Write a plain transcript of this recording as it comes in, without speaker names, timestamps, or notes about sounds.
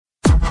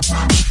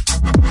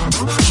Hello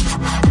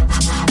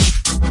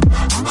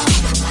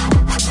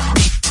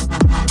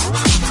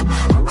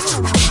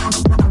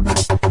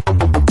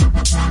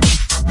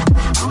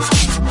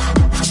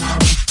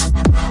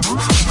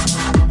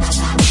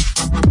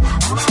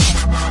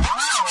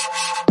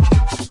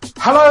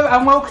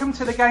and welcome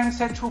to the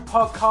Gamecentral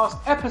podcast,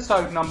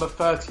 episode number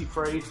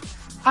 33.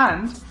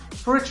 And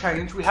for a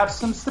change, we have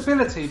some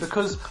stability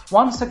because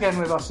once again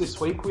with us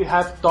this week we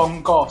have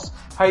Don Goss.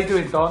 How you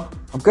doing, Don?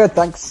 I'm good,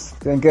 thanks.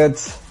 Doing good.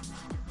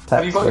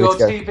 Have you got your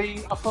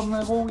TV up on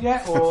the wall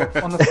yet, or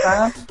on the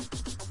stand?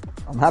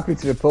 I'm happy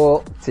to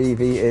report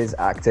TV is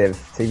active.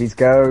 TV's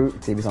go,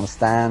 TV's on a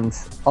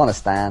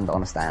stand,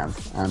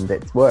 and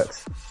it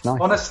works. It's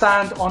nice. On a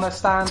stand.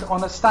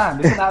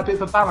 Isn't that a bit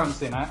of a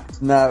balancing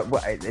act? No,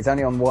 it's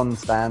only on one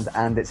stand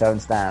and its own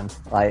stand.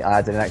 I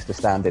added an extra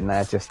stand in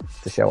there just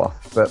to show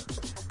off. But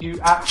you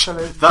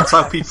actually... That's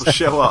how people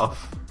show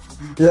off.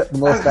 Yeah,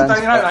 more stands.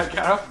 Don't you know that,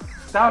 Gareth?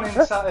 Down in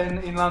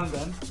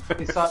London,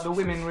 it's like the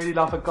women really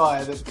love a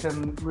guy that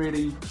can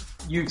really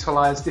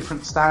utilise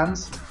different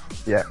stands.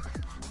 Yeah.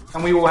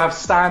 And we all have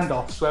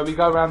standoffs where we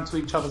go around to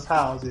each other's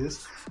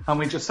houses and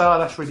we just say, oh,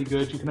 that's really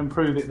good, you can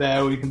improve it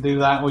there, or you can do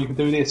that, or you can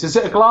do this. Is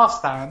it a glass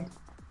stand?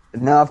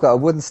 No, I've got a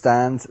wooden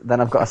stand,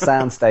 then I've got a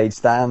soundstage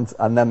stand,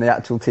 and then the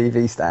actual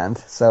TV stand.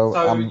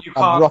 So you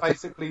can't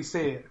basically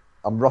see it?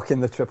 I'm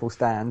rocking the triple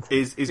stand.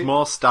 Is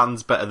more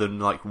stands better than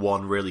like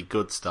one really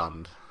good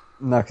stand?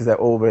 No, because they're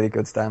all really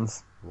good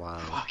stands. Wow.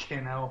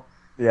 Fucking hell.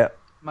 Yeah.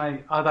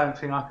 Mate, I don't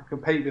think I could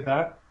compete with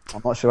that.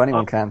 I'm not sure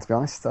anyone can, to be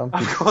honest.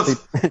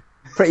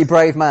 Pretty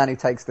brave man who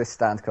takes this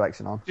stand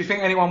collection on. Do you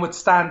think anyone would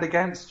stand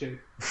against you?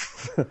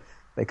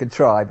 They could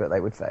try, but they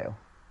would fail.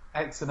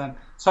 Excellent.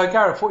 So,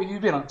 Gareth, what have you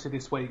been up to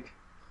this week?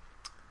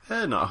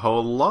 Not a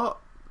whole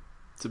lot,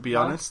 to be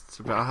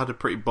honest. I had a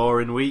pretty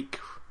boring week,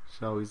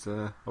 which is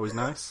always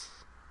nice.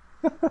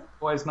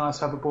 Always nice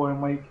to have a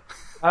boring week.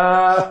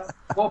 What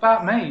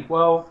about me?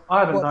 Well,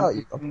 I haven't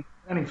done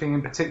anything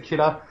in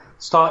particular.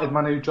 Started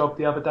my new job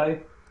the other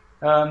day.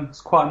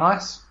 It's quite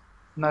nice.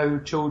 No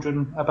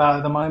children about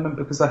at the moment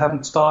because they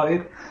haven't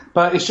started.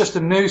 But it's just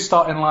a new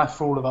start in life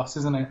for all of us,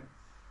 isn't it?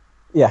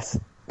 Yes,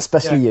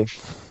 especially you.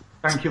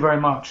 Thank you very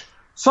much.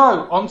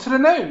 So, on to the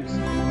news.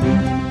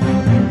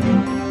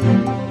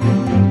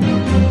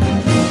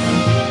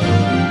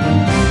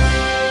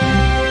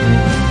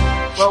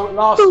 Well,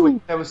 last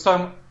week there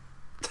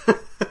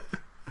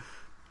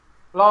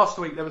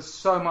was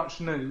so much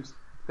news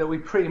that we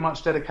pretty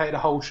much dedicated a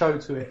whole show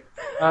to it.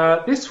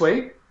 This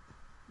week,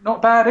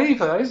 not bad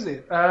either, is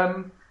it?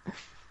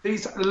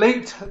 These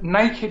leaked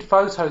naked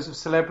photos of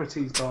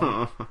celebrities,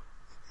 Don.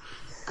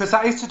 Because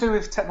that is to do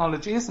with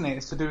technology, isn't it?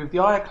 It's to do with the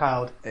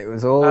iCloud. It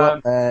was all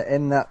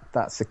in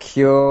that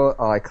secure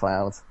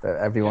iCloud that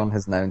everyone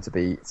has known to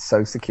be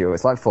so secure.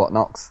 It's like Fort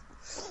Knox.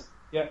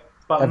 Yeah,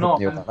 but Everyone not.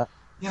 knew about that.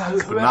 You know,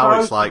 But now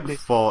it's like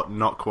Fort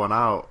Knock One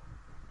Out.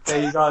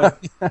 There you go.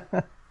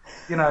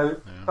 You know,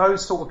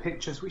 those sort of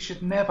pictures we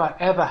should never,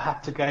 ever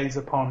have to gaze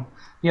upon.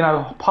 You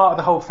know, part of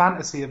the whole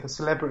fantasy of a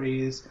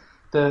celebrity is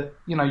that,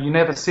 you know, you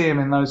never see them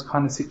in those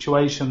kind of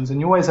situations and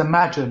you always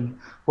imagine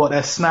what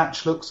their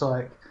snatch looks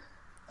like.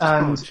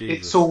 And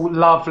it's all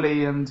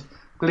lovely and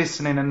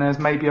glistening and there's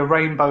maybe a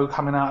rainbow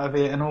coming out of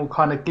it and all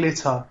kind of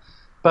glitter.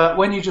 But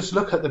when you just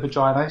look at the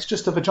vagina, it's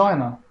just a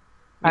vagina.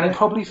 And it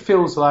probably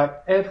feels like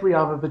every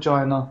other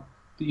vagina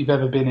that you've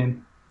ever been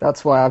in.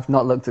 That's why I've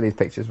not looked at these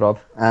pictures, Rob.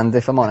 And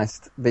if I'm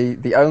honest,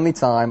 the only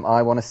time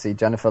I want to see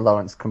Jennifer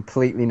Lawrence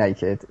completely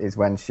naked is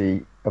when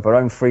she, of her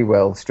own free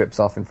will, strips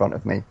off in front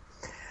of me.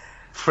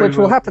 Which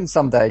will happen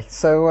someday.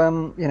 So,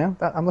 you know,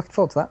 I'm looking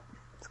forward to that.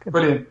 It's good.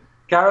 Brilliant.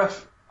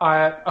 Gareth,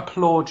 I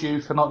applaud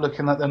you for not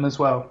looking at them as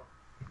well.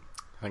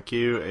 Thank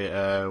you.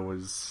 It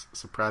was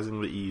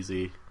surprisingly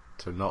easy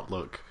to not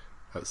look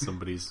at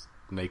somebody's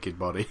naked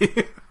body.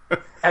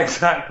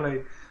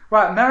 Exactly.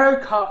 Right, Mario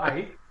Kart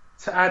 8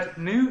 to add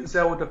new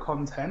Zelda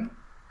content.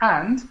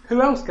 And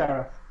who else,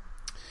 Gareth?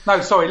 No,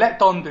 sorry, let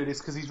Don do this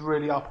because he's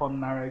really up on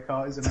Mario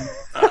Kart, isn't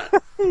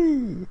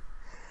he?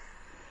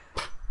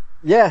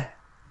 Yeah,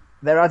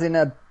 they're adding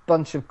a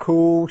bunch of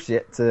cool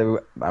shit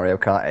to Mario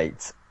Kart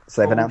 8.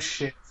 So they've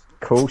announced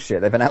cool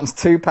shit. They've announced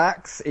 2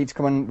 packs, each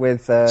coming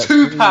with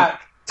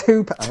 2-pack.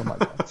 2-pack. Oh my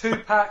god.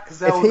 2-pack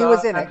Zelda. If he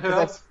was in it, who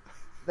else?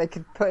 they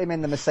could put him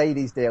in the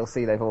Mercedes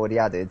DLC they've already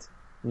added,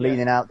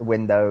 leaning out the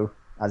window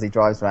as he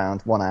drives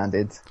around,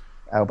 one-handed,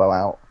 elbow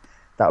out.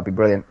 That would be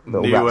brilliant.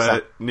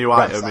 New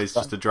item is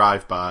just a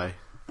drive-by.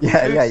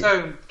 Yeah, Too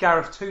soon,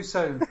 Gareth. Too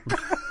soon.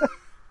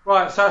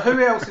 Right. So who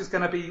else is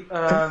going to be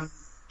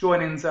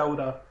joining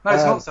Zelda? No,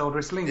 it's not Zelda.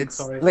 It's Link.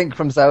 Sorry, Link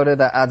from Zelda.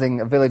 They're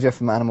adding a villager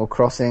from Animal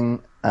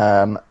Crossing,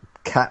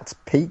 Cat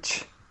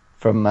Peach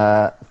from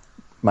Mario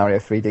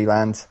 3D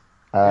Land.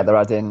 They're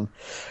adding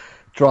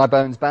Dry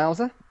Bones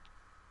Bowser,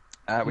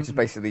 which is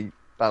basically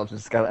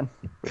Bowser's skeleton.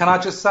 Can I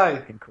just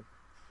say?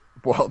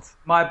 What?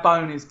 My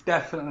bone is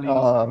definitely.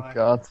 Oh right.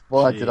 God!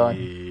 Why did I?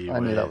 I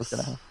knew that was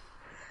going to happen.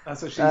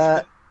 That's what she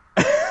said.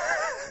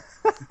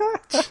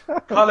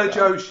 Colour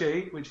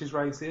Joshi, which is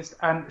racist,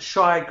 and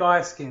Shy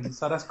Guy Skin,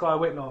 so that's Guy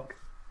Whitlock.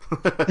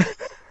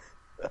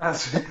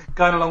 That's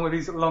going along with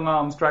his long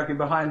arms dragging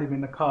behind him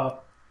in the car.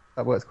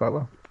 That works quite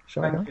well.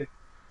 Thank you.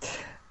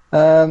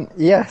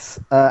 Yes,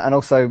 and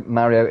also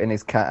Mario in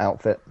his cat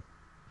outfit.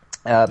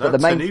 But the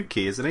main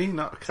Tanuki, isn't he?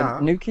 Not a cat.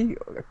 Tanuki.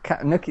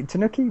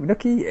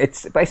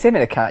 It's him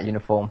in a cat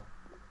uniform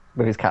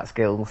with his cat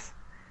skills.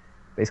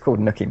 But it's called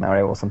Nookie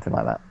Mario or something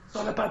like that. It's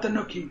all about the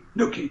Nookie.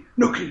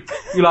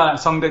 You like that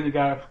song, don't you,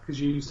 Gareth? Because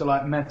you used to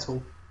like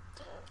metal.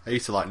 I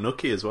used to like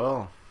Nookie as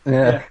well.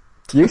 Yeah.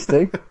 Used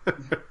to.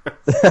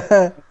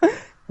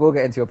 We'll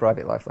get into your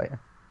private life later.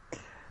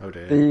 Oh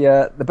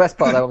dear. The best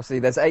part, though, obviously,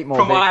 there's 8 more.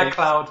 From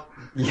vehicles.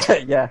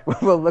 iCloud. Yeah.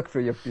 We'll look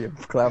through your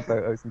cloud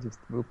photos and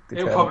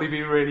It'll probably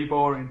be really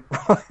boring.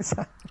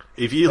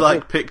 If you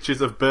like pictures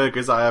of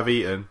burgers I have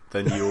eaten,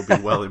 then you will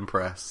be well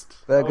impressed.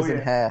 Burgers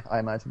and hair, I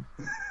imagine.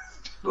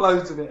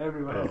 Loads of it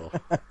everywhere.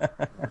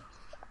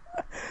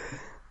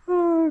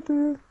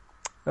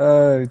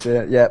 Oh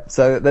dear. Yeah.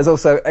 So there's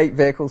also 8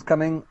 vehicles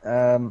coming.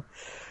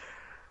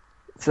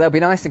 So they'll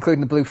be nice,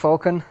 including the Blue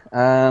Falcon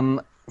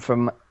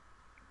from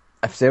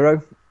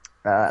F-Zero.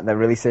 They're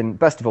releasing,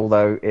 best of all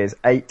though, is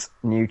 8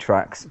 new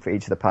tracks for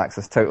each of the packs.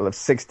 There's a total of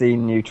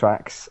 16 new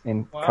tracks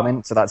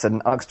coming. So that's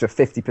an extra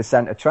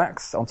 50% of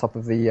tracks on top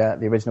of the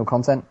original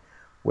content,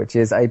 which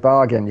is a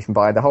bargain. You can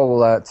buy the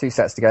whole 2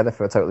 sets together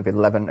for a total of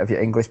 11 of your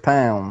English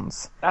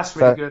pounds. That's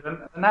really good,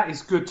 and that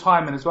is good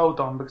timing as well,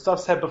 Don, because I've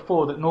said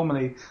before that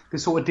normally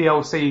this sort of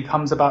DLC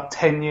comes about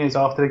 10 years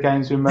after the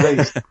game's been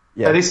released.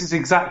 Yeah. So this is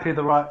exactly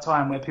the right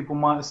time where people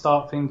might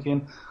start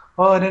thinking,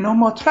 oh, there are no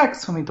more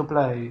tracks for me to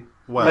play.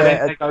 Well, but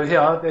then they go,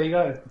 here, there you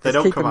go. They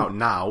don't come out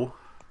now.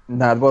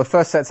 No, well, the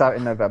first set's out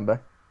in November.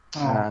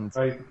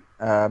 Great.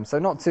 So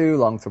not too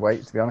long to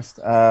wait, to be honest.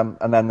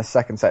 And then the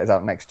second set is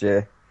out next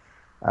year.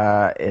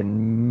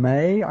 In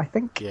May, I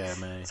think. Yeah,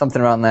 May.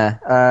 Something around there.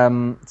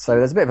 So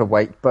there's a bit of a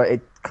wait, but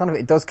it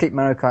does keep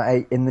Mario Kart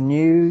 8 in the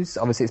news.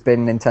 Obviously, it's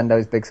been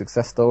Nintendo's big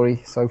success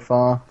story so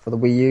far for the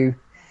Wii U,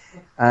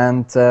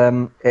 and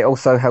it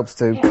also helps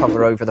to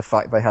cover over the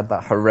fact they had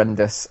that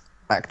horrendous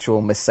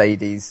actual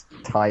Mercedes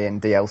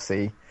tie-in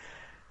DLC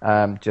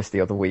just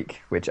the other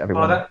week, which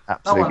everyone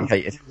absolutely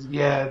hated.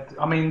 Yeah,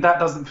 I mean that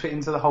doesn't fit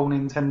into the whole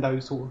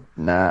Nintendo sort of.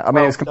 Nah, I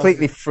mean it was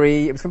completely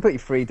free. It was completely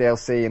free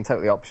DLC and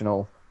totally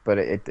optional. But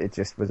it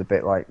just was a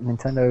bit like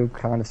Nintendo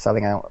kind of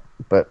selling out,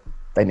 but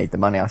they need the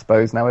money, I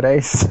suppose,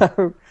 nowadays.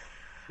 So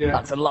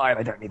that's a lie.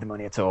 They don't need the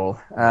money at all.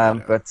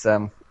 But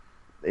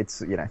it's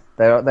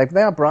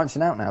they are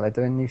branching out now. They're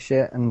doing new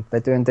shit and they're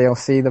doing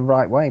DLC the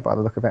right way by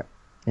the look of it.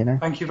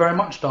 Thank you very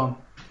much, Don.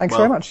 Thanks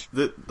very much.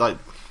 The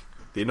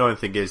annoying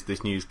thing is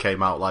this news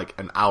came out like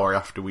an hour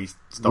after we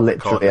stopped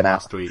recording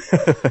last week.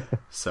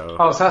 So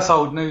that's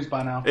old news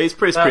by now. It's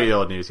pretty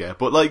old news, yeah.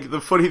 But like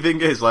the funny thing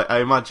is, like I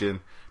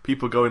imagine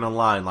people going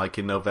online like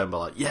in November,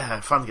 like, yeah,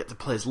 I finally get to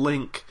play as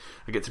Link.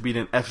 I get to be in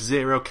an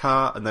F-Zero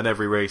car, and then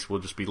every race will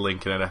just be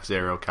Link in an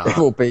F-Zero car. It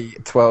will be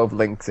 12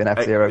 Links in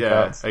F-Zero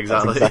cars. Yeah,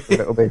 exactly. That's exactly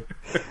what it'll be.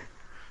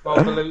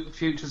 Well, the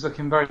future's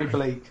looking very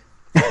bleak.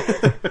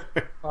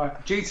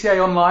 Right,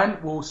 GTA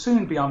Online will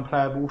soon be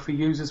unplayable for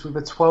users with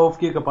a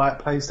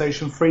 12GB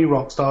PlayStation 3,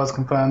 Rockstar has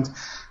confirmed.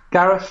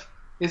 Gareth,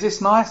 is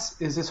this nice?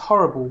 Is this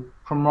horrible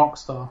from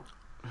Rockstar?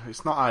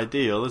 It's not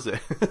ideal, is it?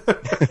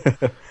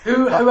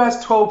 Who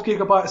has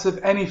 12GB of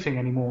anything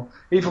anymore?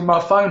 Even my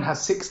phone has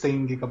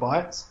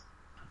 16GB.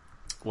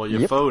 Well,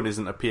 your phone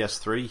isn't a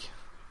PS3.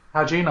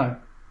 How do you know?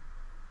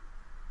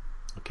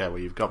 Okay, well,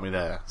 you've got me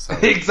there. So,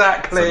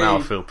 exactly. So now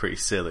I feel pretty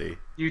silly.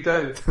 You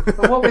do.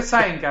 But what we're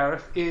saying,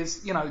 Gareth,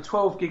 is,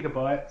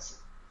 12GB,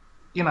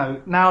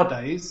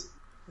 nowadays,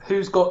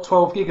 who's got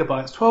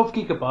 12GB?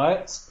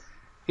 12GB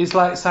is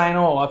like saying,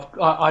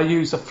 I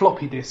use a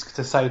floppy disk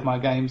to save my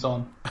games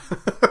on.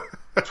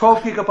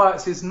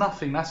 12GB is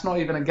nothing. That's not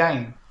even a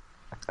game.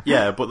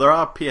 Yeah, but there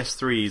are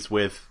PS3s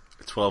with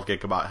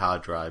 12GB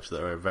hard drives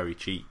that are very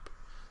cheap.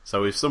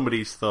 So if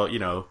somebody's thought,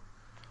 GTA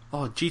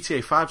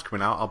 5's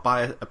coming out, I'll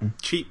buy a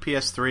cheap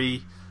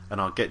PS3 and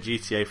I'll get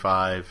GTA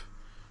 5.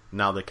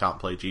 Now they can't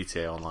play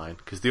GTA Online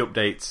because the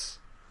updates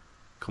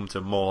come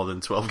to more than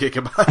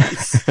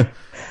 12GB.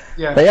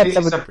 Yeah,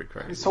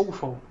 it's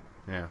awful.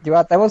 Yeah.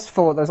 There was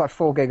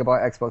 4GB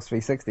Xbox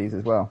 360s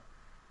as well.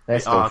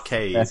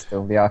 Arcade. They're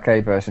still the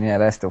arcade version. Yeah,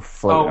 they're still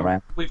floating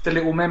around with the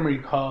little memory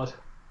card.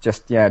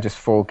 Just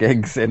 4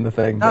 gigs in the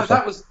thing. No,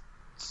 that was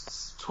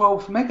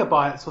 12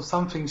 megabytes or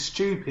something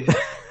stupid.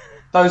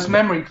 Those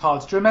memory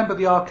cards. Do you remember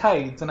the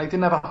arcades? And they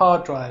didn't have a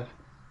hard drive,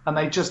 and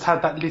they just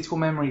had that little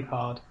memory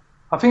card.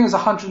 I think it was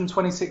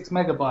 126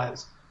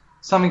 megabytes.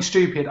 Something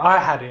stupid. I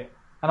had it,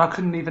 and I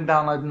couldn't even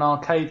download an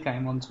arcade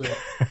game onto it.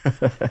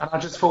 And I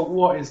just thought,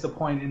 what is the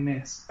point in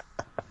this?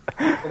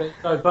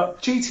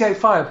 But GTA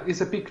 5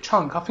 is a big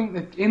chunk. I think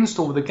the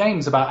install of the game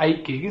is about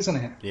 8 gig, isn't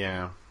it?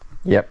 Yeah.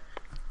 Yep.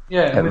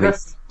 Yeah, and with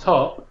everything on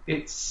top,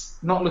 it's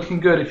not looking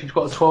good if you've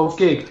got a 12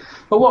 gig.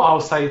 But what I'll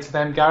say to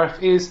them,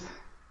 Gareth, is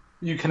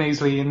you can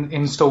easily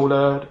install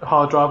a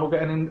hard drive or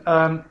get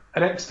an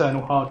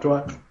external hard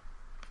drive.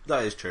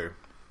 That is true.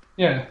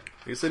 Yeah.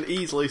 It's an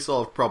easily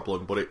solved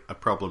problem, but a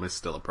problem is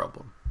still a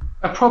problem.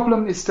 A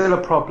problem is still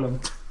a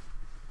problem.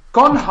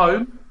 Gone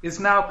Home is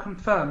now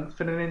confirmed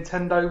for the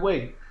Nintendo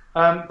Wii.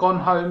 Gone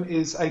Home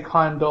is a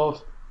kind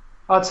of,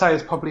 I'd say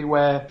it's probably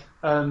where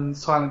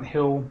Silent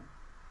Hills,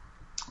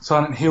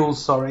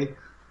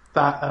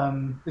 that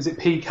is it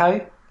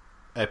PK?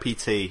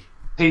 PT.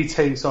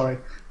 PT, sorry.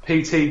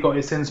 PT got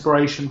its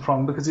inspiration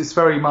from, because it's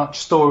very much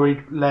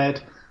story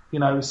led,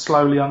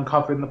 slowly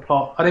uncovering the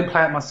plot. I didn't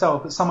play it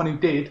myself, but someone who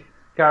did,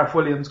 Gareth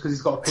Williams, because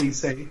he's got a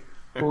PC,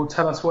 will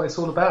tell us what it's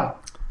all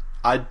about.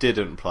 I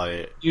didn't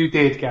play it. You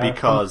did, Gareth.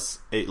 Because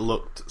it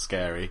looked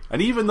scary.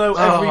 And even though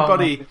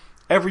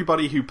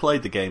everybody who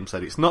played the game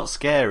said it's not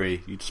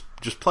scary, you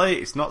just play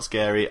it, it's not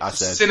scary, I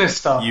said,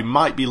 sinister. You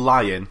might be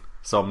lying,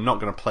 so I'm not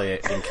going to play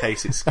it in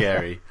case it's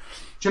scary.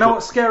 Do you know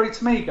what's scary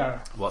to me,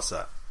 Gareth? What's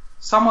that?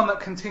 Someone that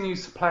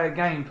continues to play a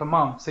game for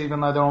months, even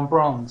though they're on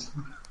bronze.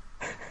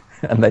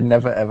 And they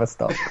never ever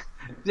stop.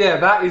 Yeah,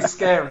 that is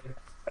scary.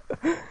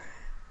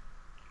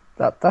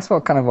 That's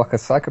what kind of like a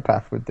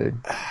psychopath would do.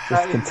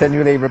 Just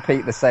continually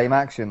repeat the same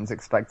actions,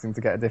 expecting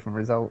to get a different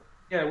result.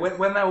 Yeah,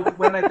 when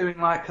they're doing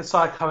like a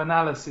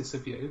psychoanalysis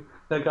of you,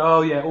 they go,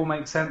 "Oh yeah, it all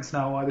makes sense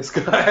now why this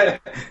guy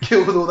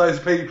killed all those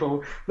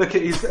people. Look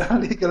at his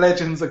League of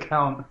Legends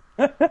account.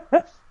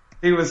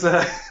 He was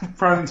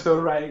prone to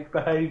erratic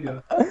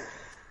behaviour."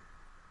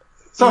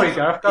 Sorry,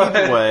 Gareth.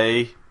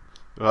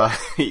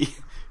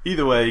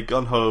 Either way,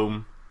 Gone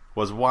Home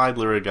was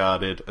widely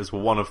regarded as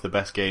one of the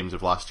best games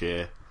of last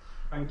year.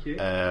 Thank you.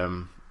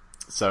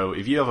 So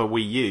if you have a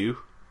Wii U,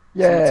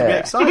 something to be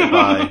excited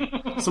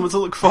by, something to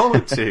look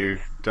forward to,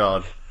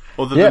 Don.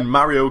 Other than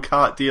Mario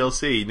Kart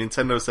DLC,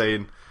 Nintendo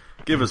saying,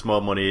 "Give us more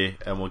money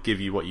and we'll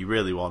give you what you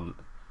really want."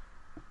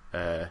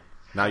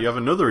 Now you have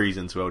another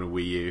reason to own a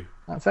Wii U.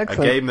 That's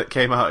excellent. A game that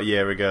came out a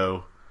year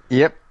ago.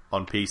 Yep.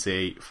 On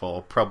PC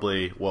for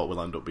probably what will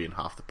end up being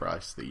half the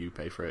price that you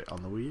pay for it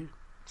on the Wii U.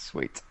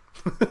 Sweet.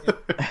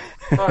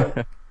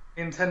 So,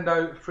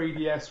 Nintendo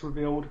 3DS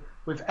revealed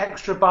with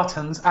extra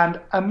buttons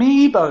and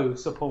amiibo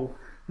support.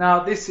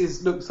 Now,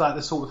 this looks like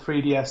the sort of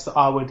 3DS that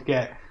I would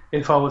get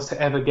if I was to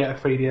ever get a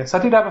 3DS. I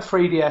did have a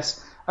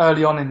 3DS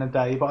early on in the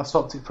day, but I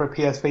swapped it for a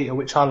PS Vita,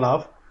 which I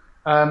love.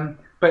 But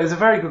it's a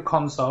very good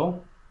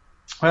console.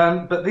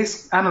 But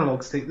this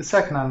analog stick, the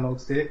second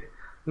analog stick,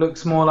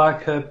 looks more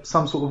like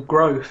some sort of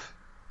growth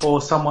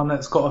or someone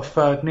that's got a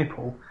third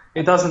nipple.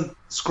 It doesn't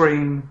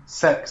scream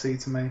sexy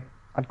to me.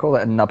 I'd call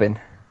it a nubbin.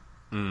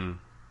 Mm.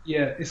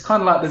 Yeah, it's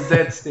kind of like the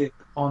Z stick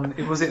on.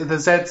 Was it the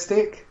Z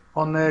stick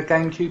on the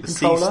GameCube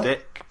controller?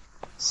 C-stick.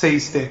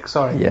 C-stick,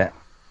 sorry. Yeah.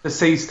 The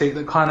C-stick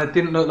that kind of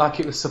didn't look like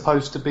it was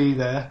supposed to be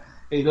there.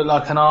 It looked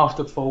like an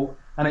afterthought,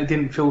 and it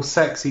didn't feel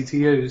sexy to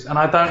use. And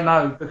I don't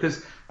know,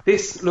 because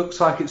this looks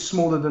like it's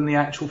smaller than the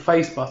actual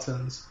face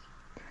buttons.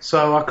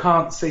 So I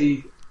can't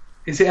see.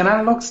 Is it an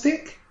analog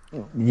stick?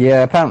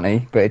 Yeah,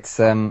 apparently, but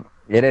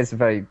it is a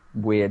very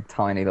weird,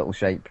 tiny little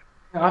shape.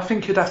 I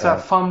think you'd have to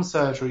have thumb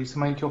surgery to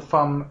make your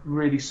thumb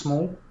really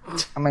small.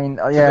 I mean,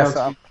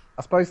 I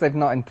suppose they've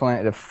not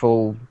implemented a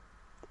full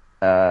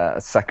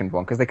second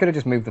one, because they could have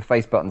just moved the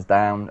face buttons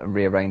down and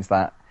rearranged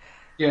that.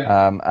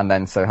 Yeah. And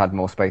then had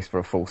more space for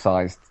a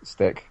full-sized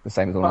stick, the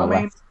same as the one on the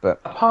left.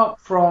 But apart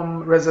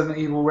from Resident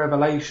Evil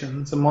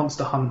Revelations and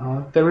Monster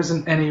Hunter, there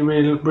isn't any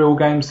real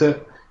games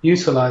that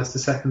utilise the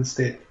second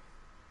stick.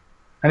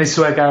 And this is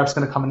where Gareth's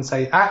going to come in and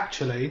say,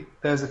 actually,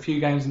 there's a few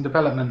games in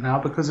development now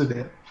because of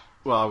it.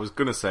 Well, I was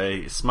going to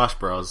say Smash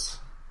Bros.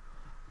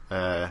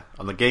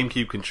 On the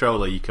GameCube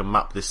controller, you can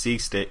map the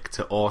C-stick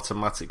to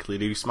automatically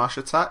do smash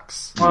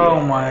attacks. Oh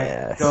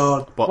my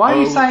god. But why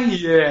are you saying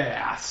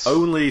yes?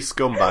 Only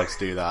scumbags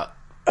do that.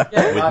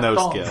 Yeah, with no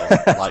Don. skill.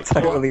 Like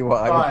totally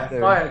what I would do.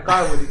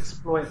 Guy would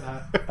exploit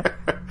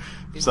that.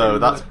 So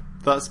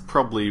that's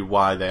probably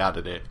why they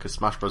added it, because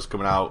Smash Bros.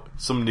 Coming out,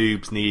 some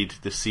noobs need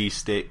the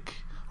C-stick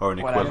or an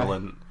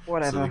equivalent, so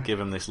they give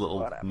them this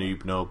little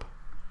noob nub.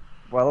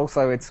 Well,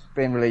 also it's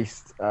been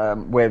released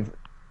with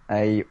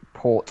a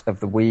port of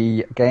the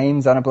Wii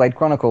games, Xenoblade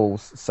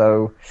Chronicles,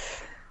 so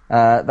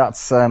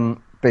that's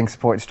being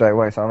supported straight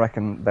away, so I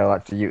reckon they'll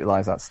actually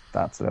utilise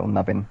that little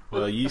nubbin.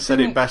 Well, you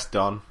said it best,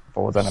 Don.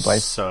 For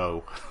Xenoblade.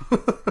 So.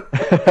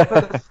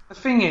 But the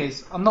thing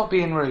is, I'm not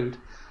being rude,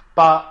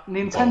 but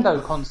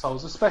Nintendo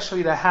consoles,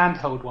 especially their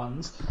handheld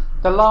ones,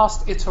 the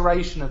last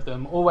iteration of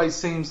them always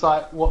seems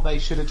like what they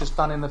should have just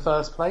done in the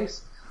first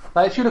place.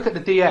 Like if you look at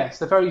the DS,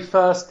 the very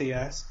first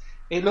DS,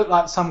 it looked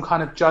like some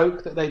kind of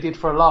joke that they did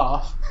for a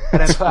laugh and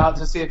then put out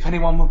to see if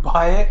anyone would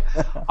buy it.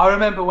 I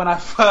remember when I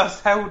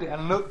first held it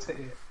and looked at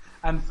it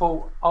and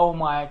thought, oh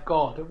my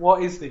god,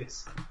 what is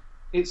this?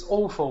 It's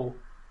awful.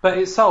 But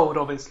it sold,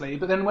 obviously.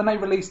 But then when they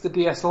released the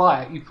DS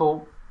Lite, you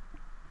thought,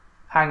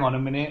 hang on a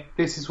minute,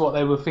 this is what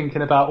they were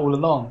thinking about all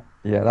along.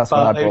 Yeah, that's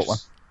when I bought one.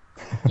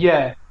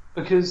 Yeah,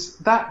 because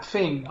that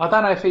thing, I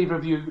don't know if either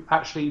of you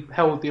actually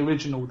held the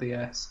original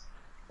DS,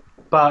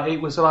 but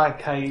it was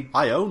like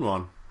I own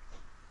one.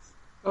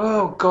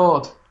 Oh,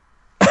 God.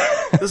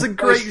 There's a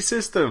great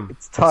system.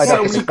 It's tied so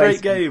up many in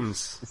great basement.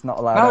 games. It's not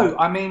allowed. No,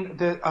 I mean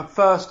the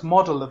first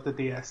model of the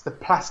DS, the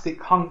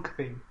plastic hunk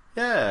thing.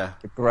 Yeah.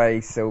 The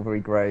grey, silvery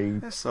grey,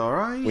 That's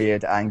alright.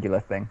 weird angular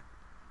thing.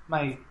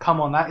 Mate, come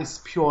on, that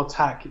is pure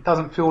tack. It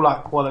doesn't feel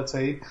like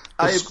quality.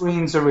 The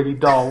screens are really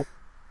dull.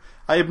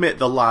 I admit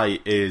the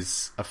light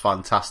is a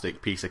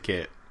fantastic piece of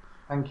kit.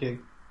 Thank you.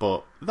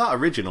 But that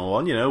original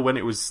one, when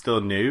it was still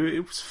new,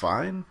 it was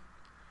fine.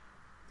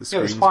 It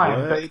was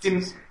fine, but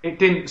it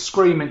didn't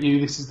scream at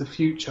you, this is the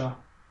future.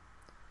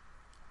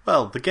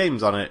 Well, the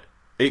games on it,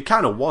 it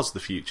kind of was the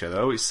future,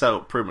 though. It set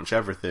up pretty much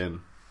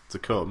everything to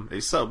come.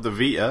 It set up the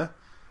Vita.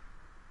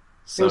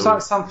 So... It was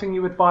like something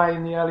you would buy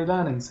in the early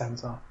learning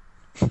centre.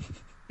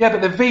 Yeah,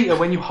 but the Vita,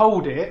 when you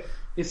hold it,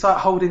 it's like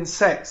holding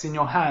sex in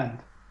your hand.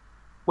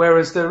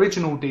 Whereas the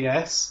original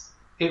DS,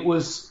 it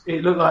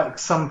looked like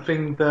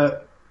something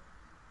that,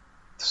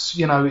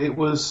 it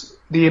was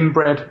the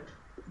inbred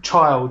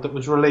child that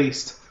was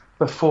released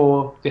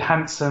before the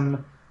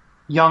handsome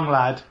young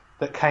lad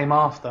that came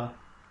after.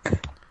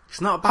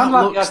 It's not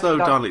about looks, though,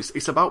 Don.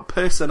 It's about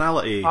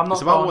personality.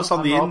 It's about what's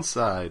on the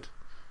inside.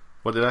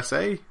 What did I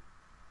say?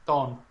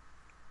 Don.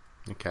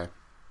 Okay.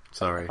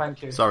 Sorry.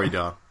 Thank you. Sorry,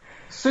 Don.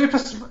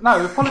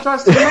 No,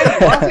 apologise to me.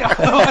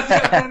 Why is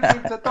it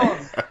offensive to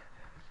Don?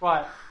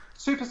 Right.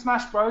 Super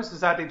Smash Bros.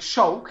 Has added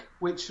Shulk,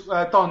 which,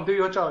 Don, do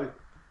your joke.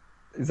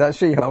 Is that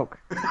She-Hulk?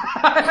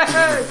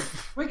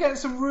 We're getting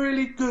some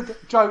really good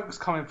jokes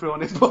coming through on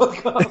this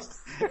podcast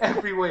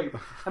every week.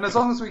 And as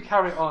long as we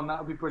carry it on,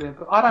 that'll be brilliant.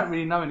 But I don't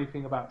really know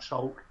anything about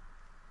Shulk.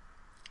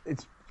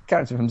 It's a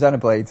character from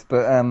Xenoblade,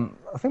 but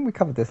I think we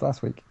covered this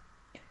last week.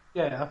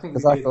 Yeah, I think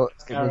we did. I thought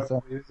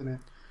it was, isn't it?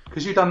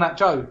 Because you've done that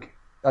joke.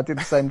 I did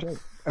the same joke.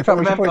 In fact,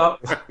 remember,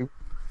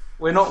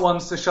 we're not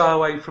ones to shy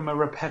away from a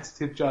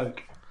repetitive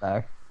joke.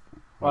 No.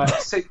 Right,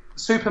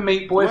 Super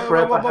Meat Boy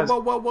Forever has...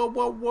 Whoa.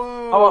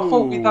 Oh, I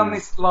thought we'd done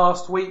this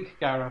last week,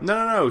 Gareth.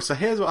 No. So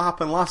here's what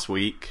happened last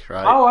week,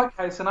 right? Oh,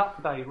 okay, it's an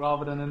update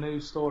rather than a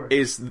news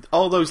story.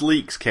 All those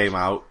leaks came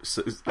out,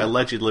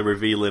 allegedly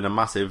revealing a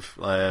massive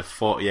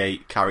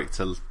 48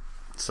 character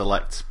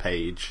select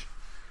page,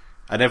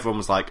 and everyone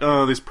was like,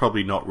 "Oh, this is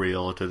probably not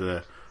real."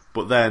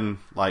 But then,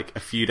 like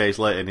a few days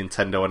later,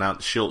 Nintendo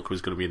announced Shulk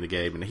was going to be in the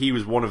game, and he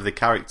was one of the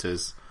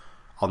characters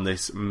on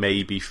this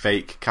maybe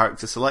fake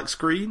character select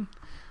screen.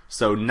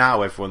 So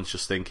now everyone's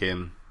just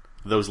thinking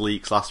those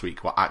leaks last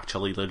week were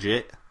actually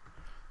legit.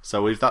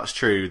 So if that's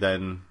true,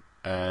 then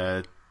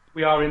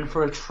we are in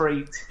for a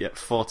treat. Yeah,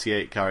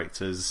 48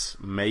 characters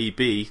may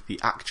be the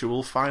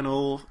actual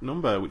final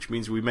number, which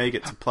means we may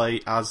get to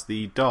play as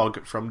the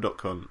dog from Duck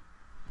Hunt.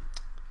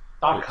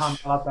 Duck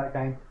Hunt, I love that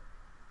game.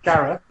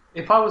 Gareth,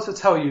 if I was to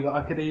tell you that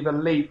I could either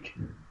leak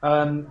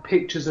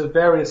pictures of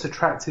various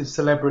attractive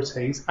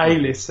celebrities,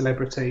 A-list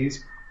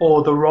celebrities,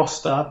 or the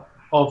roster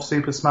of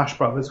Super Smash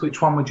Brothers,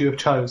 which one would you have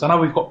chose? I know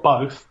we've got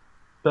both,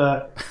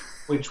 but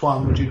which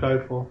one would you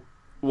go for?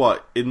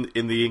 What in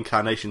the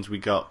incarnations we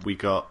got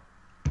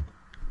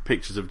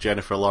pictures of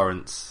Jennifer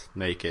Lawrence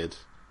naked,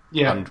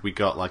 and we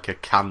got like a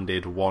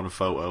candid one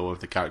photo of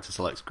the character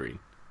select screen.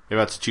 We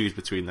had to choose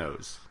between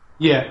those.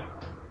 Yeah,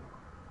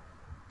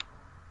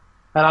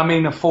 and I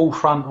mean a full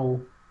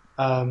frontal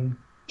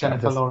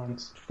Jennifer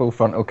Lawrence. Full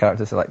frontal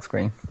character select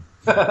screen.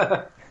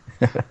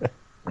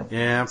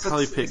 Yeah, I'd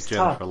probably pick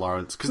Jennifer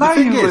Lawrence. Cause no, the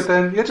thing you is,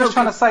 wouldn't. You're just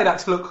trying to say that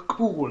to look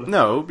cool.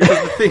 No,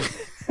 because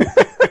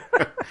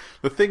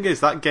the thing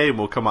is that game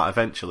will come out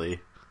eventually,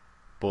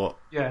 but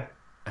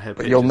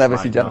but you'll never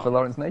see Jennifer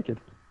Lawrence naked.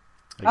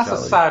 That's a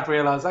sad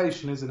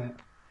realisation, isn't it?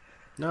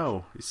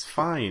 No, it's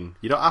fine.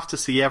 You don't have to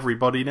see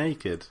everybody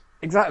naked.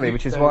 Exactly,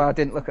 which is why I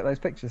didn't look at those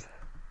pictures.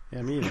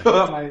 Yeah, me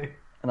either.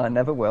 And I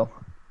never will.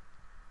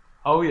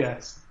 Oh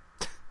yes.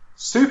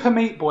 Super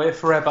Meat Boy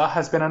Forever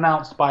has been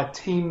announced by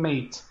Team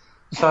Meat.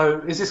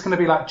 So, is this going to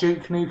be like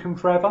Duke Nukem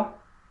Forever?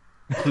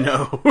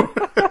 No.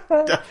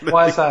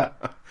 Why is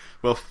that?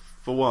 Well,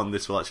 for one,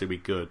 this will actually be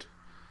good.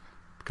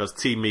 Because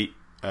Team Meat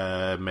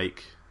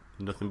make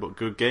nothing but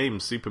good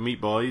games. Super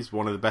Meat Boy is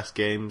one of the best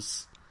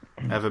games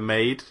ever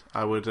made.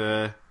 I would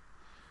go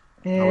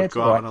out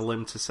on a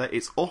limb to say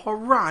it's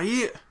alright.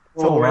 It's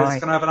going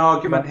to have an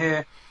argument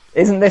here.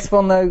 Isn't this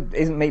one, though,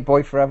 isn't Meat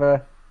Boy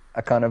Forever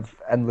a kind of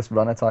endless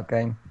runner type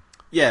game?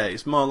 Yeah,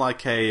 it's more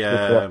like a...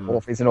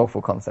 it's an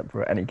awful concept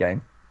for any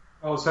game.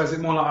 Oh, so is it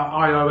more like an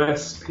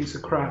iOS piece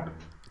of crap?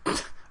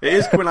 It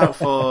is coming out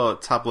for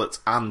tablets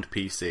and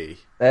PC.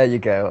 There you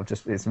go.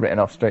 It's written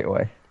off straight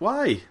away.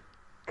 Why?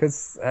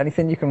 Because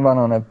anything you can run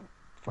on a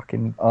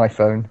fucking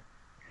iPhone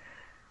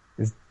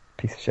is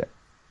a piece of shit.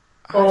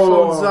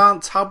 iPhones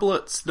aren't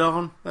tablets,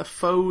 Don. They're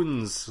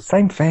phones.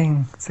 Same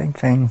thing.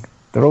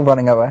 They're all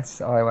running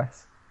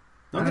iOS.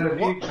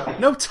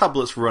 No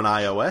tablets run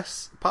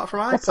iOS, apart from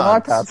iPads. What's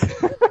an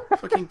iPad?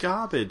 Fucking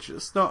garbage.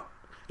 It's not...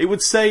 It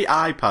would say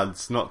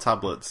iPads, not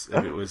tablets,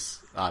 if it was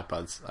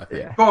iPads, I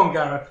think. Yeah. Go on,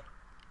 Gareth.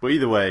 But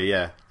either way,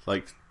 yeah.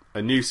 Like,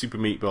 a new Super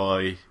Meat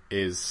Boy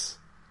is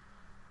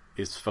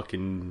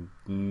fucking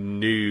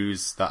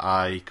news that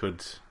I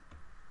could...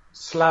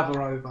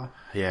 slaver over.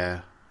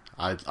 Yeah.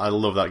 I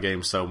love that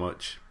game so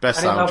much.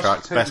 Best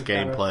soundtrack, best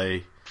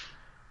gameplay.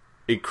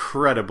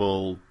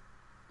 Incredible...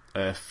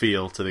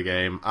 feel to the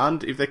game,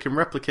 and if they can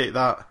replicate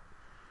that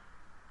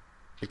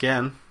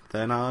again,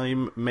 then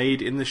I'm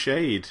made in the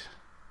shade.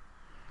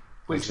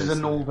 which is a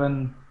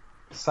northern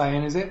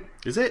saying, is it?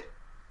 Is it?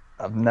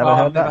 I've never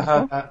heard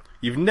that.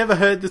 You've never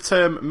heard the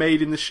term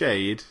 "made in the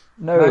shade"?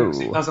 No,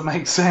 it doesn't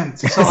make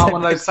sense. It's not like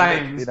one of those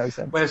sayings no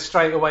sense. where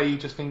straight away you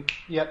just think,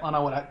 "Yep, I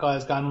know what that guy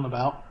is going on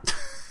about."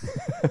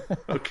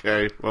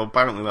 Okay, well,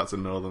 apparently that's a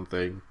northern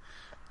thing.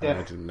 Yeah.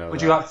 I didn't know.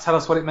 Would you like to tell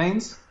us what it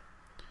means?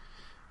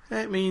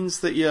 It means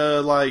that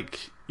you're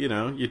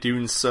you're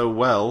doing so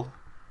well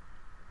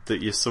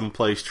that you're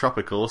someplace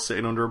tropical,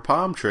 sitting under a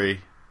palm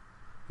tree.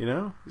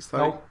 It's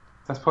like... No,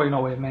 that's probably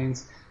not what it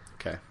means.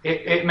 Okay.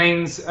 It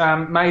means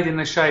made in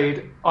the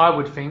shade. I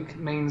would think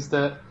means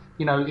that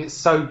it's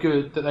so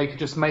good that they could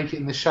just make it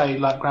in the shade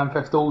like Grand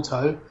Theft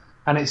Auto,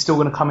 and it's still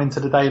going to come into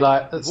the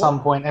daylight at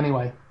some point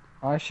anyway.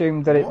 I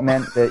assumed that it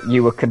meant that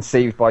you were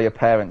conceived by your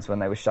parents when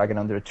they were shagging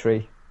under a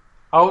tree.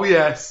 Oh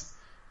yes.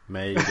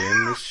 Made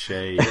in the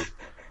shade. Do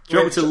you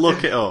want me to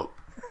look it up?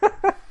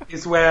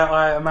 It's where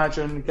I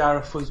imagine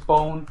Gareth was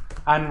born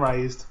and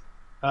raised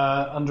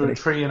under a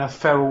tree in a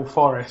feral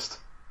forest.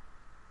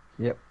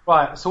 Yep.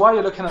 Right, so while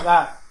you're looking at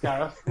that,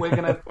 Gareth, we're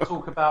going to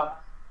talk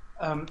about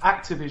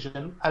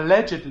Activision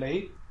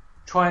allegedly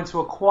trying to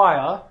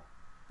acquire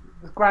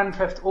the Grand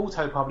Theft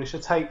Auto publisher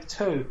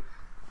Take-Two.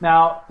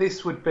 Now,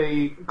 this would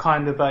be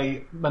kind of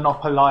a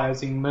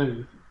monopolising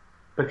move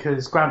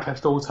because Grand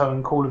Theft Auto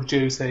and Call of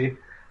Duty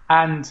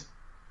and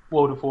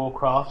World of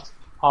Warcraft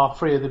are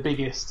three of the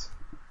biggest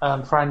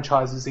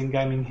franchises in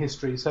gaming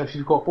history. So if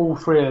you've got all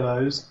three of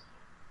those,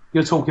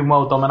 you're talking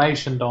world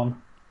domination,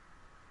 Don.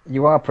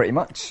 You are pretty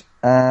much.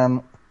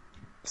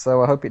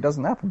 So I hope it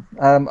doesn't happen.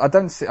 I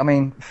don't see. I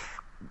mean,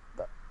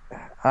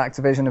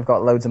 Activision have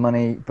got loads of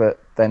money, but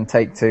then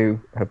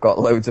Take-Two have got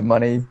loads of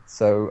money.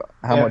 So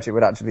how much it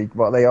would actually?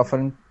 What are they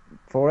offering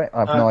for it? I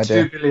have no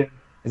idea. 2 billion.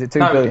 Is it 2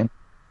 billion?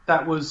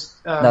 That was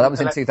no, that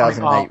was in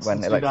 2008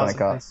 when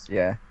Electronic Arts.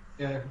 Yeah,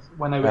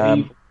 when they were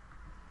evil.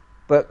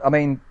 But I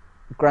mean,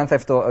 Grand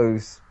Theft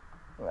Auto's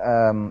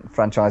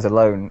franchise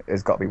alone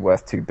has got to be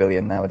worth 2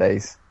 billion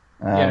nowadays.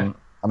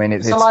 I mean,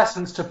 it's a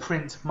license to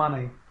print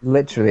money.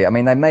 Literally, I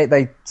mean,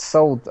 they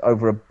sold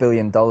over $1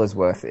 billion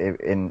worth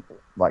in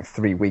like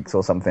 3 weeks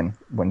or something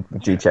when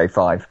GTA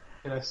 5.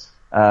 Yes.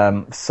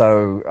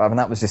 So I mean,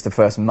 that was just the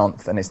first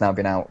month, and it's now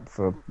been out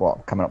for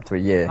coming up to a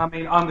year. I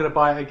mean, I'm going to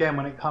buy it again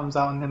when it comes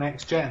out in the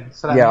next gen.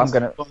 So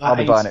I'll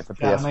be buying it for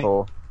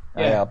PS4.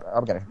 Yeah,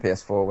 I'll get it for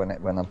PS4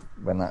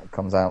 when that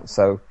comes out.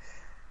 So,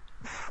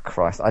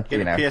 Christ,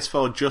 Get a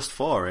PS4 just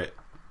for it.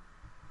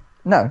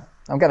 No,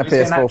 I'm getting a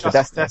PS4 for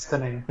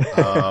Destiny.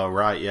 Oh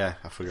right, yeah,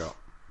 I forgot.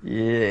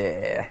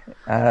 Yeah.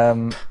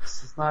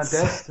 This is my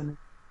Destiny.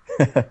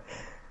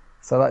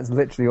 So that's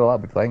literally all I'll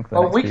be playing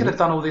for. We could have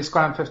done all this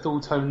Grand Theft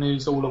Auto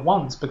news all at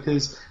once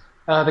because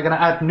they're going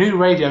to add new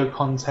radio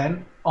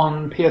content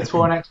on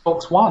PS4 and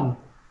Xbox One.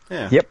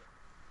 Yeah. Yep.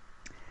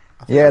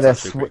 They're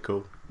pretty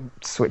cool.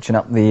 Switching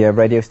up the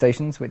radio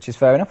stations, which is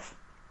fair enough.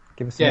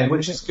 Give us some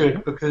which is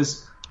good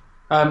because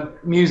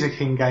music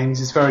in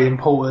games is very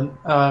important.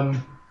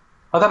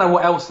 I don't know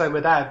what else they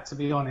would add, to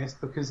be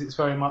honest, because it's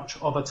very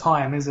much of a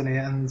time, isn't it?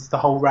 And the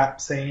whole rap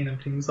scene and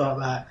things like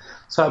that.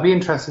 So it'd be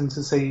interesting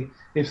to see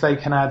if they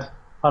can add,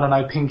 I don't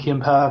know, Pinky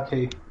and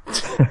Perky.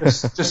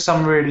 just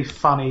some really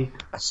funny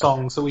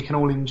songs that we can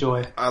all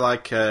enjoy. I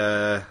like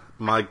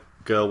My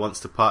Girl Wants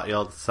to Party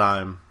All the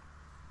Time,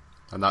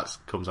 and that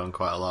comes on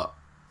quite a lot.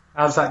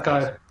 How's that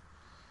go?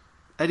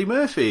 Eddie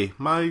Murphy,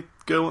 My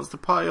Girl Wants to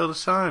Party All the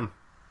Time.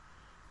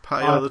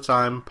 Party all the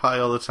time, party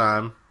all the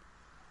time.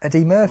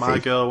 Eddie Murphy. My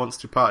girl wants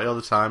to party all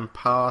the time,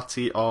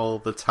 party all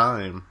the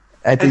time.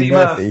 Eddie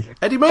Murphy.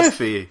 Eddie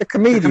Murphy. The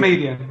comedian. The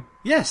comedian.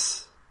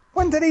 Yes.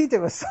 When did he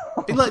do a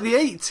song? In like the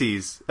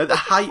 80s, at the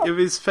height of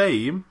his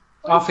fame.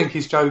 I think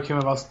he's joking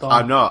with us, Don.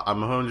 I'm not.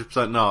 I'm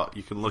 100% not.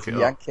 You can look it up.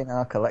 Yanking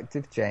our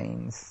collective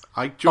chains.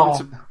 Do you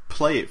want me to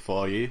play it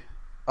for you?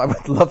 I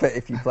would love it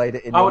if you played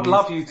it in I would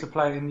love you to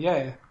play it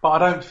in, but I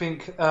don't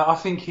think... I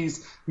think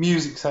his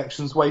music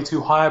section's way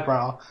too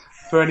highbrow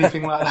for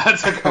anything like that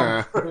to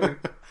come through.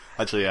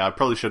 Actually, I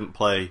probably shouldn't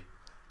play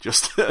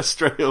just a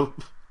straight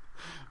up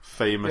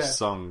famous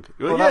song.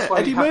 Well,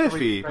 Eddie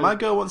Murphy. My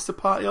girl wants to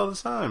party all the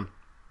time.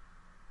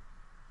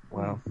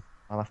 Well,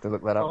 I'll have to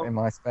look that up in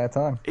my spare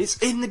time. It's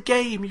in the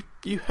game.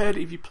 You heard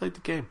it if you played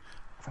the game.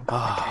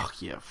 Oh,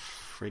 you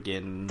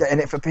friggin'... Getting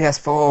it for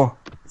PS4.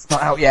 It's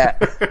not out yet.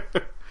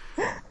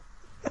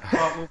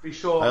 But we'll be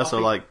sure. I also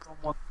like...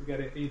 I want to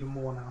get it even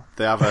more now.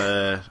 They have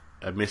a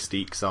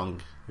Mystique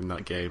song in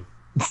that game.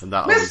 And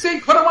that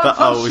Mystique for the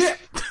one shit!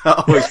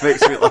 That always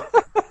makes me laugh.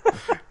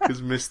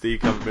 Because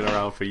Mystique haven't been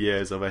around for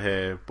years over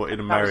here, but in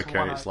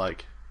America it's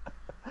like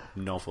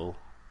novel.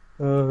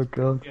 Oh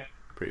god. Yeah.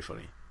 Pretty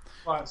funny.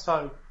 Right,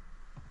 so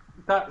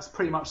that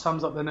pretty much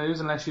sums up the news,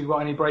 unless you've got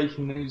any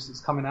breaking news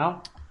that's coming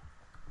out.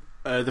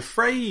 The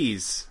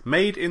phrase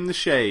 "made in the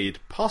shade"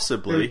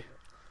 possibly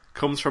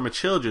comes from a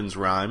children's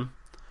rhyme.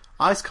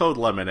 Ice cold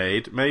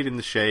lemonade, made in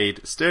the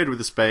shade, stirred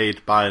with a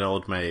spade by an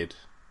old maid.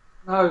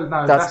 No,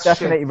 that's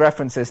definitely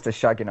references to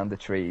shagging under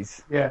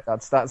trees. Yeah,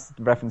 that's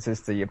references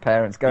to your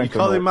parents going. You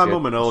calling my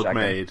mum an old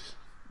maid?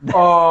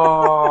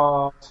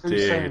 Oh, too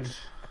dude. soon.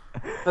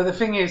 But the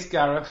thing is,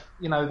 Gareth,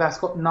 that's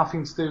got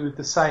nothing to do with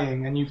the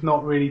saying, and you've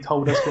not really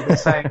told us what the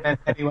saying meant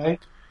anyway.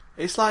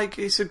 It's like,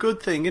 it's a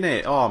good thing, isn't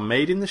it? Oh,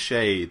 made in the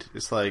shade.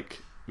 It's like...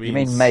 Means... You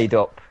mean made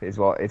up is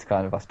what it's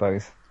kind of, I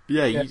suppose.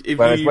 Yeah.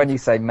 Whereas when you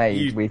say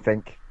made, we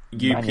think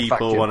you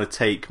people want to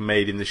take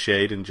made in the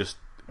shade and just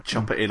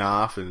chop it in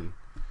half and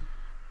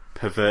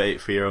pervert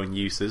it for your own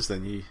uses,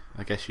 then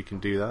I guess you can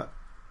do that.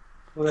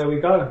 Well, there we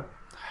go.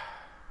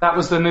 That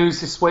was the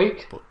news this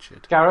week.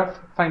 Butchered. Gareth,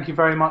 thank you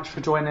very much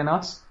for joining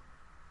us.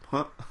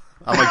 What?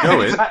 Am I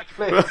going?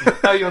 Exactly.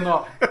 No, you're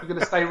not. You're going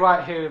to stay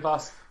right here with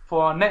us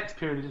for our next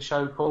period of the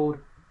show called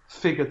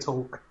Figure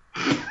Talk.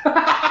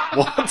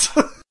 What?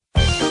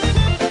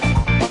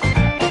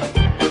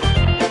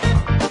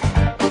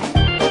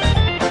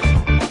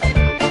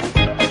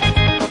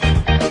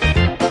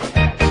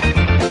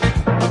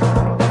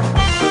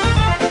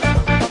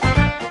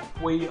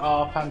 We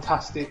are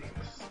fantastic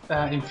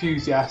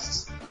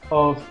enthusiasts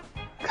of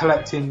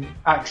collecting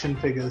action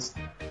figures,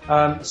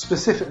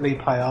 specifically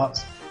play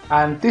arts.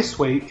 And this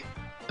week,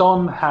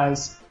 Don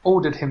has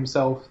ordered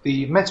himself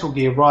the Metal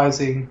Gear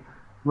Rising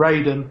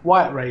White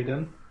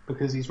Raiden,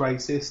 because he's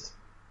racist.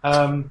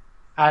 And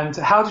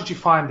how did you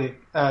find it,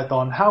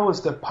 Don? How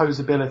was the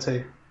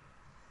posability?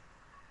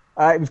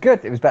 It was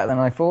good. It was better than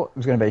I thought it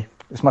was going to be.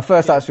 It's my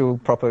first actual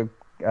proper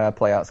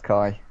Play Arts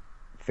Kai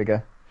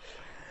figure.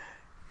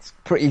 It's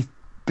pretty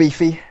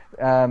beefy.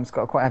 It's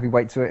got a quite heavy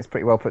weight to it. It's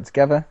pretty well put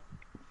together.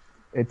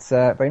 It's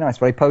very nice,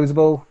 very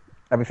posable.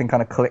 Everything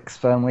kind of clicks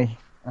firmly.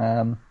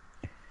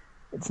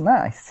 It's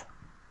nice.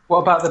 What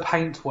about the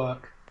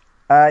paintwork?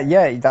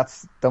 Yeah,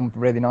 that's done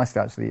really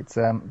nicely, actually. It's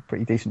a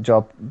pretty decent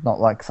job. Not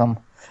like some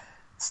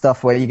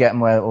stuff where you get them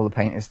where all the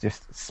paint is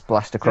just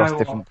splashed across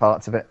different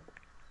parts of it.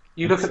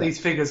 You look at these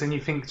figures and you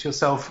think to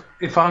yourself,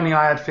 if only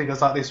I had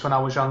figures like this when I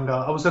was younger.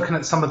 I was looking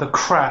at some of the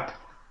crap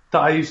that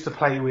I used to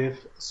play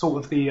with,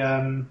 sort of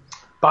the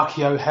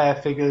Bucky O'Hare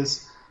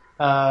figures,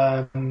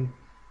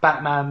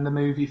 Batman the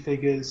movie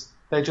figures.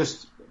 They're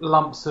just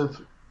lumps of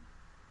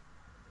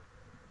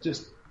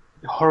just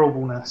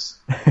horribleness.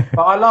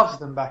 But I loved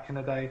them back in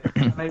the day,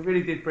 and they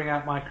really did bring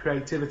out my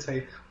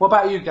creativity. What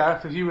about you,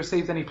 Gareth? Have you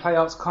received any Play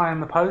Arts Kai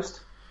in the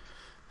post?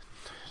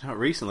 Not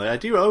recently. I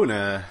do own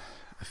a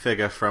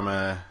figure from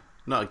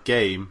not a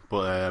game,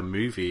 but a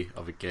movie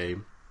of a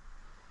game.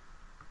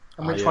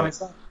 And which one is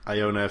that?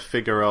 I own a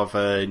figure of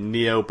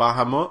Neo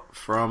Bahamut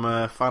from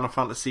Final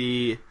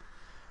Fantasy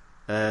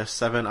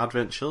VII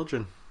Advent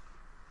Children.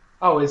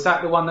 Oh, is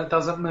that the one that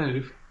doesn't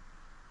move?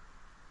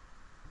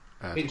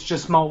 It's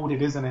just moulded,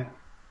 isn't it?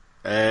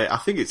 I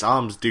think its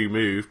arms do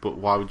move, but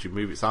why would you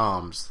move its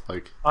arms?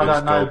 Like, I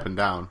don't know. Go up and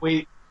down.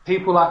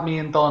 People like me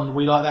and Don,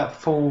 we like that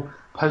full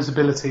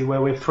posability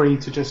where we're free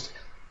to just,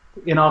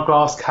 in our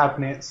glass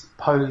cabinets,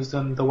 pose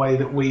them the way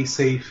that we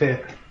see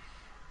fit.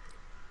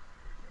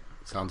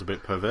 Sounds a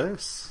bit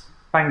perverse.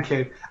 Thank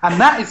you.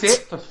 And that is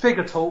it for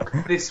Figure Talk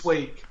this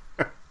week.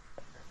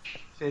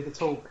 Figure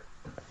Talk.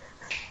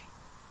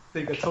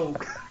 Figure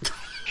Talk.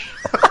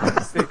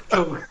 Figure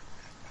Talk.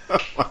 Oh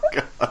my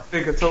god.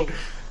 Figure Talk.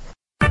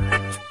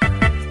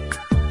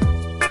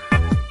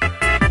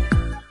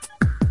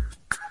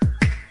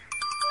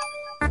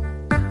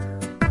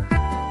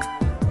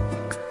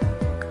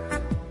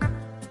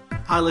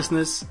 Hi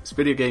listeners, it's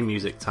video game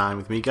music time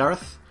with me,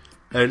 Gareth.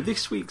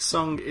 This week's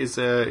song is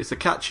a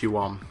catchy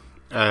one,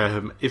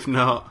 if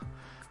not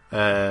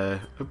a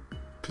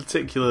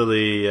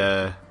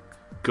particularly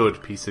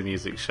good piece of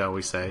music, shall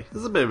we say.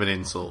 It's a bit of an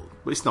insult,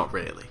 but it's not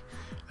really.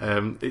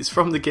 It's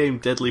from the game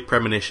Deadly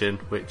Premonition,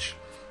 which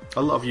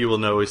a lot of you will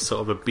know is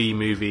sort of a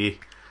B-movie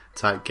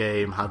type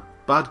game, had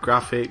bad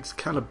graphics,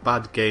 kind of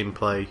bad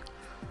gameplay,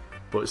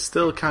 but it's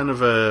still kind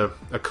of a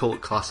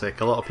cult classic.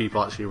 A lot of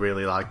people actually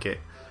really like it.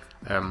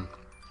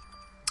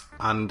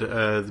 And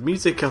the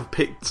music I've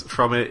picked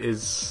from it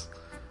it's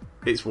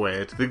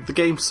weird. The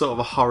game's sort of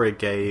a horror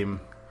game,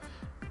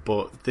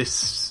 but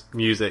this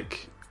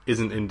music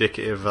isn't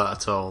indicative of that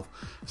at all.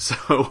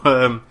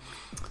 So,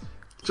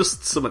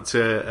 just something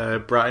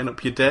to brighten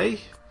up your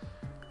day.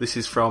 This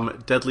is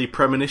from Deadly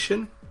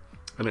Premonition,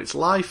 and it's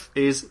Life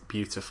is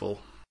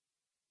Beautiful.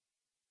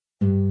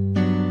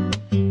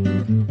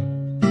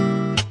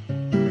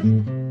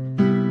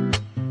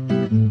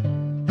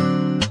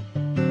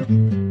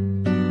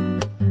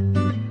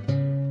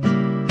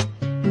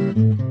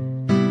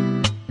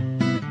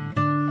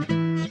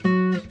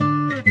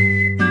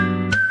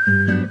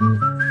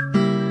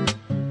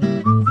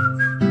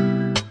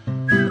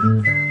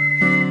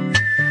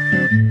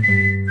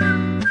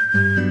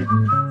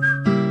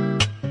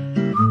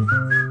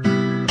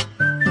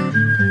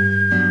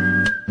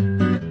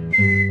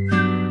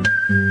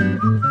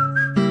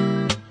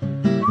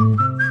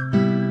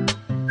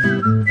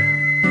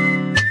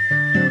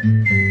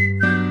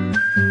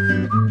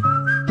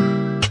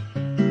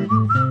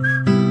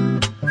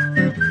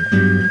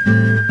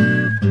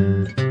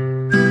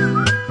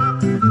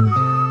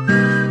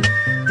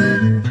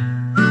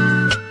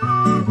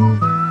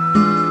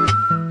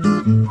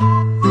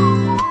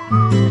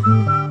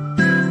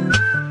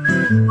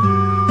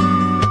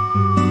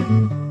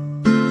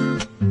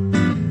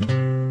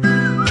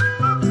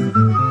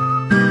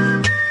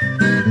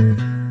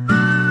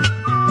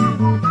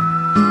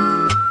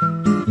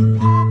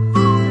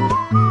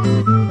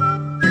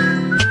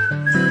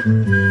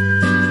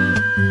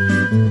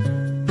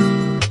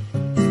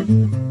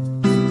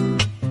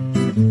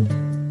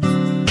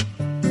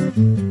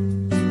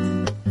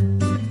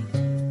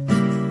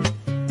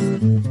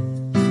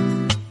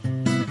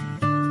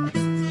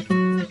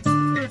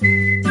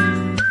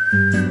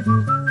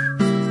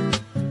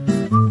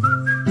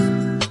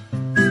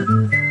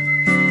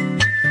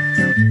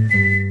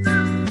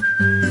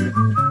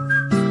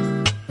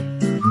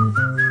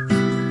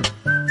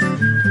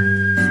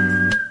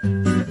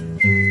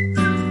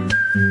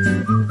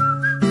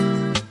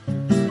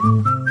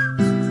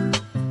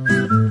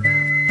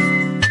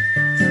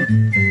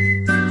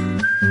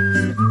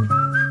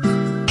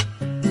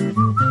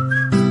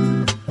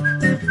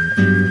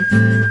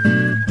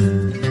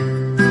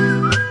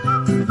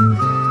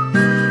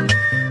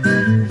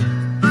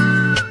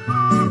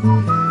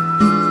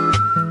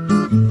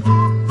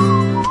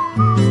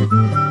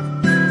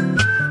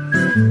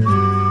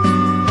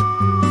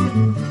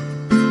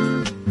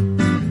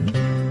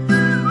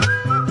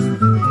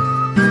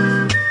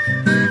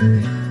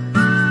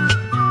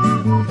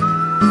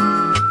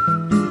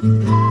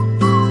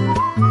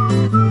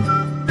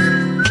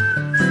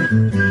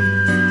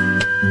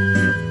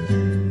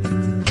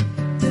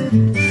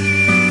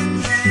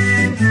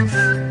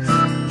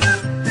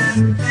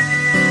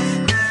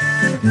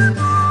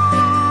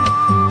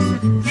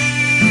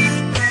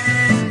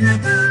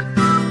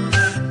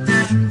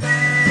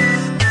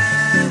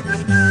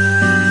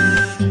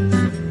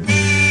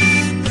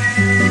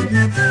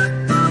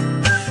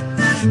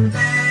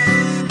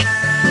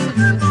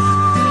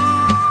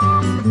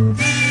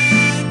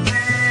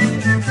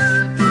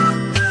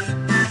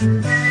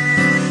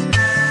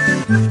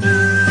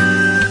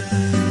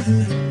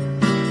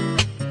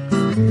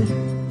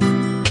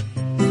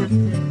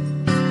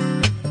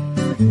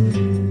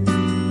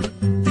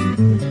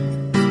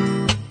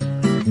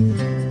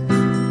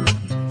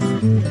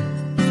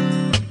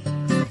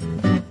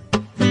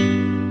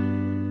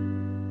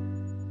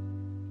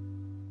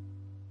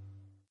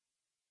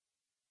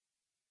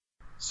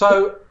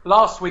 So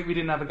last week we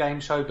didn't have a game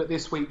show, but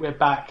this week we're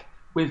back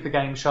with the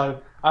game show.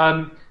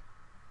 For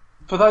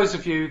those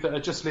of you that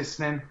are just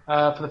listening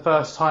for the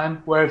first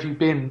time, where have you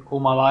been all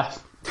my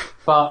life?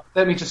 But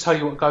let me just tell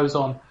you what goes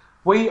on.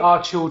 We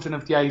are children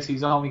of the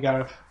 80s, aren't we,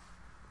 Gareth?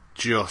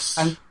 Just.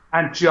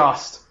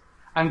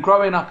 And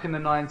growing up in the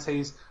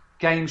 90s,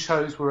 game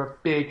shows were a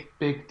big,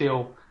 big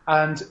deal.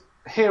 And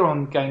here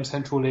on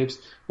Gamecentral Lives,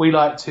 we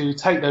like to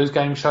take those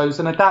game shows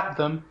and adapt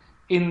them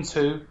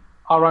into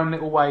our own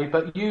little way,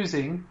 but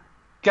using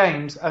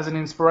games as an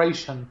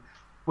inspiration.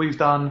 We've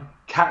done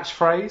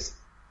catchphrase.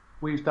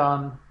 We've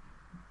done...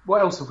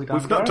 What else have we done?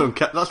 We've not done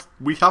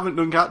we haven't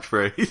done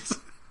catchphrase.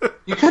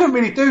 You couldn't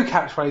really do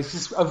catchphrase.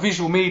 It's a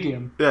visual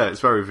medium. Yeah, it's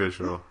very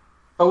visual.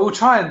 But we'll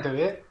try and do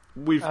it.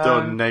 We've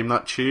done Name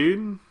That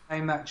Tune.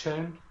 Name That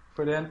Tune.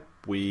 Brilliant.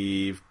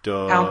 We've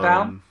done...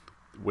 Countdown.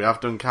 We have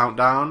done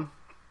Countdown.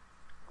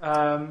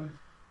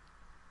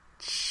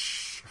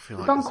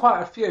 We've done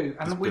quite a few,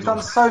 and we've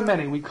done so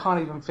many we can't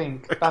even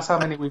think. That's how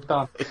many we've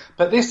done.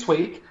 But this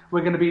week,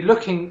 we're going to be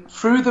looking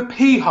through the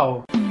pee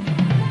hole.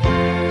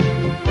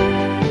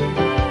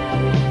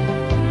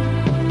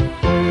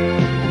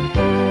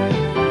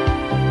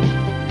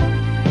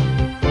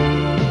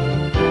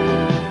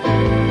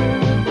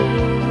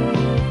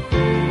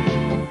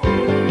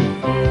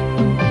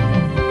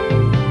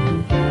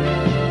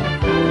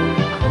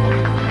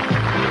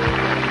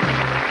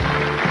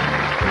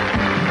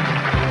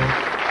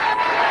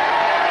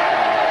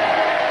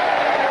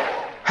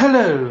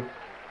 Hello,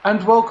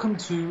 and welcome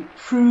to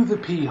Through the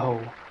Pee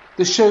Hole,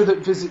 the show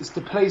that visits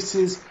the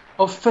places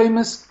of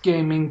famous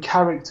gaming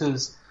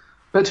characters.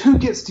 But who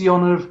gets the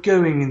honour of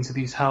going into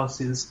these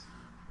houses?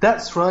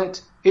 That's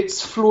right,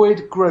 it's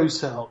Floyd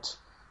Grossout.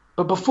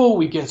 But before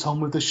we get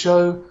on with the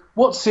show,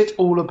 what's it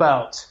all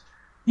about?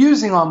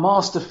 Using our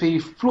master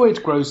thief,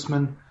 Floyd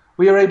Grossman,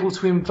 we are able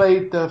to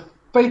invade the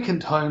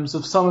vacant homes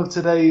of some of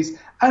today's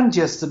and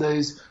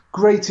yesterday's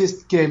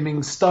greatest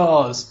gaming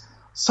stars.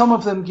 Some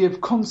of them give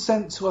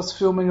consent to us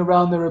filming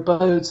around their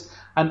abodes,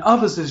 and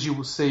others, as you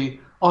will see,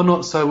 are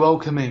not so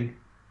welcoming.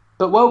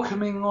 But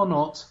welcoming or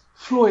not,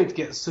 Floyd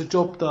gets the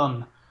job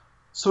done.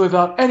 So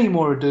without any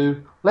more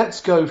ado,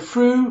 let's go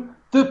through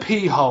the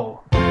pee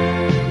hole.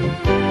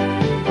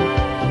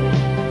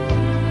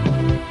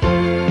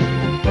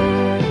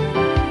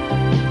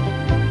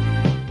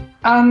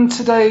 And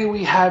today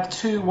we have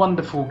two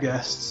wonderful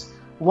guests.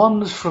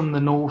 One from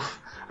the north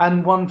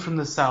and one from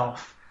the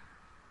south.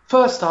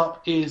 First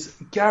up is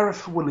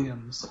Gareth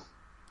Williams.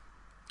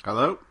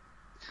 Hello.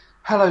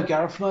 Hello,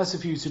 Gareth. Nice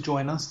of you to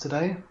join us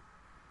today.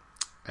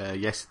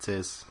 Yes, it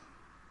is.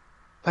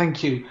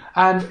 Thank you.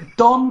 And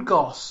Don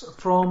Goss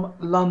from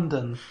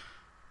London.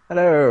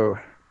 Hello.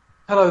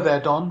 Hello there,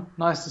 Don.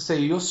 Nice to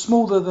see you. You're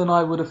smaller than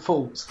I would have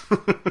thought.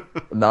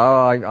 No,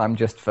 I'm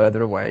just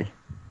further away.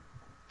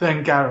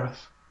 Than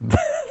Gareth.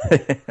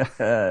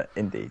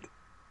 Indeed.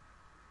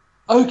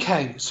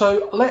 Okay,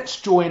 so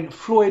let's join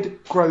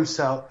Floyd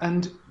Grossout,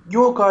 and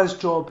your guys'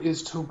 job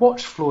is to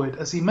watch Floyd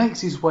as he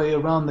makes his way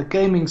around the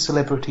gaming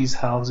celebrities'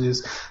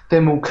 houses.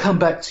 Then we'll come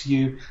back to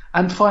you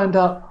and find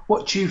out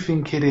what you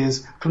think it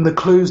is from the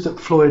clues that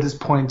Floyd has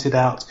pointed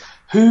out.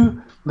 Who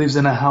lives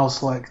in a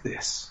house like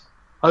this?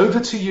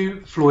 Over to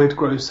you, Floyd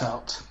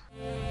Grossout.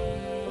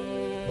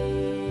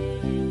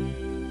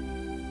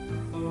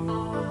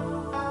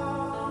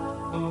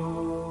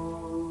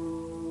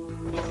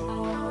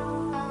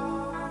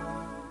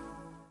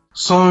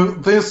 So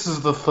this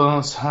is the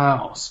first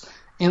house.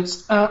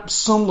 It's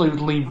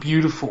absolutely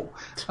beautiful,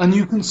 and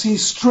you can see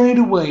straight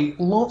away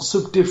lots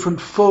of different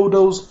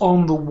photos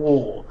on the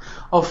wall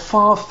of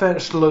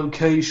far-fetched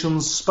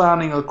locations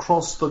spanning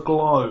across the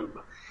globe.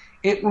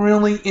 It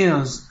really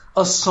is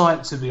a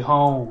sight to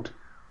behold.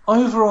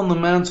 Over on the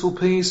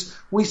mantelpiece,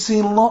 we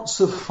see lots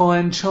of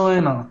fine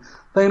china.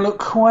 They look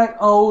quite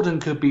old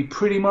and could be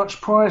pretty much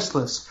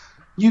priceless.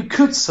 You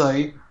could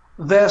say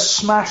they're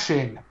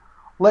smashing.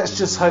 Let's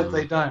just hope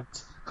they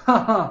don't.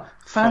 Haha,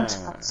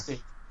 fantastic.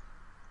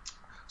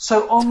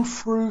 So on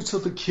through to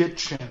the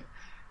kitchen,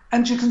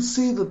 and you can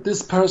see that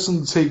this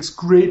person takes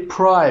great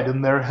pride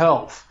in their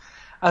health,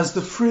 as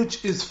the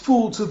fridge is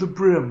full to the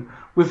brim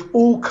with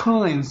all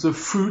kinds of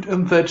fruit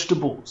and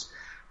vegetables.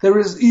 There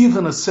is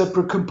even a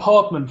separate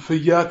compartment for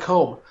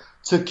Yakult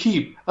to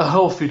keep a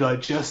healthy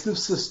digestive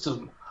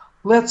system.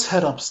 Let's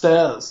head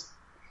upstairs.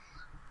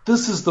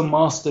 This is the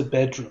master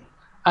bedroom,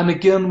 and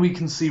again we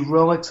can see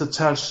relics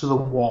attached to the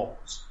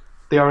walls.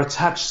 They are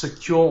attached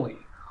securely.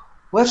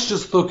 Let's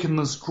just look in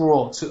this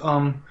drawer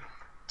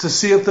to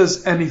see if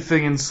there's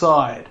anything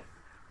inside.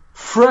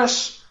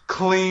 Fresh,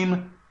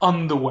 clean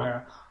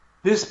underwear.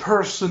 This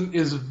person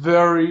is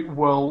very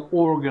well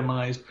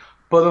organized,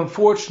 but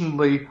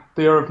unfortunately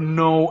they are of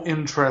no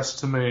interest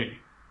to me.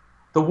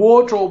 The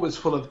wardrobe is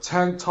full of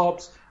tank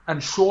tops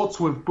and shorts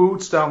with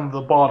boots down at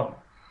the bottom.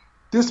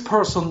 This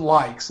person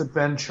likes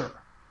adventure.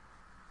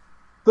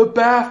 The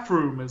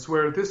bathroom is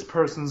where this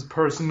person's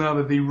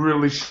personality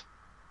really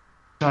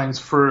shines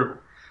through.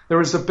 There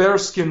is a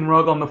bearskin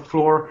rug on the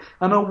floor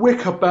and a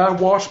wicker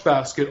wash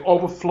basket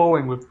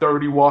overflowing with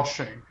dirty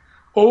washing.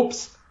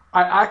 Oops,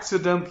 I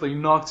accidentally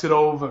knocked it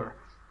over.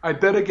 I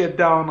better get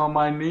down on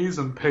my knees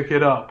and pick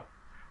it up.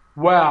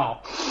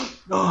 Wow,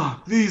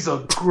 these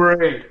are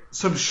great.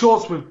 Some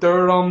shorts with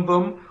dirt on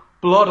them,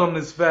 blood on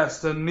his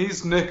vest, and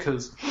these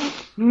knickers.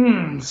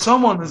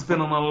 Someone has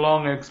been on a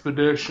long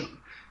expedition.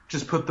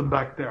 Just put them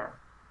back there.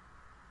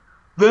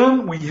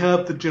 Then we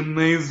have the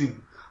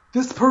gymnasium.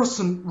 This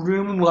person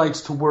really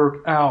likes to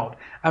work out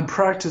and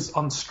practice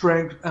on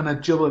strength and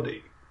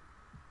agility.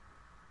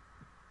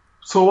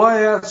 So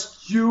I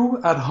ask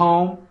you at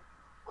home,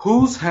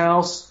 whose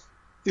house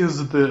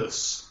is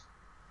this?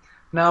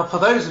 Now, for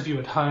those of you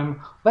at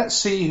home, let's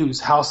see whose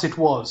house it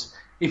was.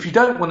 If you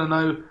don't want to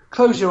know,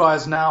 close your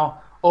eyes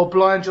now or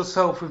blind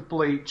yourself with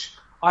bleach.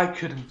 I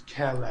couldn't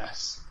care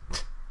less.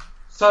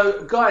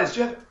 So, guys,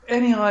 do you have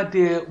any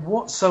idea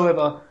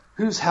whatsoever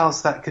whose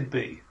house that could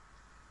be?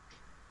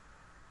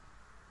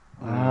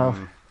 Well,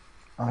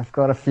 I've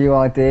got a few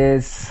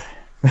ideas.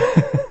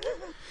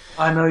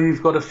 I know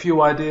you've got a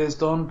few ideas,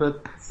 Don,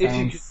 but if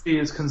you could be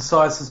as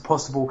concise as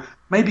possible,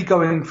 maybe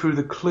going through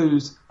the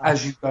clues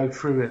as you go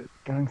through it.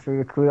 Going through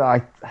the clue,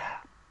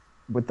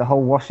 with the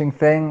whole washing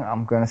thing,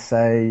 I'm going to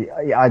say,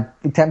 I'd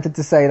be tempted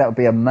to say that would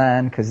be a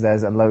man, because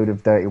there's a load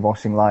of dirty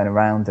washing lying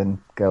around, and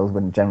girls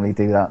wouldn't generally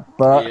do that.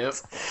 But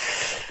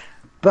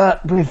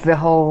with the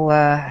whole,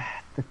 the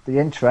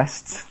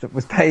interest that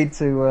was paid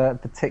to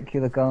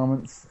particular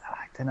garments,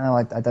 I don't know,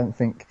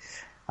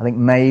 I think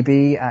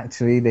maybe,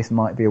 actually, this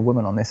might be a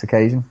woman on this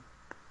occasion.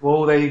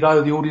 Well, there you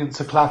go. The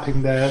audience are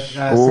clapping there.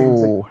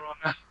 Seems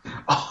like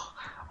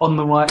on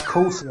the right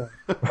course there.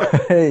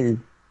 Hey.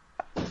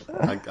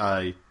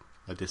 I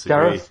disagree.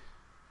 Gareth?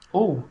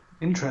 Oh,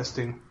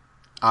 interesting.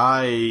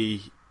 You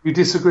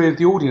disagree with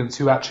the audience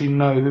who actually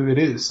know who it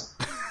is.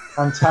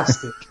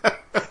 Fantastic.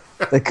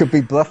 They could be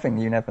bluffing,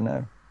 you never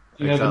know.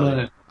 You never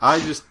know.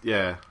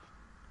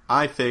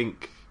 I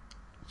think...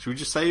 Should we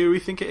just say who we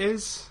think it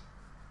is?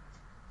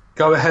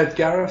 Go ahead,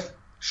 Gareth.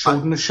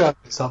 Shorten the show.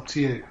 It's up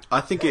to you.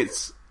 I think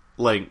it's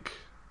Link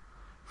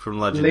from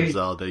Legend of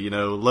Zelda. You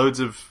know, loads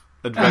of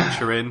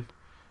adventure in.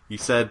 You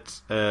said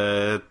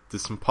there's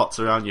some pots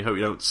around. You hope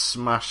you don't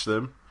smash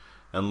them.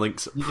 And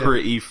Link's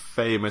pretty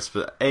famous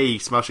for A,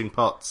 smashing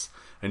pots,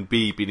 and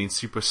B, being in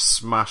Super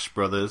Smash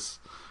Brothers.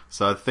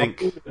 So I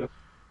think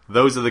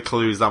those are the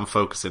clues I'm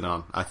focusing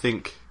on. I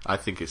think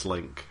it's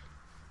Link.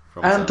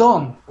 And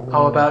Don,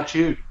 how about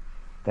you?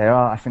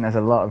 I think there's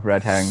a lot of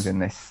red herrings in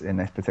this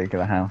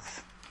particular house.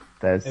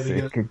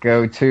 It could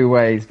go two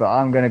ways, but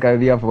I'm going to go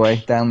the other way,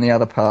 down the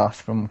other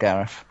path from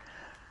Gareth.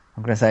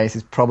 I'm going to say this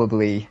is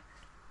probably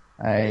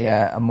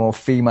a more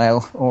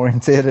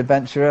female-oriented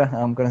adventurer.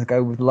 I'm going to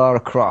go with Lara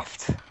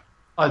Croft.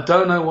 I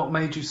don't know what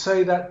made you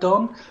say that,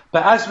 Don,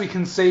 but as we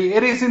can see,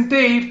 it is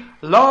indeed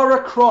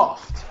Lara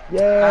Croft.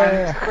 Yeah.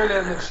 And it's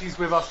brilliant that she's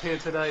with us here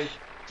today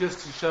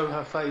just to show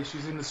her face.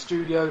 She's in the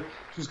studio.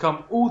 She's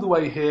come all the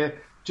way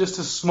here just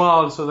to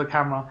smile to the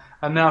camera,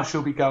 and now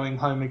she'll be going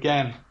home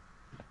again.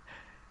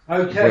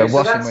 Okay, we'll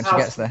wash him when she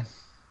gets there.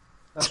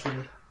 That's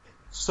weird.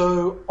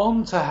 So,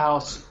 on to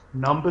house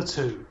number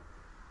 2.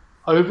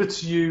 Over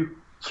to you,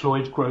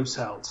 Floyd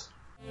Grossheld.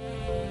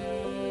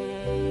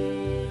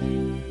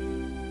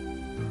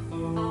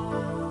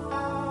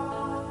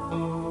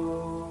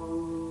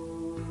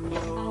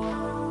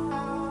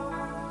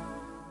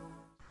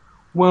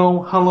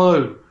 Well,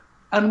 hello,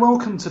 and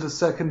welcome to the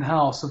second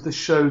house of the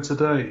show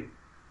today.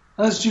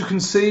 As you can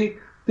see,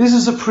 this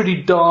is a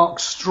pretty dark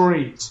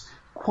street,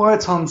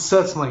 quite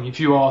unsettling if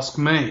you ask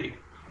me.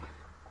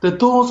 The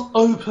doors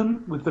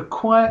open with a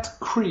quiet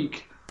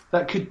creak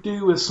that could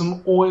do with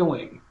some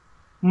oiling.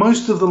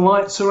 Most of the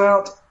lights are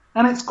out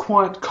and it's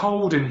quite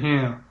cold in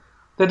here.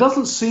 There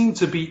doesn't seem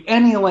to be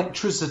any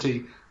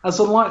electricity as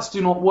the lights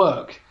do not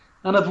work,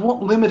 and of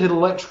what limited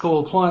electrical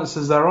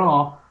appliances there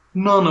are,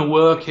 none are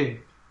working.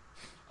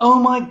 Oh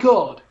my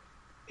god!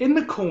 In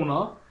the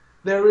corner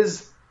there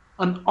is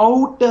an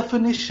old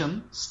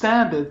definition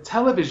standard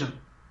television.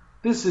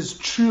 This is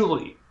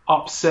truly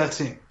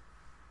upsetting.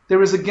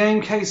 There is a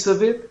game case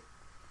of it,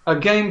 a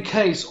game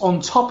case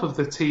on top of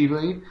the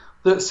TV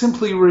that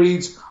simply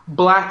reads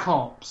Black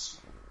Ops.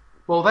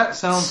 Well, that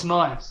sounds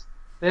nice.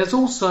 There's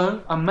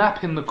also a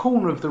map in the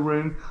corner of the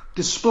room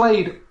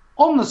displayed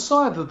on the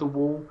side of the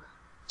wall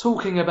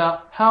talking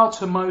about how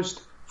to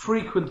most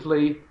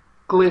frequently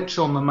glitch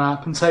on the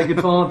map and take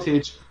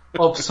advantage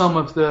of some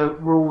of the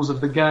rules of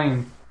the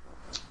game.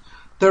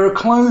 There are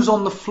clothes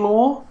on the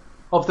floor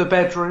of the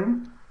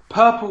bedroom,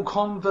 purple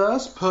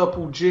Converse,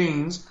 purple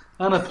jeans,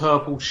 and a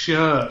purple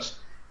shirt.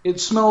 It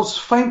smells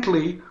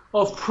faintly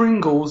of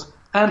Pringles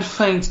and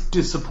faint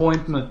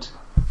disappointment.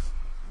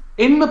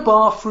 In the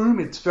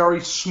bathroom, it's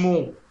very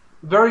small,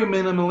 very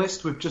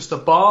minimalist with just a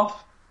bath,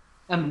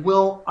 and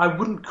well, I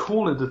wouldn't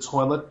call it a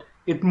toilet,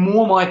 it's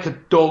more like a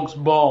dog's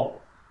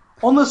bowl.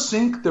 On the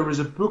sink, there is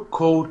a book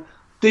called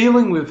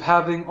Dealing with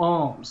Having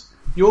Arms,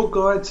 Your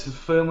Guide to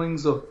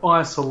Feelings of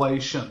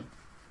Isolation.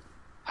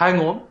 Hang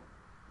on,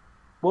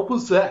 what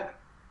was that?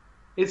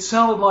 It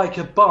sounded like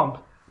a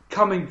bump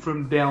coming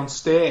from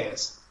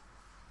downstairs.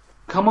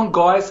 Come on,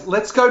 guys,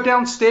 let's go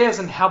downstairs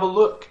and have a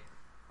look.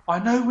 I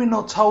know we're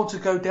not told to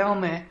go down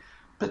there,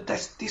 but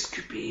this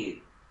could be it.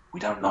 We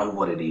don't know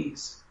what it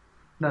is.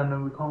 No,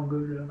 we can't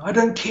go down. I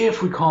don't care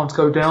if we can't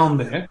go down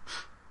there.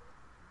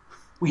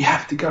 We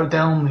have to go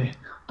down there.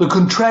 The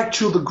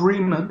contractual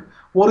agreement.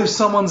 What if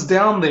someone's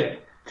down there?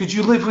 Could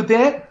you live with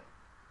that?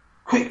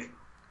 Quick,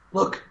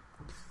 look.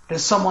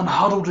 There's someone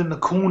huddled in the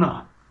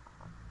corner.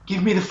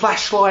 Give me the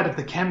flashlight of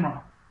the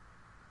camera.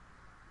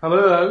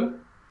 Hello?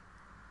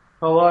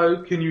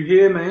 Hello, can you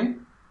hear me?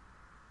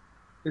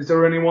 Is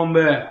there anyone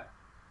there?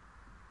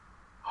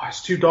 Oh,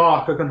 it's too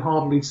dark, I can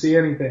hardly see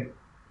anything.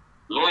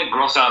 Lloyd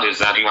Grossart, is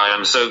that you? I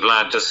am so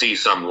glad to see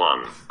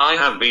someone. I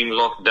have been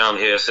locked down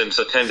here since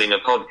attending a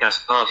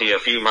podcast party a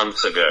few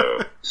months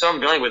ago.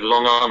 Some guy with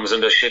long arms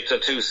and a shit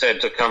tattoo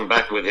said to come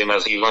back with him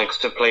as he likes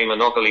to play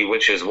Monopoly,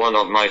 which is one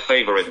of my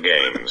favorite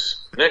games.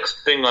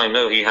 Next thing I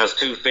know, he has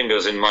 2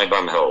 fingers in my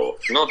bumhole.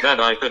 Not that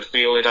I could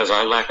feel it, as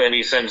I lack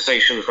any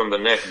sensation from the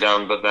neck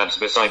down, but that's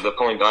beside the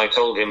point. I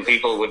told him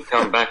people would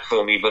come back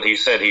for me, but he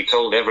said he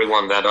told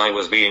everyone that I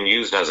was being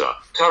used as a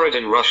turret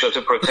in Russia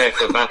to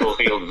protect a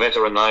battlefield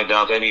veteran. I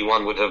doubt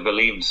anyone would have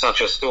believed such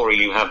a story.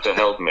 You have to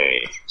help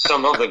me.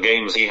 Some of the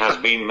games he has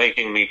been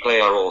making me play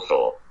are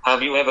awful.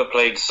 Have you ever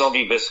played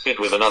Soggy Biscuit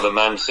with another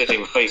man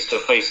sitting face to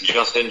face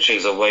just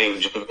inches away?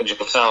 You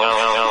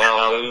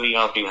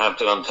have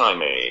to untie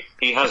me.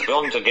 He has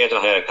gone to get a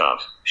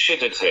haircut.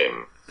 Shit, it's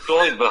him.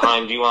 Floyd,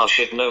 behind you. Ah,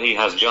 shit, no, he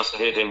has just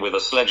hit him with a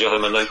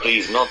sledgehammer. No,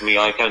 please, not me.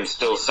 I can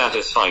still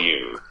satisfy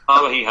you.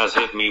 Oh, he has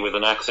hit me with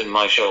an axe in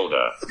my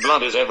shoulder.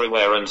 Blood is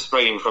everywhere and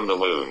spraying from the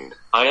wound.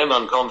 I am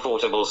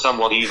uncomfortable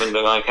somewhat, even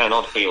though I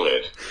cannot feel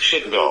it.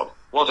 Shit, God.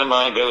 What am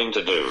I going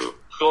to do?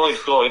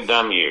 Floyd,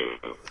 damn you.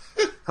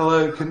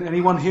 Hello, can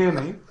anyone hear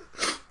me?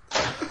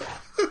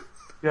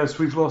 Yes,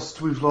 we've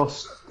lost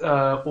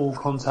all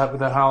contact with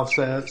the house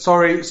there.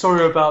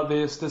 Sorry about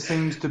this. There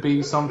seems to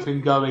be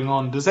something going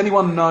on. Does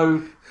anyone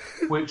know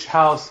which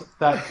house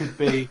that could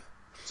be,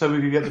 so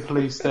we could get the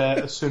police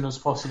there as soon as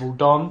possible?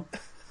 Don?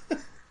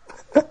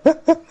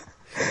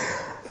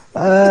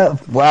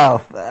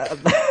 Wow.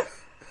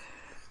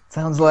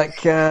 Sounds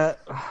like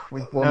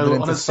we've wandered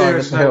into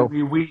Silent Hill.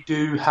 We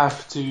do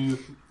have to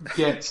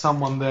get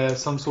someone there,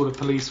 some sort of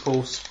police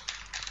force.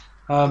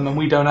 And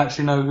we don't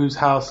actually know whose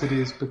house it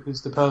is,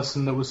 because the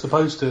person that was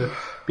supposed to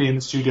be in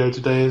the studio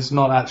today has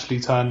not actually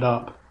turned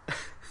up.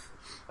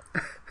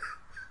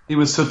 He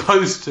was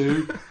supposed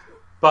to,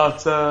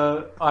 but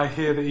I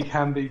hear that he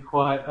can be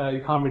quite...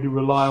 you can't really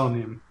rely on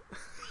him.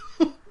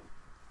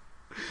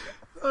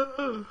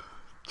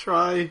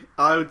 Try,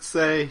 I would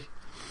say...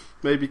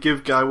 Maybe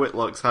give Guy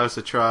Whitlock's house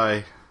a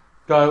try.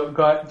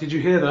 Guy, did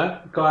you hear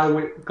that? Guy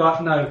Whitlock.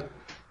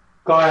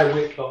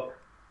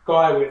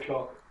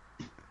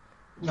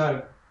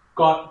 No,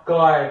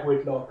 Guy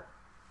Whitlock.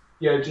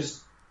 Yeah,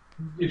 just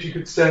if you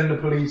could send the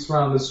police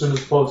round as soon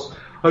as possible.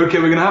 Okay,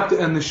 we're going to have to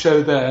end the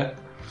show there.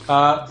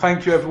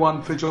 Thank you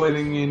everyone for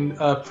joining in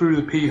through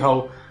the pee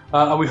hole,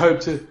 and we hope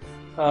to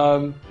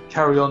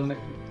carry on.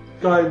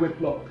 Guy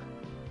Whitlock.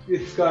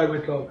 It's Guy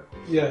Whitlock.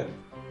 Yeah.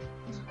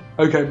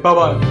 Okay,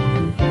 bye-bye.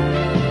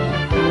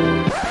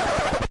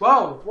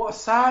 Well, what a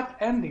sad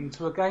ending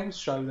to a games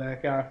show there,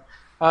 Gareth.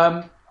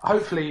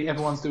 Hopefully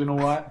everyone's doing all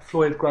right.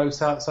 Floyd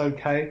Grossart's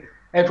okay.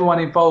 Everyone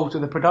involved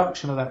in the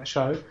production of that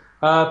show.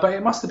 But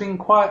it must have been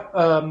quite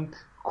an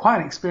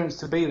experience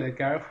to be there,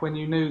 Gareth, when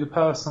you knew the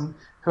person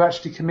who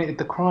actually committed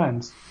the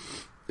crimes.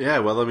 Yeah,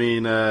 well, I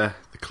mean, the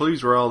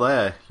clues were all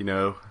there. You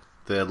know,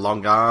 the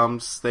long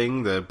arms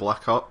thing, the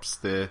Black Ops,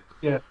 the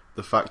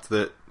fact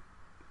that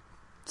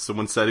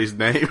someone said his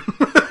name.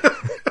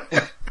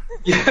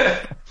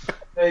 Yeah,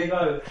 there you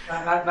go.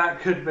 That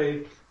could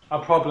be a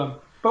problem,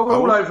 but we're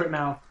all over it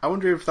now. I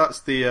wonder if that's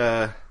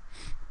the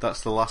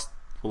last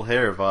we'll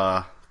hear of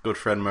our good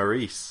friend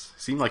Maurice.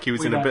 Seemed like he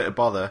was in a bit of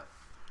bother.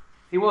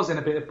 He was in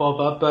a bit of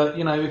bother, but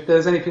you know, if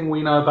there's anything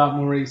we know about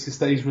Maurice, it's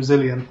that he's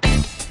resilient.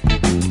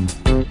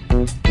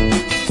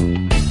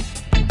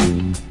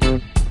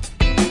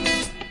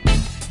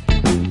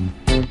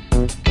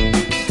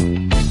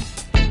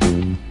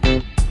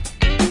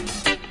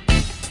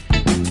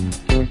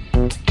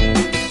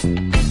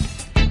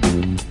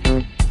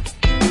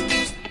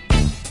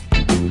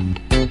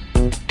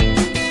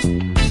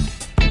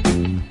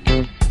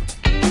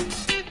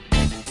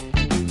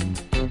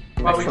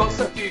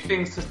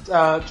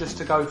 Just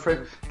to go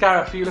through.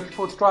 Gareth, are you looking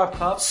forward to Drive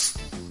Club?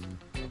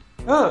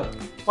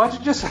 Why'd you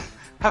just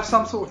have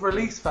some sort of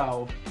release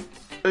valve?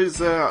 I was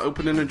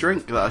opening a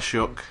drink that I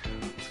shook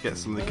to get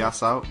some of the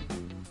gas out.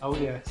 Oh,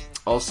 yes.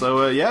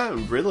 Also,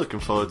 I'm really looking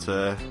forward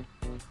to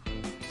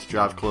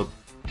Drive Club.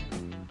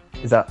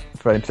 Is that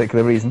for any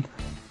particular reason?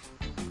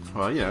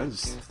 Well, yeah,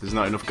 there's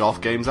not enough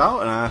golf games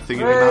out, and I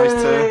think it'd be nice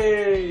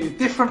to...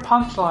 Different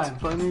punchline.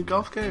 Play a new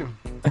golf game.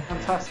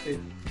 Fantastic.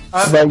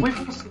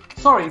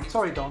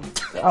 Sorry, Don.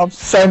 I'm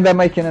saying they're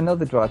making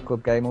another Drive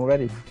Club game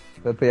already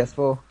for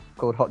PS4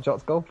 called Hot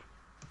Shots Golf.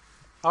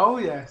 Oh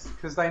yes,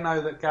 because they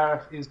know that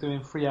Gareth is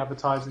doing free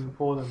advertising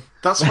for them.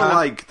 That's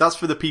for that's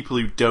for the people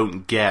who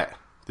don't get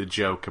the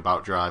joke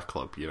about Drive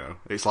Club.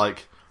 It's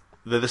like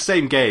they're the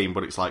same game,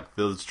 but it's like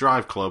there's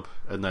Drive Club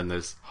and then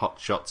there's Hot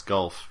Shots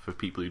Golf for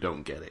people who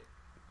don't get it.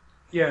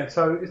 Yeah,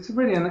 so it's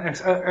really an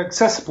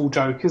accessible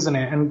joke, isn't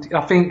it? And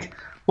I think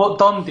what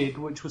Don did,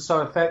 which was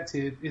so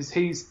effective, is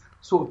he's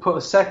sort of put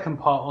a second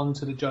part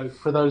onto the joke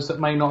for those that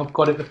may not have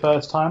got it the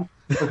first time,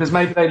 because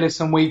maybe they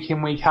listen week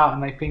in, week out,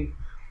 and they think,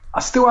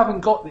 I still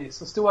haven't got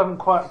this. I still haven't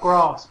quite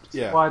grasped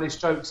why this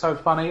joke's so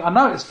funny. I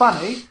know it's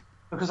funny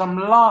because I'm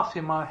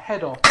laughing my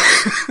head off,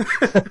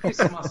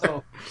 pissing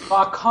myself,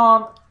 but I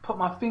can't put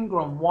my finger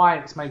on why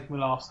it's making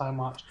me laugh so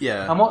much.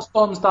 Yeah. And what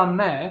Don's done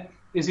there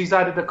is he's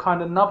added a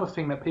kind of another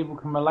thing that people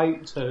can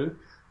relate to,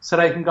 so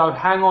they can go,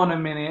 hang on a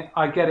minute,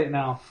 I get it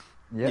now.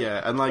 Yep.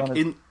 Yeah, and like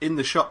in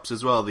the shops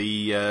as well,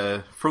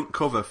 the front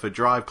cover for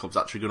Drive Club's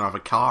actually going to have a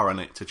car on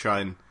it to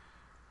try and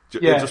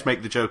just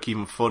make the joke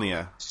even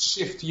funnier.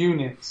 Shift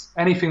units.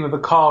 Anything with a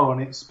car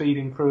on it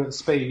speeding through at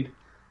speed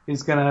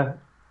is going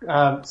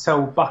to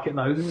sell bucket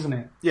loads, isn't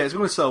it? Yeah, it's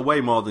going to sell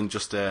way more than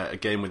just a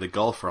game with a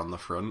golfer on the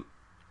front.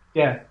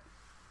 Yeah.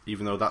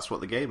 Even though that's what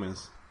the game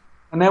is.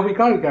 And there we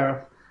go,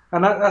 Gareth.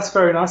 And that's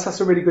very nice.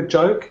 That's a really good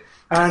joke.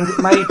 And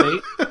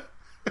maybe...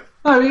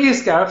 No, it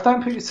is, Gareth.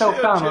 Don't put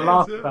yourself down and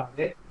laugh about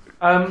it.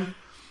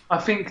 I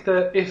think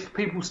that if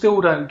people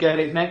still don't get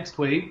it next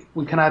week,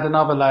 we can add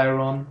another layer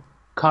on,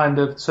 kind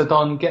of. So,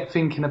 Don, get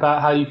thinking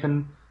about how you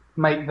can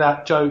make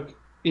that joke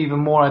even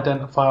more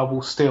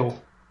identifiable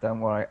still.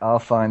 Don't worry, I'll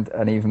find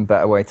an even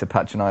better way to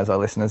patronise our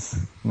listeners.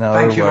 No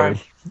Thank you, worry.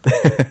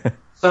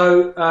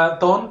 So,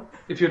 Don,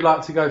 if you'd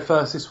like to go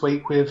first this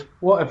week with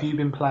what have you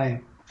been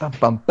playing? Bum,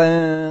 bum,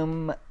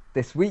 bum.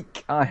 This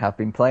week I have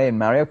been playing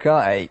Mario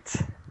Kart 8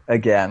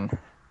 again.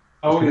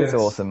 Oh, yes. It's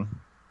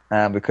awesome.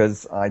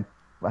 Because I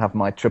have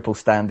my triple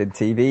standard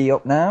TV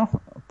up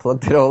now. I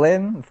plugged it all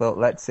in and thought,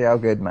 let's see how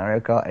good Mario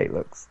Kart 8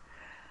 looks.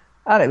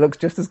 And it looks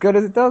just as good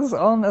as it does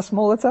on a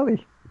smaller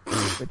telly.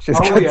 Which is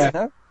good to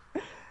know.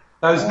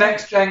 Those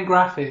next-gen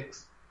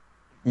graphics.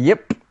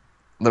 Yep.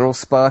 They're all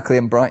sparkly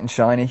and bright and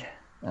shiny.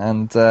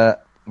 And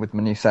with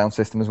my new sound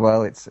system as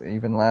well, it's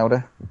even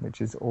louder,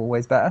 which is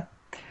always better.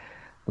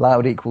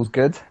 Loud equals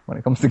good when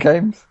it comes to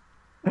games.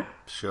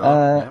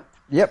 Sure.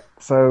 Yep.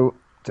 So,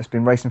 just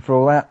been racing for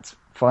all that.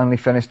 Finally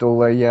finished all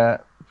the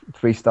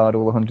 3-starred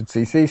all the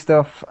 100cc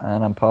stuff,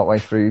 and I'm partway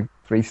through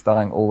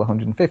 3-starring all the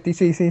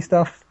 150cc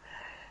stuff.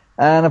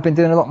 And I've been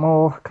doing a lot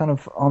more kind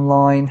of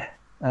online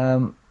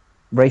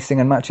racing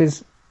and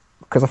matches,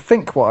 because I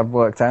think what I've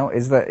worked out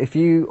is that if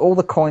all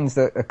the coins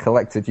that are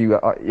collected,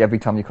 every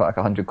time you collect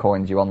 100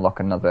 coins, you unlock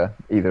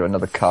either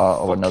another car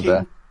or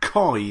another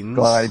coins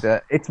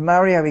glider. It's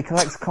Mario. He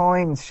collects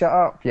coins. Shut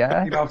up.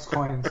 Yeah. He loves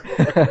coins.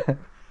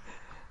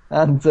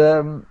 And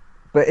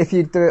but if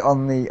you do it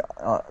on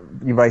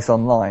you race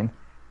online,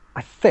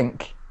 I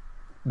think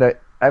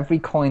that every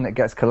coin that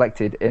gets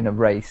collected in a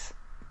race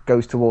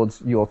goes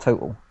towards your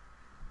total.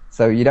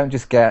 So you don't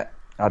just get,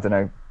 I don't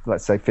know,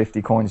 let's say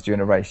 50 coins during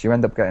a race. You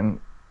end up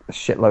getting a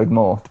shitload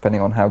more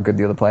depending on how good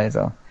the other players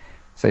are.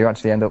 So you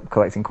actually end up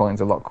collecting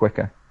coins a lot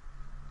quicker.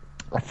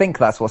 I think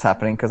that's what's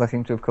happening, because I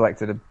seem to have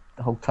collected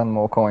a whole ton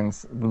more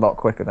coins a lot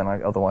quicker than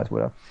I otherwise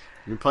would have.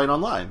 You've been playing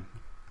online?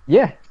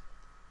 Yeah.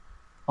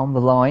 On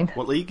the line.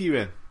 What league are you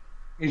in?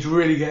 He's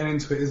really getting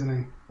into it, isn't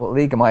he? What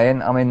league am I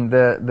in? I'm in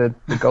the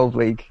Gold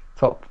League,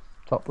 top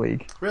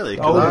league. Really?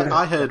 Because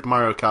I heard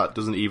Mario Kart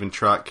doesn't even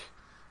track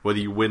whether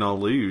you win or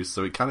lose,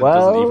 so it kind of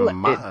doesn't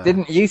even matter. It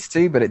didn't used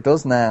to, but it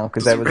does now,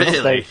 because there was an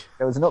update.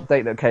 There was an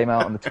update that came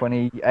out on the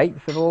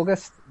 28th of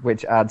August,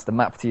 which adds the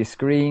map to your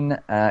screen.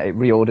 It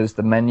reorders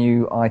the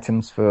menu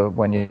items for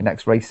when your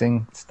next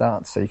racing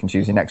starts, so you can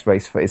choose your next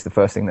race is the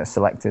first thing that's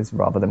selected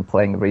rather than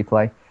playing the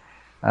replay.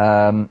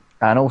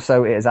 And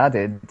also it has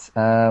added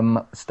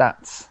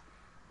stats.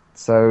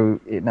 So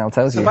it now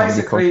tells you. So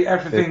basically,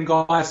 everything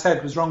Guy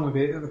said was wrong with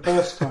it at the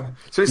first time.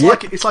 So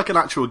it's like an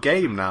actual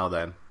game now,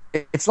 then.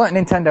 It's like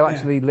Nintendo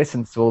actually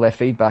listened to all their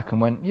feedback and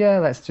went, yeah,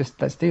 let's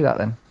do that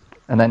then,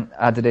 and then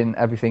added in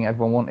everything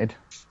everyone wanted.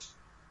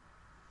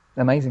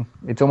 Amazing.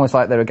 It's almost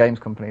like they're a games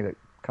company that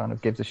kind of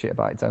gives a shit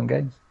about its own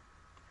games.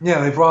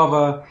 Yeah,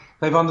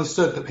 they've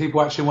understood that people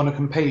actually want to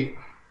compete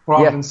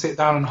rather than sit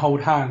down and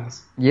hold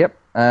hands. Yep.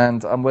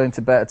 And I'm willing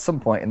to bet at some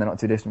point in the not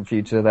too distant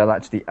future they'll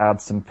actually add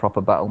some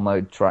proper battle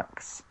mode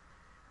tracks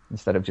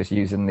instead of just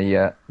using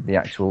the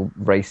actual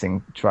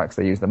racing tracks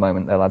they use at the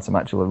moment. They'll add some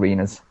actual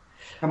arenas.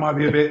 That might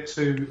be a bit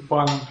too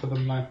violent for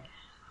them, though.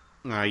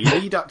 No, you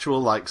need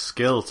actual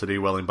skill to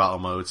do well in battle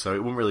mode, so it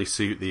wouldn't really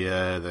suit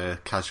the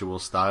casual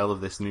style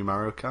of this new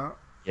Mario Kart.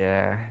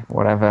 Yeah,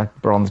 whatever.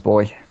 Bronze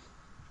boy.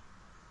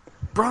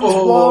 Bronze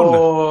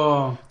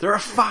 1! There are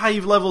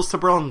 5 levels to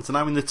bronze, and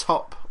I'm in the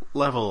top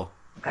level.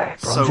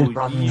 So you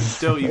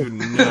don't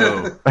even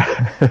know.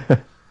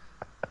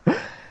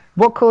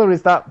 What colour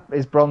is that?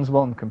 Is bronze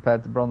 1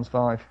 compared to bronze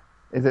 5?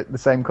 Is it the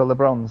same colour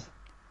bronze?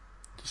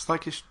 Just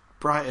like a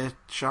brighter,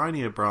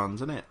 shinier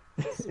bronze, isn't it?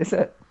 Is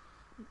it?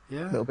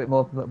 Yeah. A little bit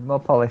more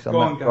polish on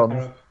that bronze.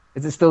 Gareth.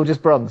 Is it still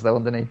just bronze though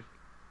underneath?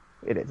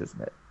 It is,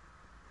 isn't it?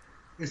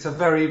 It's a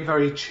very,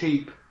 very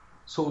cheap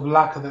sort of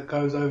lacquer that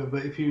goes over,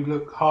 but if you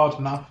look hard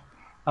enough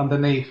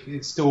underneath,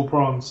 it's still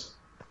bronze.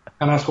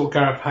 And that's what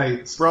Gareth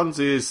hates. Bronze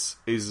is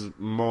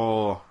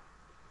more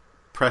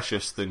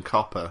precious than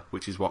copper,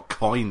 which is what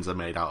coins are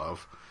made out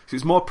of. So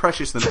it's more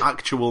precious than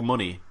actual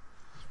money.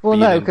 Well,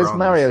 no, because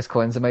Mario's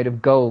coins are made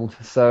of gold,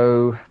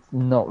 so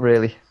not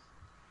really.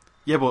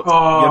 Yeah, but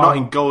you're not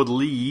in Gold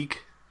League.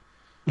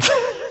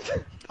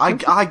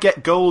 I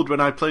get gold when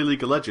I play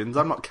League of Legends.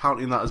 I'm not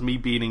counting that as me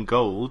being in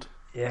gold.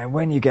 Yeah,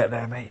 when you get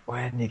there, mate.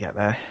 When you get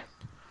there.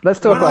 Let's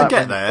talk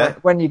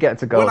about when you get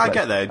to gold. When I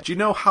get there, do you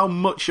know how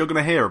much you're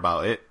going to hear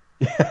about it?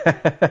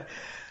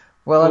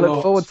 Well, I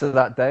look forward to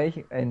that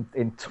day in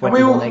 2085. And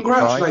we all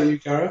congratulate you,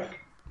 Gareth.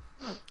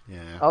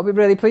 Yeah. I'll be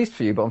really pleased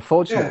for you, but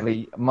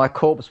unfortunately, my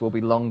corpse will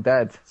be long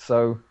dead,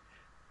 so...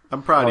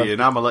 I'm proud of you,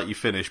 and I'm going to let you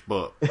finish,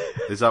 but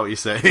is that what you're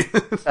saying?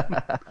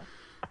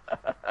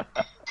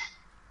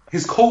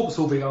 His corpse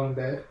will be long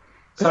dead,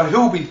 so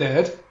he'll be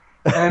dead,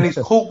 and his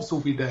corpse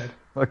will be dead.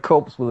 My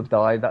corpse will have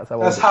died, that's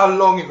how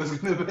long it was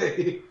going to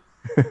be.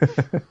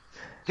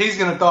 He's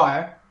going to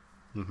die,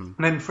 and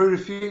then through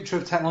the future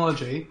of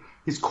technology,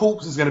 his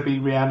corpse is going to be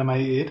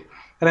reanimated,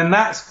 and then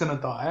that's going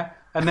to die,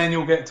 and then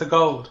you'll get to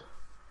gold.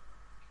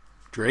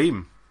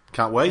 Dream.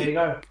 Can't wait. There you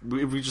go.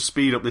 If we just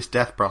speed up this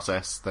death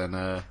process, then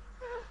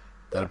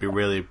that'd be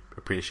really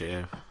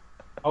appreciative.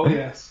 Oh,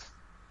 yes.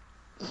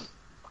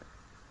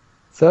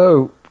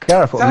 So,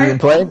 Gareth, what have you been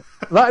playing?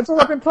 That's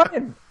all I've been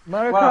playing.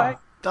 Mario Kart.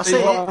 That's so it.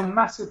 You've got a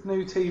massive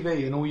new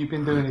TV, and all you've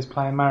been doing is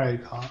playing Mario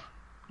Kart.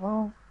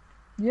 Well,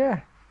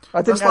 yeah.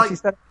 I didn't actually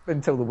set it up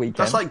until the weekend.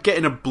 That's like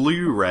getting a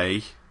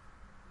Blu-ray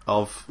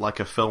of like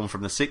a film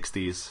from the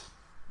 60s.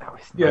 No,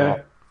 it's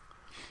not.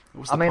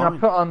 I mean, I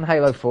put on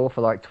Halo 4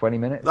 for like 20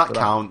 minutes. That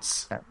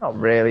counts. Not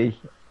really.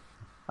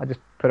 I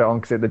just put it on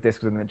because the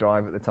disc was in the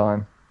drive at the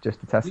time, just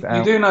to test it out.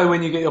 You do know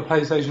when you get your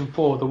PlayStation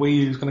 4, the Wii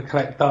U is going to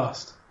collect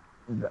dust.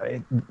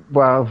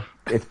 Well,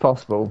 it's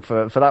possible.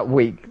 For that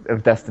week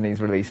of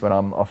Destiny's release when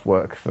I'm off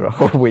work for a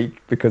whole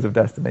week because of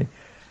Destiny.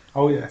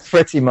 Oh, yes.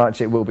 Pretty much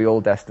it will be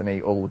all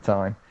Destiny all the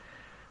time.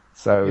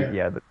 So,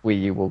 yeah the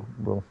Wii U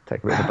will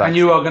take a bit of a back. And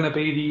you are going to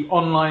be the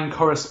online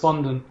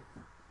correspondent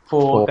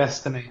for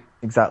Destiny.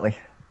 Exactly.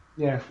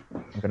 Yeah.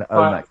 I'm going to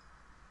own that.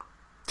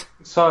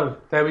 So,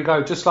 there we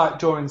go. Just like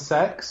during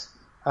sex,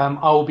 I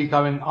will be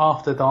going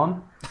after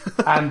Don,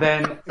 and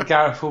then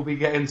Gareth will be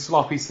getting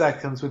sloppy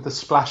seconds with the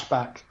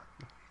splashback.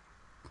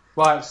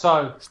 Right,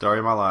 so... Story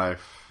of my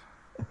life.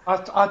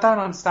 I don't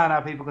understand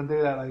how people can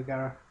do that, though,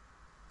 Gareth.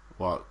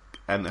 What?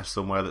 Enter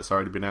somewhere that's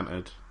already been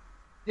entered?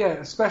 Yeah,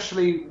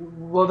 especially...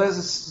 Well, there's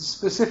a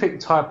specific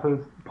type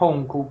of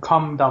porn called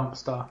cum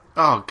dumpster.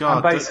 Oh,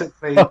 God. And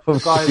basically,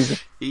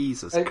 guys...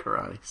 Jesus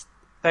Christ.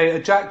 They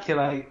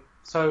ejaculate.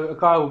 So a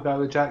guy will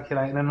go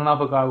ejaculate, and then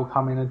another guy will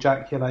come in,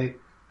 ejaculate,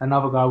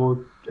 another guy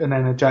will, and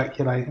then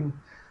ejaculate. And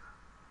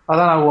I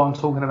don't know what I'm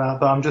talking about,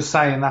 but I'm just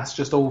saying that's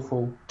just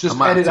awful. Just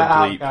edit that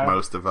out, Gareth.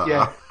 Most of that.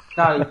 Yeah,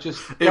 no,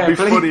 just it'd be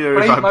funnier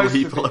if I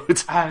bleep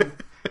loads. And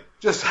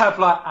just have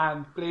like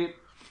and bleep,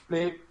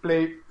 bleep,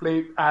 bleep,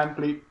 bleep, and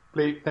bleep,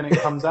 bleep. Then it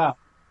comes out.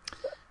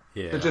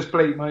 Yeah. So just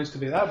bleep most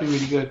of it. That'd be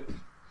really good.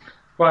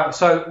 Right.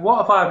 So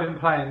what have I been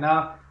playing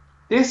now?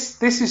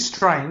 This is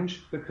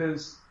strange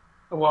because.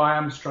 Well, I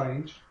am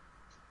strange,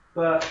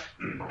 but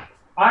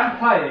I'm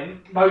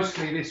playing,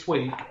 mostly this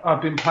week,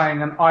 I've been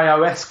playing an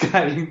iOS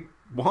game.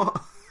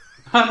 What?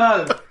 I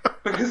know,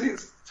 because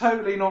it's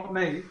totally not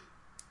me.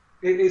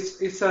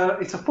 It's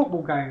a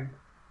football game.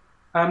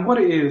 And what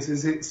it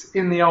is it's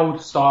in the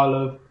old style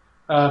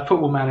of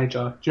Football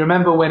Manager. Do you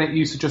remember when it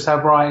used to just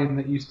have writing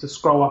that used to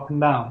scroll up and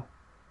down?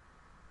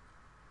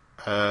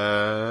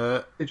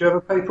 Did you ever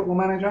play Football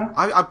Manager?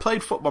 I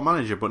played Football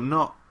Manager, but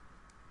not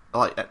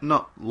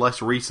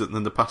less recent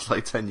than the past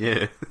 10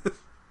 years.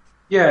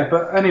 Yeah,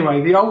 but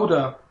anyway, the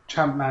older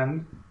champ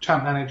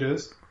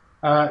managers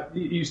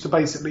used to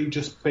basically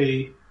just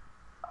be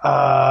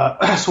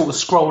sort of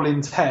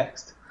scrolling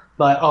text,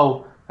 like,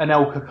 oh,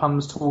 Anelka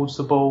comes towards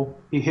the ball,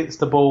 he hits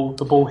the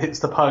ball hits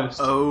the post.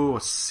 Oh, I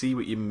see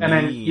what you mean. And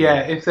then,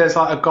 if there's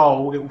like a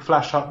goal, it will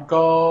flash up,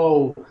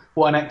 goal,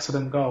 what an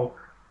excellent goal.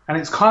 And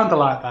it's kind of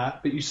like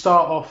that, but you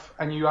start off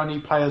and you only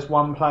play as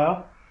one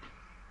player,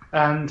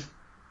 and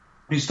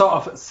you start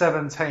off at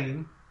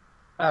 17,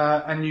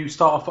 and you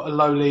start off at a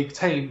low league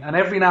team. And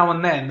every now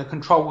and then, the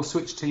control will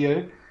switch to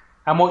you.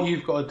 And what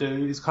you've got to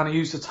do is kind of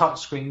use the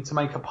touchscreen to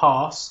make a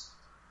pass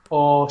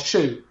or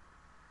shoot.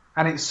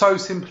 And it's so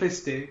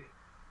simplistic,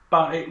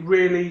 but it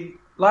really,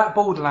 like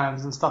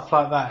Borderlands and stuff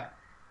like that,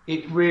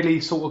 it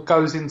really sort of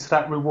goes into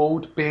that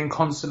reward, being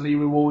constantly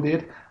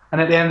rewarded.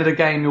 And at the end of the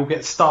game, you'll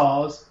get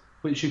stars,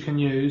 which you can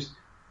use.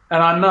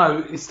 And I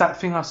know it's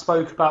that thing I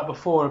spoke about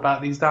before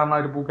about these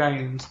downloadable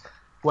games,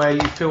 where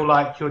you feel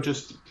like you're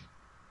just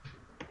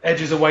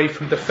edges away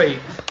from defeat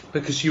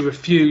because you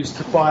refuse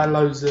to buy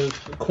loads of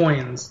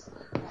coins.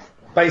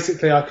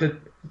 Basically, I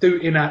could do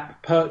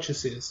in-app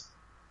purchases,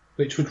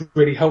 which would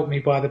really help me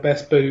buy the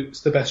best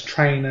boots, the best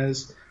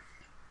trainers,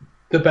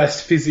 the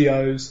best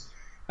physios,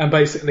 and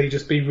basically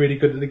just be really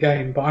good at the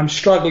game. But I'm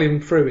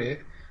struggling through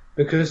it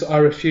because I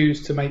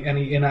refuse to make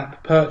any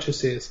in-app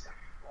purchases.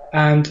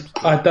 And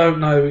I don't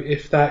know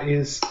if that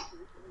is,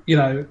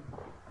 doing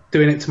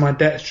it to my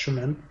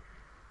detriment,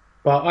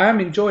 but I am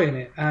enjoying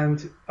it,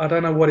 and I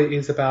don't know what it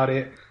is about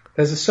it.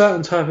 There's a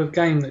certain type of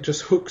game that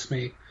just hooks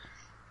me,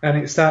 and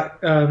it's that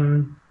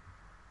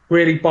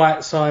really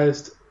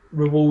bite-sized,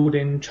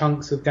 rewarding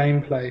chunks of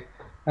gameplay,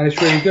 and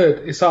it's really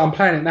good. It's like I'm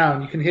playing it now,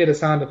 and you can hear the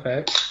sound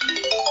effects.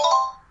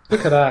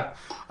 Look at that.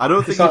 I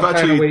don't think you've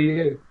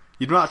actually...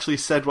 You've not actually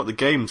said what the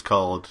game's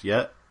called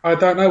yet. I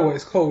don't know what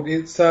it's called.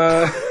 It's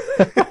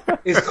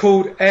it's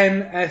called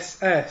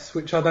NSS,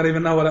 which I don't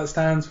even know what that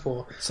stands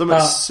for. Something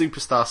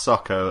Superstar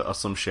Soccer or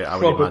some shit, I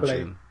would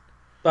imagine.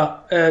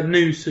 But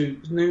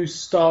New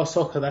Star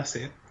Soccer, that's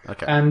it.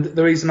 Okay. And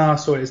the reason I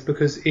saw it is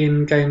because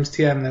in Games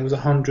TM there was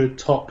 100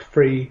 top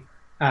free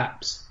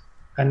apps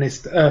and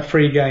this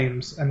free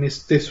games, and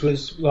this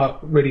was like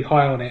really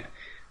high on it,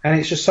 and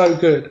it's just so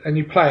good. And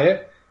you play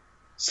it.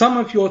 Some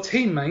of your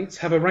teammates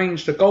have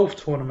arranged a golf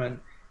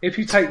tournament. If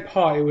you take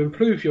part, it will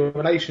improve your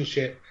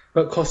relationship,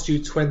 but cost you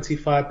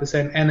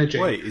 25% energy.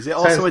 Wait, is it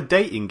also a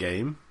dating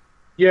game?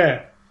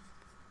 Yeah.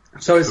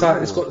 So it's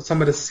like it's got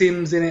some of the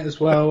Sims in it as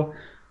well,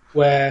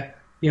 where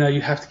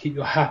you have to keep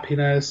your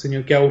happiness and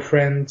your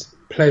girlfriend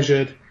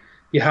pleasured.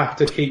 You have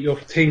to keep your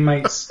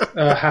teammates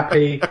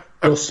happy,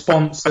 your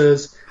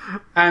sponsors,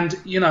 and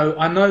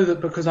I know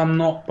that because I'm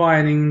not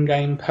buying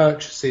in-game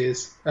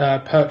purchases,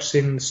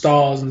 purchasing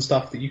stars and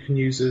stuff that you can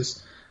use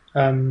as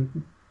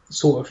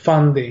sort of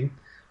funding,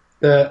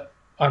 that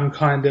I'm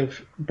kind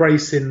of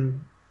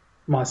bracing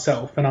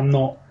myself and I'm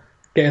not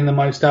getting the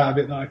most out of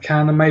it that I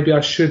can, and maybe I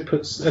should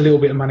put a little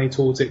bit of money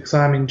towards it because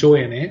I'm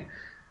enjoying it,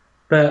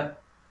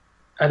 but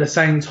at the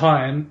same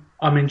time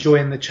I'm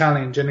enjoying the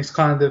challenge, and it's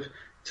kind of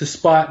to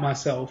spite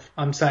myself.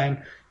 I'm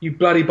saying, you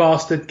bloody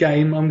bastard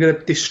game, I'm going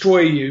to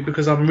destroy you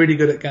because I'm really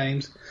good at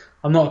games.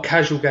 I'm not a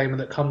casual gamer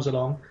that comes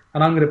along,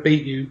 and I'm going to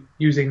beat you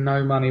using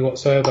no money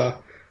whatsoever.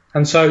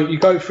 And so you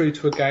go through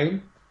to a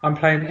game. I'm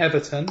playing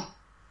Everton,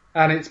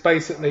 and it's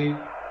basically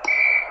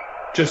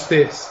just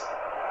this.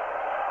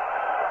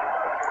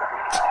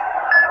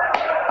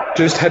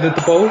 Just headed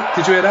the ball.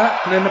 Did you hear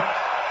that? And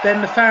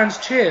then the fans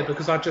cheer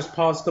because I just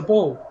passed the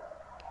ball.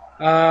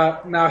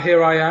 Now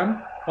here I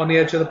am on the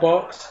edge of the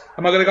box.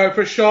 Am I going to go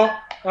for a shot?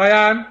 I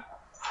am.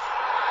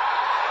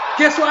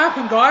 Guess what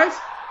happened, guys?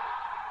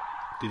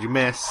 Did you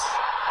miss?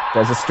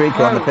 There's a streaker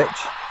on the pitch.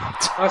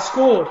 I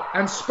scored,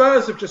 and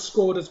Spurs have just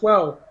scored as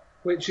well,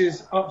 which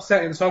is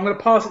upsetting. So I'm going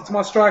to pass it to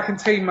my striking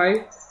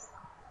teammate.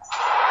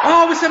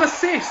 Oh, it's an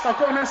assist. I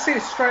got an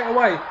assist straight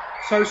away.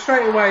 So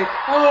straight away,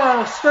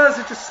 Spurs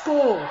have just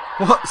scored.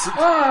 What?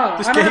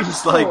 This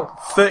game's like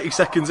 30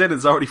 seconds in,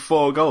 it's already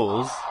 4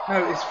 goals.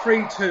 No, it's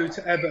 3-2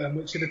 to Everton,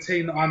 which is the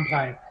team that I'm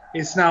playing.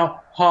 It's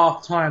now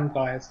half time,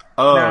 guys.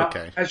 Oh, now,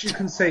 okay. As you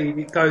can see,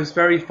 it goes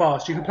very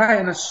fast. You can play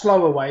it in a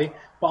slower way,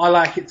 but I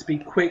like it to be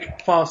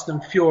quick, fast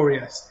and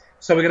furious.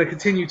 So we're going to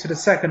continue to the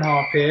second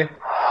half here.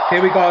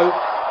 Here we go.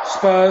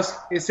 Spurs,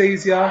 it's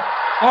easier.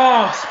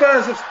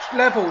 Spurs have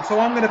levelled, so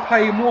I'm going to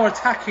play more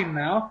attacking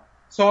now.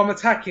 So I'm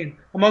attacking.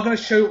 Am I going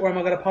to shoot or am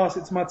I going to pass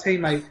it to my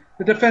teammate?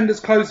 The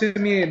defender's closing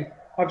me in.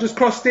 I've just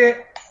crossed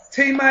it.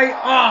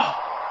 Teammate,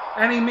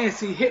 and he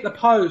missed. He hit the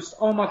post.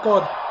 Oh my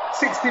God.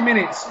 60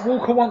 minutes.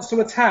 Walker wants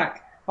to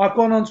attack. I've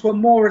gone on to a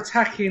more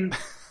attacking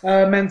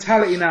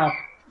mentality now.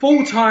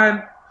 Full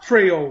time,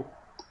 3-3.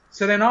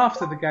 So then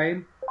after the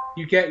game,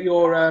 you get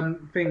your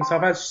things. So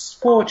I've had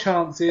 4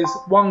 chances,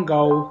 1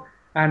 goal,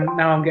 and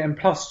now I'm getting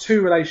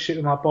 +2 relationship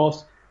with my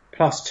boss,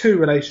 +2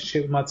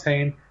 relationship with my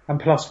team, and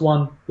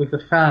 +1 with the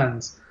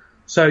fans.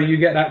 So you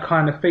get that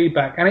kind of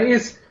feedback, and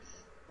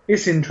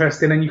it's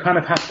interesting, and you kind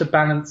of have to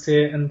balance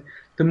it. And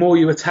the more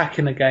you attack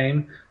in a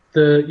game,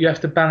 you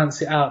have to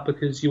balance it out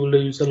because you will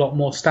lose a lot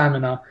more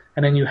stamina,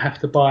 and then you have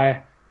to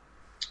buy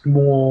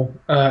more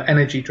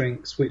energy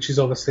drinks, which is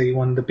obviously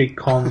one of the big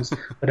cons.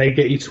 But they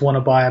get you to want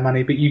to buy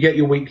money, but you get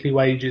your weekly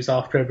wages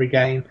after every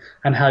game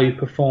and how you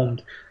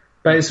performed.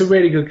 But it's a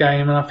really good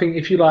game, and I think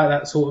if you like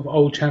that sort of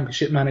old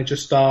Championship Manager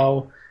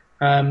style.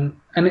 And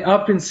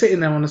I've been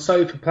sitting there on the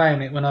sofa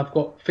playing it when I've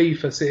got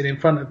FIFA sitting in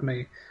front of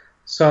me.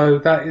 So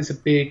that is a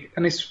big,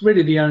 and it's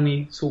really the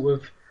only sort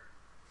of,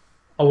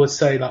 I would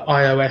say, like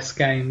iOS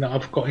game that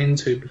I've got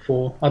into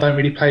before. I don't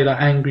really play like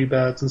Angry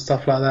Birds and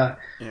stuff like that.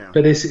 Yeah.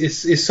 But it's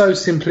so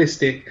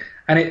simplistic,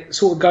 and it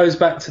sort of goes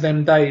back to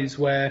them days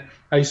where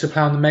I used to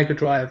play on the Mega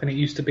Drive, and it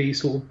used to be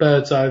sort of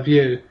bird's eye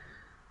view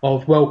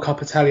of World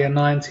Cup Italia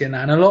 90 and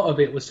that. And a lot of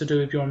it was to do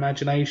with your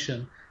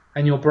imagination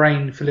and your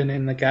brain filling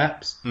in the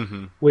gaps,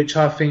 which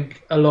I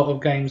think a lot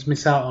of games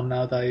miss out on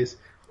nowadays,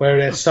 where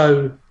they're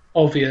so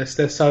obvious,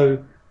 they're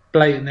so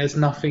blatant, there's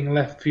nothing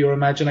left for your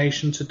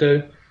imagination to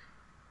do.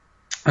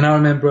 And I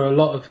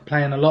remember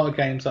playing a lot of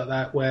games like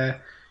that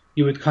where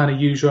you would kind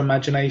of use your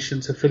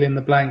imagination to fill in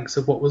the blanks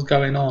of what was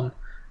going on.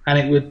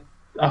 And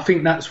I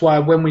think that's why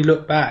when we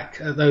look back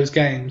at those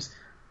games,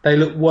 they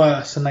look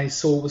worse and they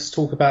sort of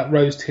talk about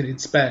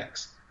rose-tinted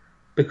specs,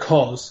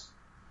 because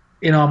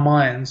in our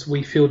minds,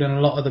 we filled in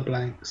a lot of the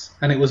blanks,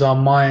 and it was our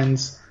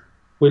minds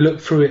we look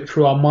through it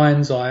through our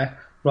mind's eye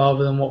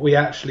rather than what we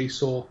actually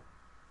saw.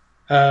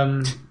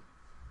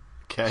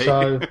 Okay.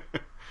 So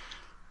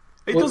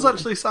it does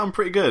actually sound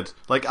pretty good.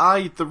 Like,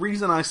 the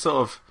reason I sort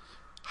of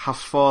have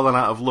fallen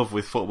out of love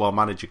with Football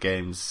Manager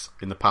games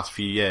in the past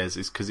few years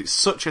is because it's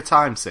such a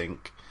time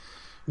sink.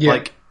 Yeah.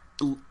 Like,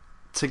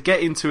 to get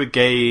into a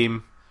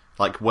game,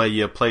 like, where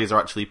your players are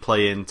actually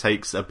playing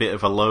takes a bit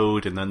of a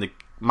load, and then the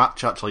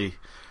match actually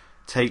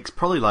takes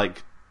probably,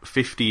 like,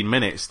 15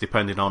 minutes,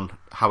 depending on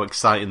how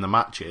exciting the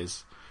match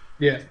is.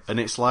 Yeah. And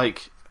it's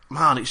like,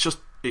 man,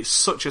 it's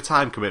such a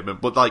time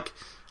commitment. But, like,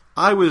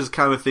 I was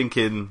kind of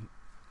thinking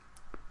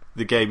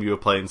the game you were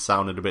playing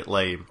sounded a bit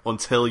lame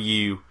until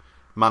you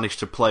managed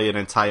to play an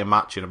entire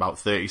match in about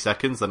 30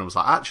 seconds. Then I was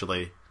like,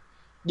 actually,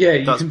 yeah,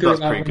 you can do it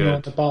like when you're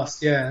on the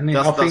bus. Yeah, and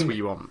that's what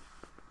you want.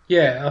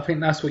 Yeah, I think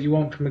that's what you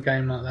want from a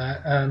game like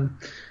that.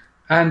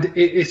 And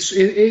it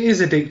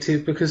is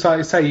addictive because, like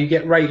I say, you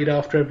get rated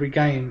after every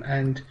game,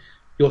 and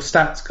your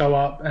stats go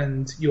up,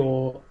 and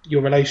your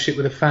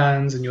relationship with the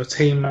fans and your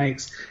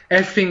teammates,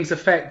 everything's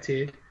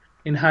affected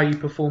in how you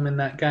perform in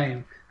that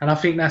game. And I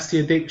think that's the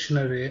addiction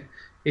of it,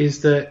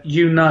 is that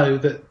you know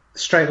that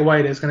straight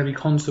away there's going to be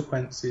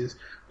consequences,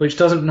 which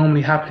doesn't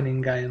normally happen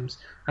in games.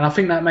 And I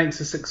think that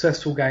makes a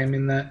successful game,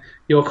 in that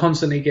you're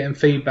constantly getting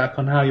feedback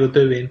on how you're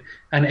doing,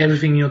 and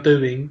everything you're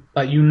doing,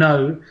 like, you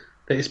know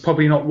that it's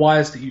probably not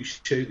wise that you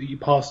shoot, that you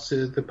pass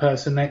to the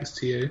person next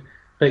to you,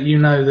 but you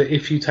know that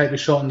if you take the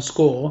shot and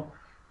score,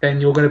 then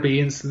you're going to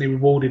be instantly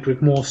rewarded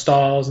with more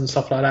stars and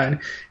stuff like that. And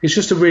it's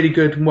just a really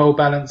good and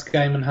well-balanced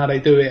game on how they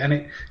do it.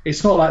 And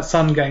it's not like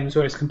some games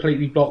where it's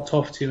completely blocked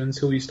off to you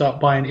until you start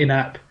buying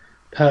in-app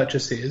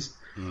purchases.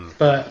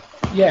 But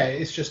yeah,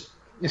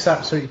 it's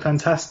absolutely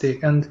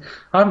fantastic. And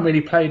I haven't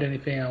really played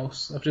anything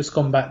else. I've just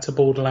gone back to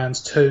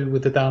Borderlands 2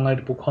 with the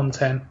downloadable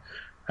content.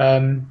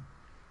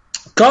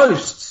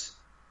 Ghosts!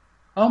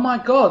 Oh my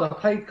god, I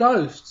played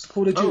Ghosts,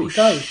 Call of Duty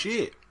Ghosts.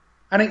 Shit.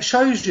 And it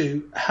shows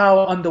you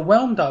how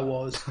underwhelmed I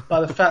was by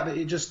the fact that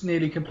it just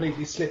nearly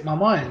completely slipped my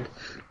mind.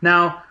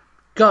 Now,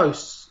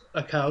 Ghosts,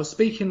 okay, I was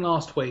speaking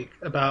last week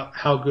about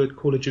how good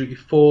Call of Duty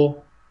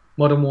 4,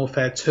 Modern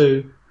Warfare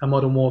 2, and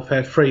Modern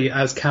Warfare 3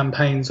 as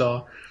campaigns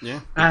are. Yeah,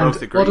 and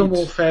both agreed. Modern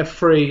Warfare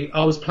 3,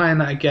 I was playing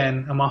that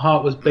again, and my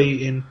heart was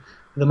beating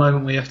at the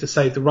moment where you have to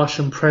save the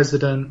Russian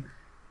president,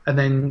 and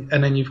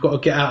then you've got to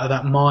get out of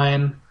that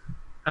mine,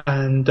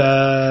 and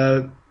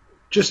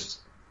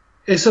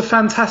it's a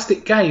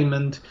fantastic game.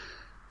 And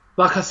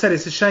like I said,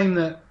 it's a shame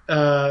that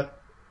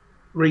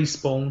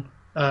Respawn,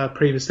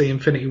 previously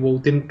Infinity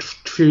Ward, didn't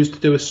choose to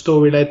do a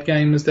story-led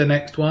game as their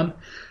next one.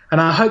 And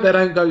I hope they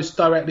don't go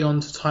directly on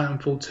to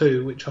Titanfall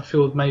 2, which I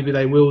feel maybe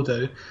they will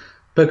do,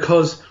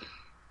 because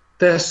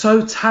they're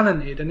so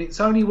talented, and it's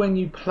only when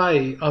you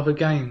play other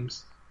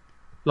games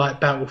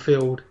like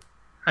Battlefield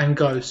and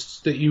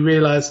Ghosts that you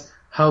realise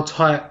how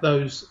tight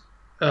those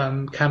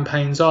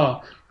campaigns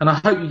are. And I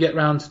hope you get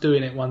round to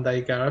doing it one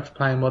day, Gareth,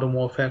 playing Modern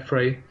Warfare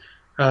 3,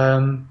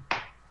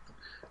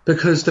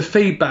 because the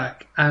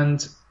feedback,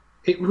 and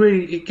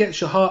it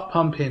gets your heart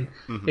pumping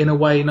in a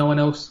way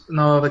no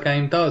other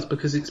game does,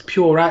 because it's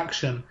pure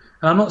action.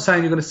 And I'm not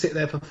saying you're going to sit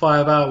there for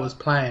 5 hours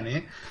playing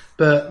it,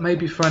 but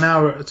maybe for an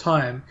hour at a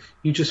time,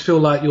 you just feel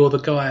like you're the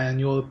guy and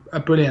you're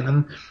brilliant.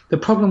 And the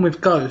problem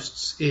with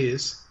Ghosts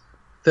is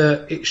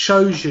that it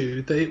shows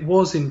you that it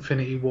was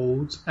Infinity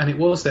Ward, and it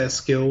was their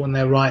skill and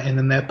their writing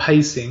and their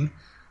pacing,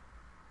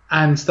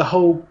 and the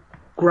whole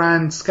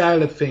grand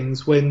scale of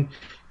things when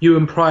you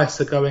and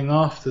Price are going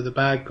after the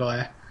bad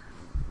guy,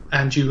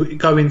 and you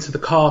go into the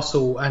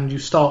castle and you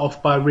start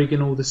off by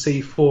rigging all the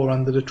C4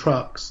 under the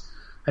trucks,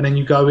 and then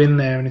you go in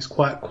there and it's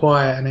quite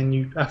quiet, and then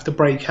you have to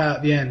break out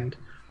at the end.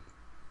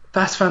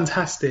 That's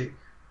fantastic.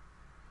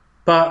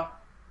 But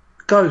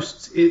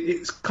Ghosts,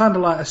 it's kind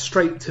of like a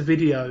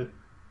straight-to-video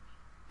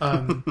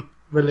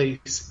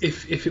release,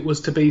 if it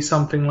was to be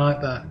something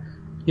like that.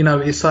 You know,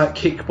 it's like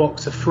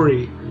Kickboxer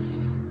 3.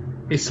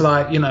 It's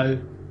like, you know,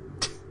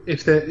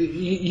 if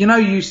you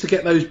used to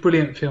get those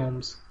brilliant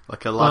films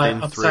like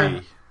Aladdin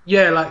 3.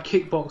 Yeah, like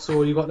Kickboxer,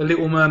 or you got The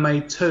Little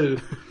Mermaid 2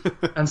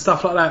 and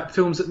stuff like that.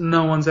 Films that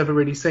no one's ever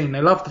really seen.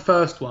 They loved the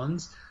first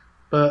ones,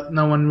 but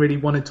no one really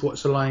wanted to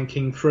watch The Lion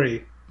King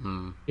 3.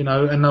 You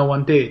know, and no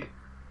one did.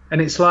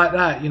 And it's like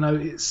that, you know,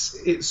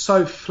 it's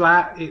so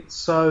flat, it's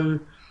so...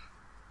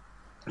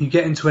 You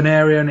get into an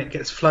area and it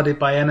gets flooded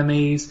by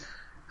enemies.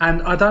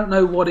 And I don't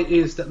know what it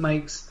is that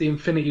makes the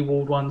Infinity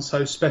Ward one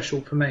so special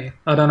for me.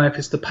 I don't know if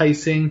it's the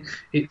pacing,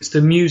 it's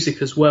the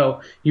music as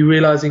well. You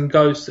realise in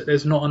Ghosts that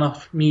there's not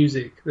enough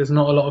music. There's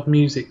not a lot of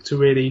music to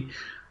really...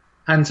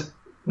 And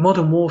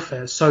Modern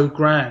Warfare is so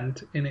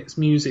grand in its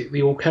music,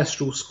 the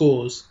orchestral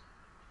scores.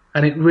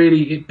 And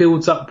it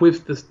builds up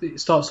it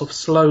starts off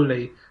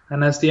slowly.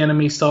 And as the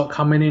enemies start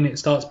coming in, it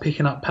starts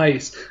picking up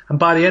pace. And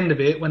by the end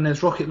of it, when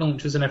there's rocket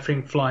launchers and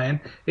everything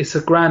flying, it's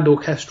a grand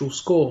orchestral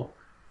score.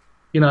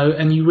 You know,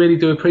 and you really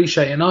do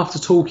appreciate it. And after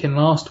talking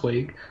last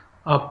week,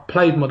 I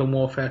played Modern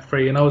Warfare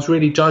 3, and I was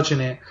really judging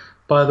it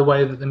by the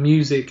way that the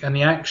music and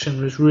the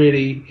action was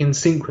really in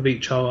sync with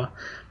each other.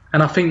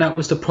 And I think that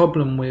was the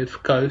problem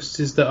with Ghosts,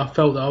 is that I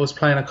felt that I was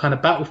playing a kind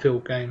of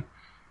Battlefield game.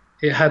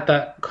 It had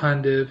that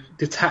kind of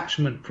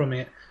detachment from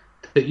it,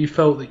 that you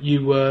felt that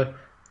you were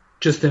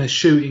just in a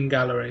shooting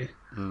gallery,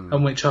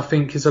 and which I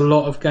think is a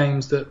lot of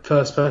games that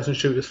first-person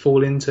shooters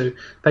fall into.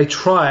 They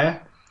try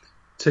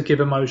to give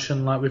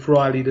emotion, like with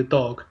Riley the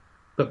dog,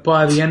 but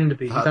by the end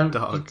of it,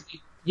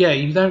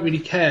 you don't really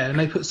care, and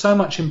they put so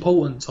much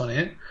importance on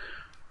it.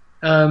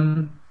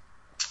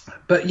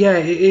 But yeah,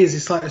 it is.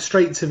 It's like a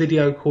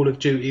straight-to-video Call of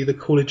Duty, the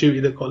Call of Duty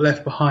that got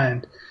left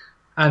behind.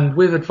 And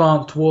with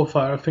Advanced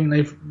Warfare, I think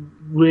they've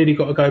really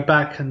got to go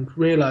back and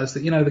realise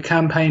that, the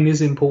campaign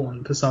is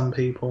important for some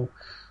people.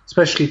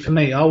 Especially for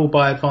me, I will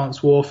buy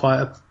Advanced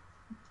Warfare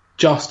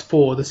just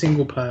for the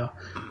single player.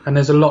 And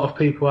there's a lot of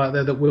people out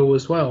there that will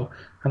as well.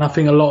 And I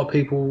think a lot of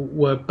people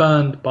were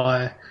burned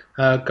by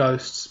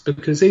Ghosts,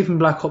 because even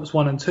Black Ops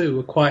 1 and 2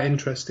 were quite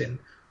interesting,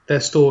 their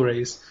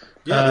stories.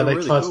 Yeah, they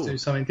really tried cool. to do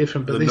something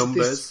different. But the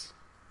numbers.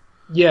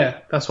 Yeah,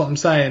 that's what I'm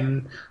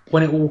saying.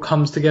 When it all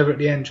comes together at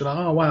the end, you're like,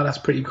 oh wow, that's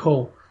pretty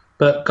cool.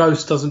 But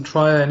Ghost doesn't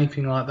try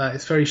anything like that.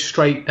 It's very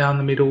straight down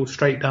the middle,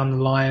 straight down the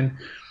line.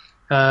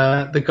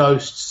 The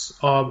Ghosts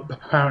are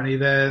apparently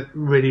they're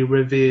really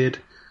revered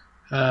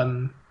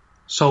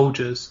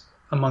soldiers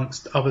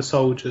amongst other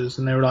soldiers,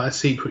 and they're like a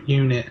secret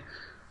unit.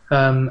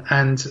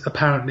 And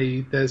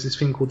apparently there's this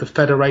thing called the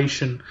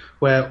Federation,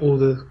 where all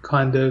the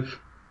kind of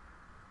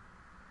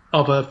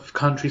other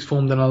countries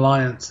formed an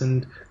alliance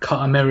and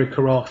cut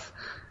America off.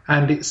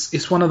 And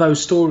it's one of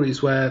those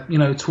stories where,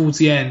 towards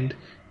the end,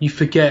 you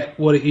forget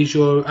what it is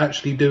you're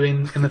actually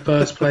doing in the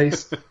first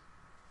place.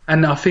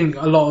 And I think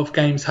a lot of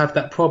games have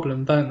that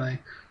problem, don't they?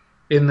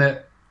 In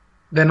that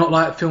they're not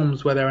like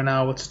films where they're an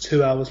hour to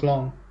 2 hours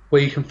long,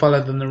 where you can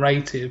follow the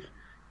narrative.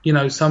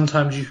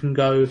 Sometimes you can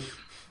go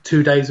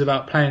 2 days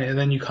without playing it, and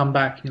then you come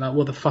back and you're like,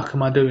 what the fuck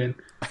am I doing?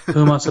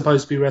 Who am I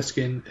supposed to be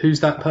rescuing? Who's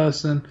that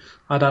person?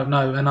 I don't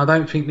know. And I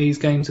don't think these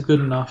games are good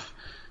enough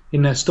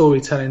in their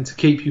storytelling to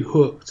keep you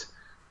hooked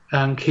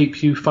and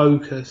keep you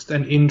focused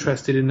and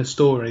interested in the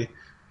story.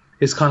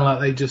 It's kind of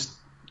like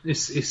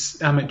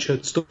it's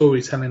amateur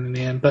storytelling in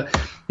the end. But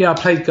yeah, I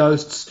played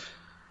Ghosts.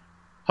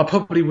 I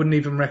probably wouldn't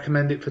even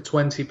recommend it for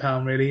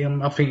 £20 really.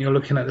 I think you're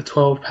looking at the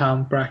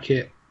 £12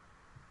 bracket.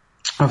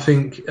 I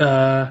think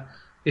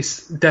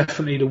it's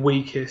definitely the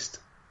weakest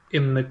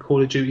in the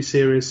Call of Duty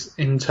series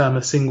in terms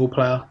of single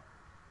player.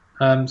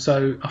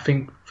 So I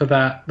think for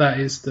that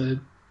is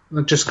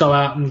just go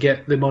out and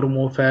get the Modern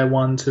Warfare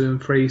 1, 2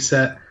 and 3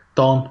 set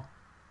done.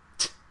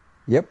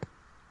 Yep.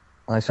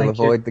 I shall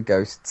avoid the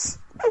Ghosts.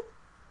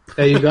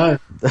 There you go.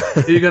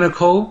 Who are you going to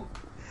call?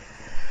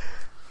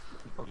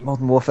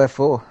 Modern Warfare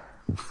 4.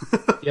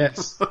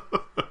 Yes.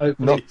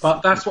 Hopefully.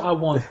 But that's what I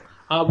want.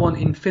 I want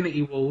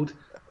Infinity Ward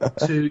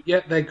to...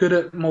 Yeah, they're good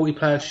at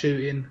multiplayer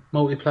shooting,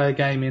 multiplayer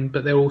gaming,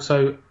 but they're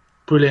also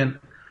brilliant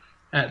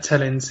at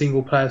telling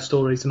single-player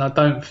stories. And I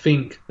don't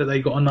think that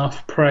they got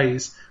enough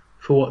praise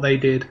for what they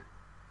did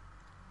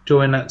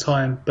during that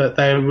time. But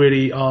they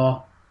really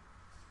are...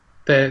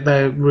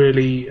 They're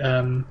really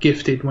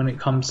gifted when it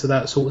comes to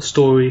that sort of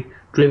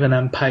story-driven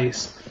and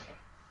pace.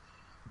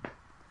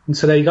 And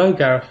so there you go,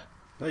 Gareth.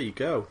 There you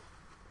go.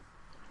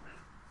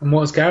 And what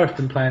has Gareth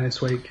been playing this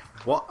week?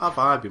 What have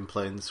I been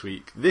playing this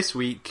week? This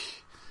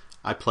week,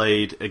 I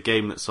played a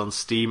game that's on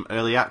Steam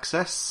Early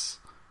Access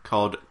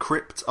called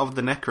Crypt of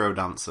the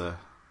Necrodancer.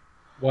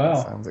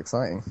 Wow. Sounds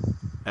exciting.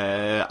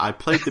 I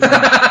played the...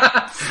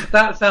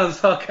 That sounds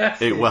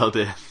sarcastic. It well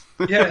did.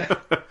 Yeah.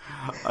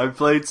 I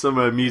played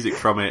some music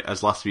from it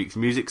as last week's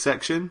music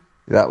section.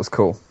 That was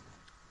cool.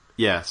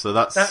 Yeah, so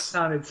that's... That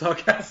sounded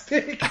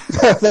sarcastic.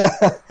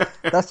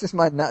 That's just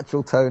my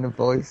natural tone of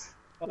voice.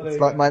 It's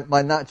like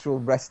my natural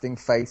resting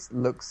face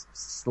looks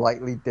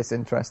slightly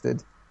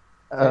disinterested.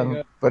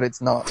 But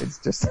it's not. It's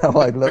just how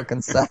I look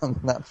and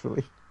sound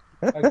naturally.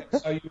 Okay,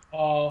 so you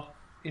are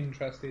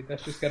interested.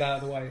 Let's just get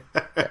out of the way.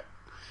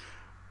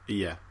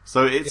 Yeah.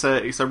 So it's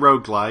a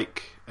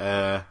roguelike,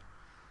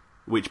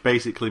 which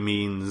basically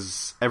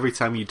means every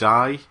time you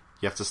die,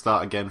 you have to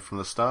start again from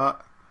the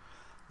start.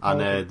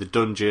 And the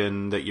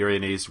dungeon that you're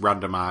in is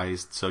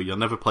randomized, so you'll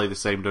never play the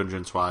same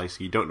dungeon twice.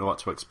 You don't know what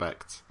to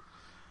expect.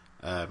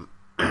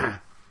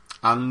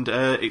 And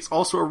it's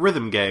also a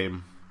rhythm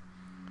game.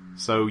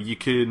 So you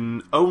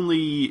can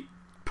only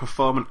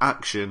perform an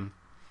action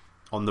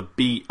on the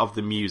beat of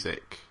the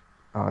music.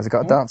 Oh, has it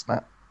got a dance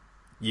mat?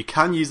 You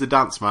can use the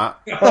dance mat.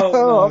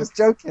 No. I was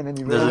joking, and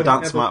you There's really a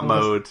dance mat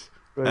mode.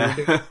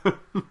 Really?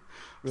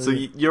 So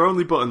your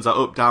only buttons are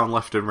up, down,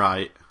 left and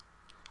right,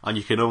 and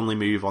you can only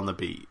move on the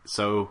beat.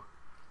 So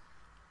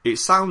it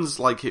sounds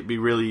like it'd be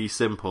really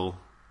simple,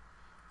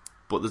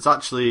 but there's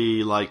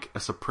actually like a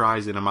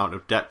surprising amount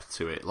of depth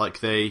to it.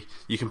 Like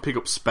you can pick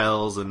up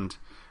spells and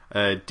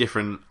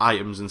different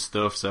items and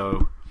stuff,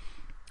 so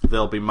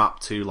they'll be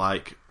mapped to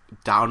like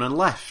down and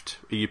left.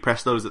 If you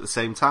press those at the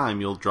same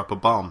time, you'll drop a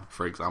bomb,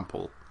 for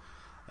example.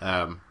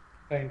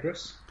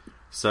 Dangerous.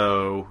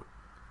 So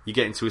you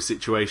get into a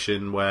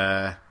situation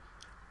where,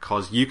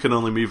 because you can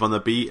only move on the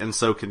beat and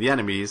so can the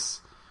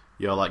enemies,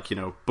 you're like,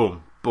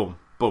 boom, boom,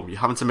 boom, you're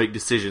having to make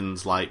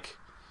decisions like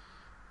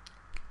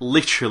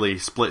literally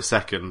split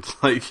second.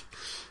 Like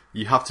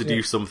you have to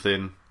do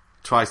something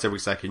twice every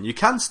second. You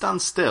can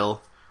stand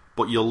still,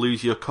 but you'll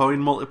lose your coin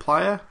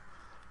multiplier.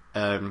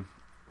 And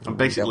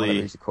basically, you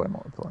don't lose your coin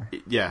multiplier.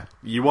 Yeah,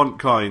 you want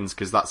coins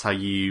because that's how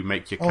you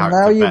make your Oh, character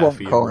now you better want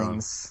for your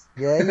coins.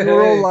 Yeah, you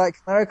were all like,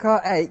 Mario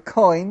Kart 8,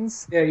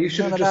 coins. Yeah, you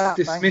should have just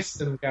dismissed thanks.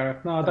 them,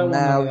 Gareth. No, I don't And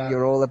want now none of that.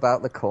 you're all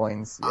about the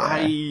coins.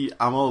 Yeah.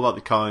 I'm all about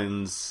the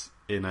coins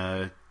in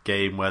a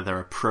game where they're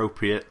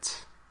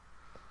appropriate,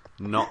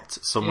 not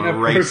some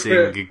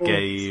racing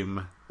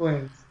game.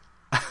 Points.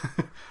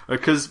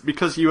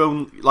 Because you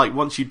own, like,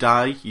 once you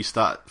die, you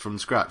start from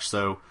scratch.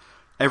 So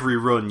every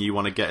run you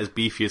want to get as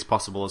beefy as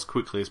possible, as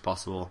quickly as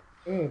possible.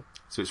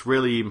 So it's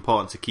really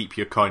important to keep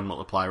your coin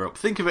multiplier up.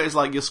 Think of it as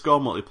like your score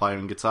multiplier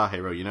in Guitar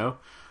Hero, you know?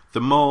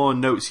 The more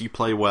notes you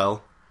play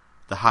well,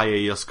 the higher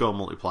your score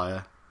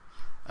multiplier.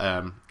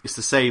 It's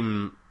the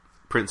same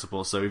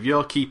principle. So if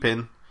you're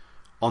keeping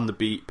on the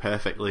beat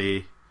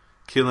perfectly,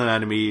 killing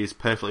enemies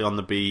perfectly on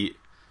the beat,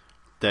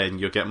 then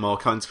you'll get more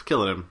coins for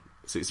killing them.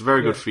 So it's a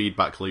very good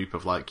feedback loop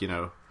of like, you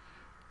know,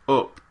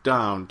 up,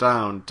 down,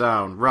 down,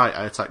 down, right,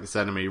 I attack this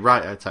enemy,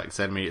 right, I attack this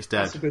enemy, it's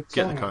dead. That's a good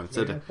Get song, the coins.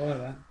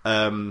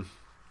 actually.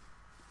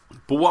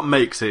 But what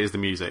makes it is the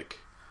music.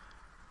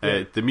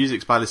 The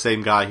music's by the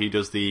same guy who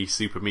does the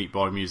Super Meat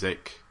Boy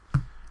music.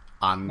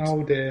 And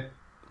oh dear.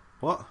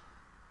 What?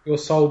 You're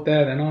sold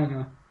there then, aren't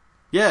you?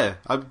 Yeah,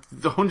 I'm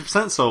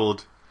 100%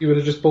 sold. You would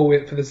have just bought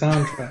it for the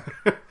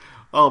soundtrack.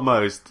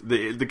 Almost.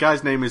 The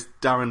guy's name is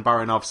Darren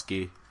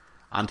Baranowski,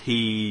 and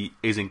he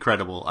is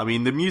incredible. I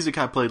mean, the music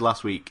I played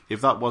last week, if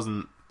that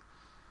wasn't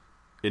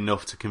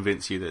enough to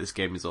convince you that this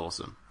game is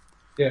awesome,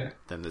 then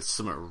there's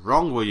something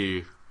wrong with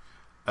you.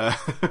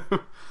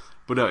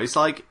 But no,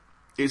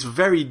 it's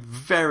very,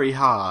 very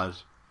hard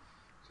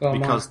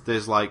because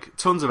there's like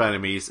tons of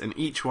enemies, and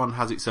each one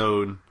has its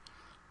own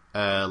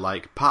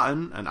like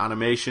pattern and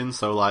animation.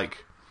 So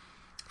like,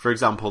 for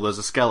example, there's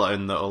a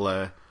skeleton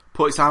that'll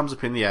put its arms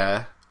up in the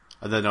air,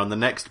 and then on the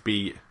next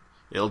beat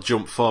it'll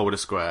jump forward a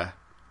square,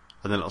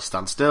 and then it'll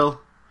stand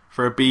still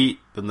for a beat,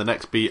 then the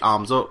next beat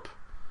arms up,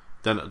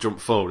 then it'll jump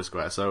forward a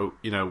square. So,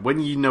 you know, when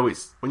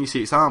you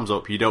see its arms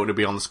up, you don't want to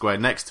be on the square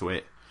next to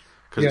it,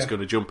 because it's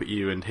going to jump at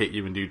you and hit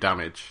you and do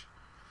damage.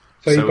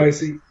 So you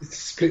basically, it's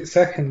split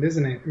second,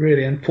 isn't it,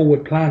 really, and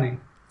forward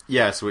planning.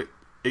 Yeah, so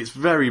it's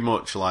very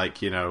much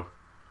like, you know,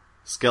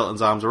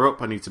 skeleton's arms are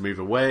up, I need to move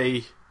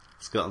away,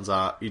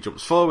 he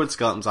jumps forward,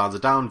 skeleton's arms are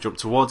down, jump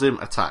towards him,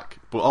 attack.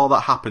 But all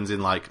that happens in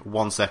like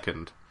 1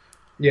 second.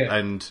 Yeah.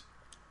 And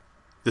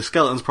the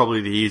skeleton's probably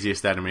the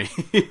easiest enemy.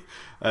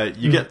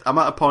 I'm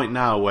at a point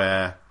now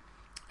where,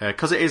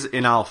 because it is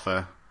in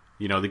alpha,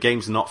 you know, the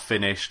game's not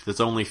finished,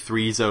 there's only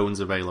 3 zones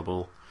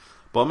available.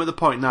 But I'm at the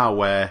point now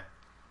where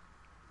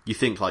you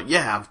think like,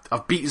 yeah,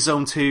 I've beat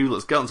Zone 2,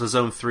 let's get onto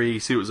Zone 3,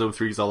 see what Zone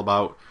 3 is all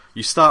about.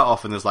 You start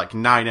off and there's like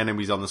 9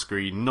 enemies on the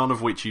screen, none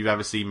of which you've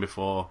ever seen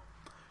before.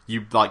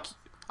 You like,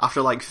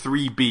 after like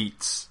 3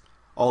 beats,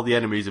 all the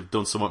enemies have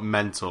done somewhat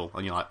mental,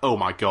 and you're like, oh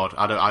my god,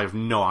 I have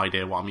no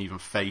idea what I'm even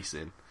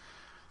facing.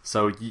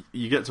 So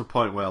you get to a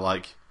point where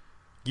like,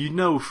 you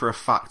know for a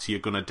fact you're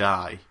gonna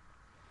die,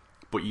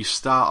 but you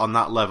start on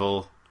that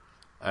level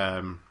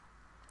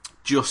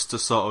just to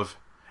sort of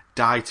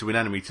die to an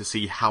enemy to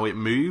see how it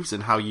moves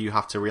and how you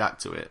have to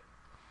react to it.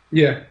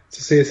 Yeah,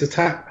 to see its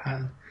attack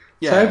pattern.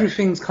 Yeah. So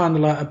everything's kind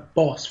of like a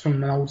boss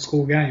from an old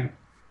school game.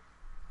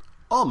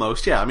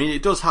 Almost, yeah. I mean,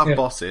 it does have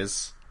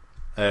bosses.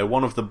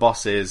 One of the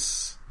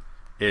bosses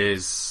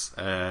is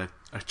a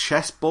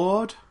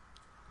chessboard.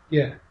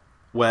 Yeah.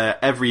 Where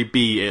every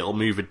beat it'll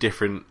move a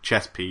different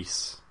chess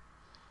piece.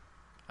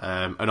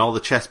 And all the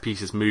chess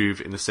pieces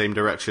move in the same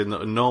direction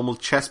that a normal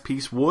chess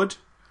piece would.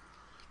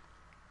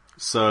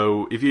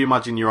 So if you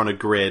imagine you're on a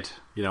grid,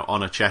 you know,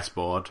 on a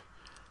chessboard,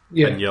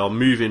 and you're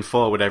moving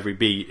forward every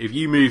beat, if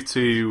you move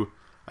to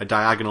a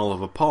diagonal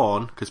of a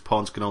pawn, because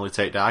pawns can only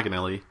take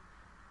diagonally,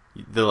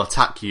 they'll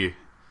attack you.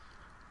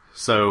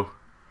 So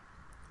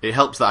it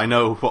helps that I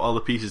know what all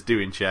the pieces do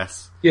in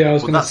chess. Yeah, I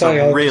was going to say,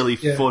 that's a really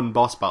fun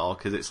boss battle,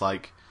 because it's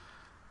like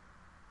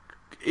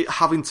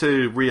having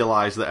to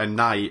realise that a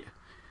knight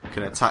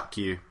can attack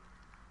you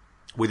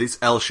with its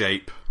L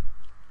shape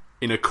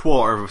in a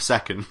quarter of a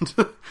second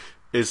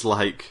is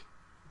like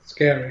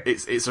scary.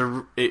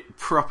 It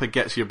proper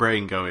gets your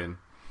brain going.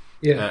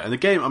 Yeah. And the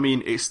game, I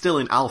mean, it's still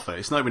in alpha.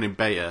 It's not even in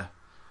beta.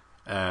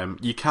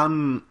 You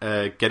can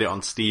get it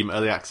on Steam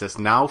Early Access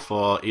now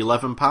for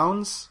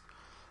 £11.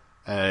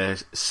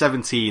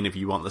 17 if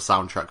you want the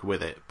soundtrack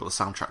with it, but the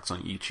soundtrack's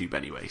on YouTube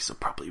anyway, so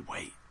probably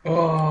wait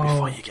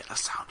before you get the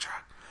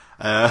soundtrack.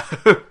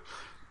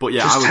 But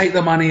yeah, just take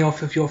the money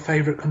off of your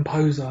favourite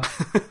composer.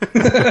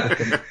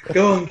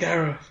 Go on,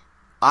 Gareth.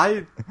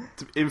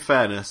 In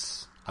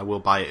fairness, I will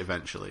buy it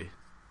eventually.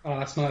 Oh,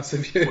 that's nice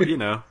of you. But, you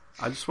know,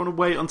 I just want to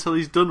wait until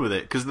he's done with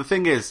it, because the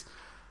thing is,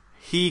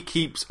 he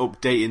keeps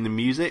updating the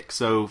music.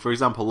 So, for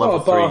example, level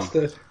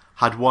 3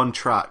 had 1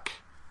 track,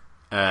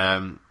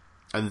 and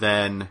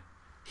then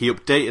he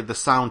updated the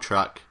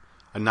soundtrack,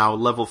 and now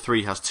level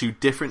 3 has 2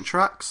 different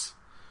tracks.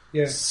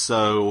 Yeah.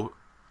 So,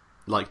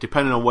 like,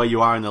 depending on where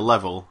you are in the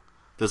level,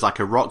 there's like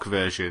a rock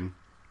version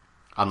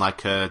and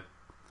like a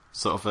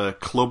sort of a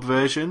club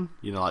version.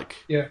 You know, like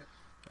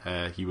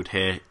you would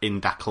hear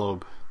in that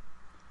club.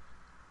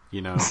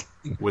 You know,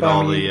 with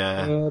all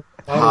the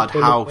hard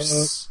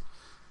house.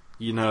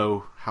 You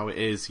know how it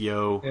is,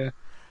 yo. Yeah.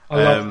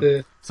 I love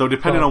the. So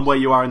depending on where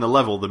you are in the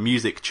level, the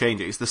music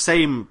changes. It's the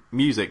same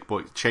music,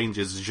 but it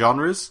changes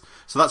genres.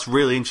 So that's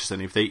really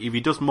interesting. If he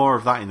does more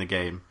of that in the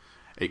game,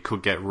 it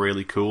could get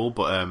really cool.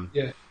 But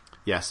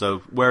yeah.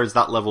 So whereas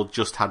that level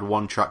just had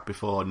one track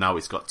before, now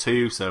it's got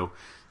two. So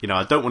you know,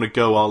 I don't want to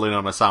go all in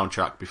on a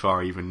soundtrack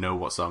before I even know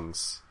what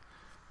songs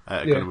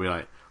are going to be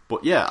like.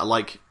 But yeah,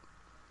 like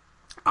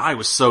I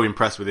was so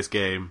impressed with this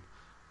game.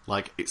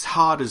 Like it's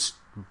hard as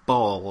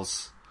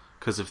balls.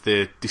 Because of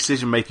the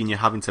decision making you're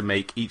having to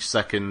make each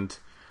second,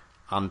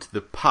 and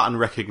the pattern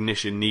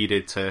recognition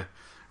needed to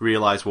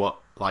realise what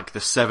like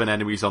the 7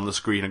 enemies on the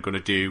screen are going to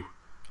do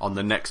on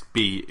the next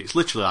beat. It's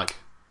literally like,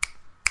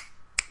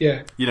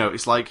 you know,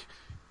 it's like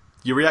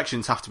your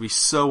reactions have to be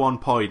so on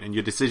point, and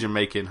your decision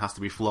making has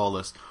to be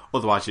flawless.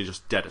 Otherwise, you're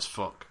just dead as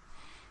fuck.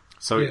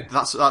 So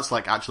that's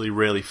like actually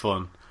really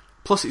fun.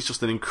 Plus, it's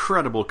just an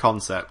incredible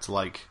concept.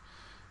 Like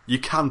you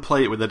can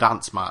play it with a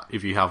dance mat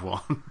if you have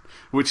one,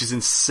 which is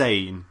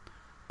insane.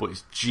 But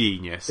it's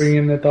genius.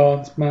 Bringing the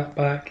dance mat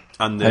back.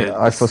 And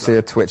I foresee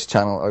a Twitch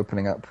channel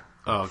opening up.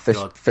 Oh,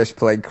 God. Fish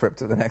played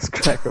Crypt of the Next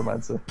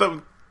Necromancer.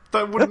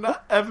 that wouldn't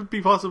ever be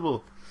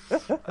possible.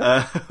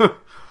 But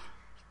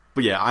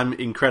yeah, I'm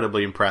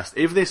incredibly impressed.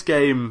 If this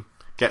game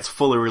gets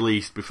fully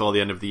released before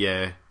the end of the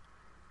year,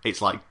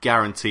 it's like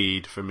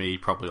guaranteed for me,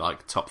 probably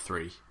like top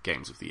 3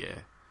 games of the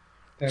year.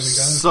 There we go.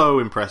 So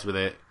impressed with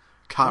it.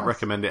 Can't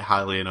recommend it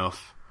highly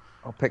enough.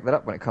 I'll pick that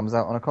up when it comes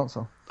out on a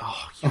console.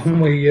 Oh,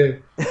 only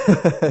you.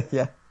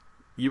 Yeah.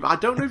 I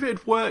don't know if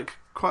it'd work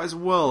quite as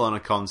well on a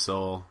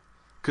console.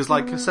 Because,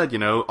 like I said, you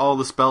know, all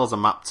the spells are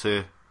mapped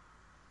to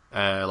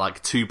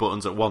like 2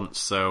 buttons at once.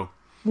 So,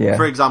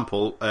 for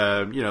example,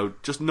 you know,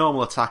 just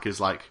normal attack is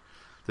like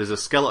there's a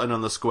skeleton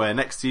on the square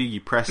next to you.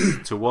 You press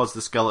towards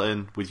the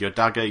skeleton with your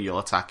dagger, you'll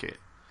attack it.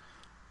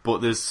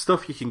 But there's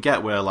stuff you can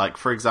get where, like,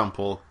 for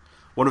example,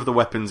 one of the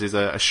weapons is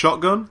a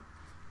shotgun,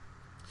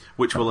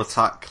 which will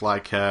attack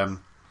like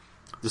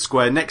the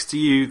square next to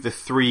you, the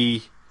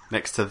 3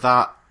 next to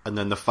that, and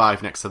then the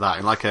 5 next to that,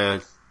 in like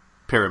a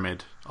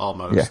pyramid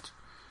almost. Yeah.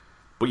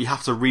 But you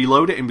have to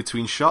reload it in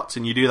between shots,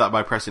 and you do that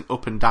by pressing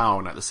up and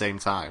down at the same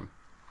time.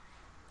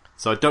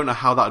 So I don't know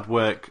how that would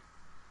work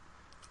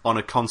on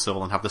a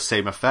console and have the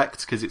same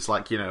effect, because it's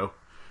like, you know,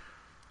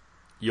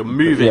 you're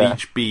moving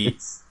each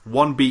beat.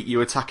 One beat you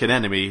attack an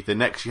enemy, the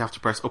next you have to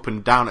press up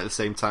and down at the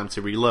same time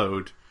to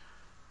reload.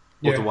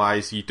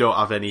 Otherwise, you don't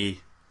have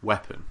any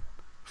weapon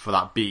for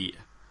that beat.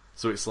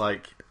 So it's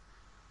like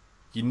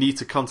you need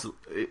to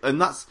constantly, and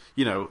that's,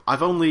 you know, I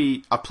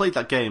played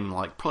that game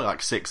like probably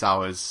like 6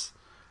 hours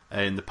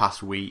in the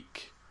past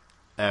week.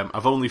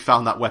 I've only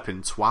found that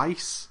weapon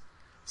twice,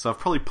 so I've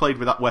probably played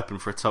with that weapon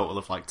for a total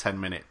of like 10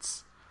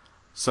 minutes.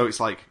 So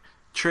it's like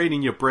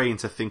training your brain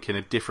to think in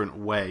a different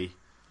way,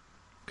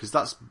 because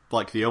that's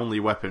like the only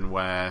weapon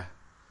where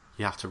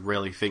you have to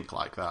really think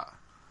like that.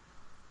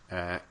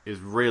 Is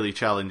really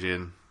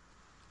challenging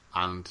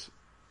and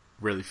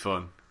really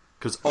fun,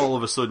 because all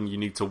of a sudden you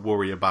need to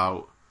worry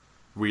about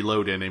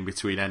reloading in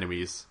between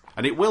enemies,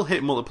 and it will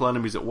hit multiple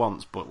enemies at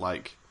once, but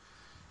like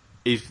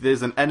if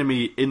there's an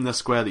enemy in the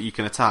square that you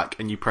can attack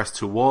and you press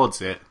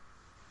towards it,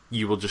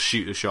 you will just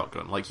shoot the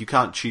shotgun. Like you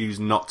can't choose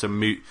not to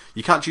move.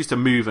 You can't choose to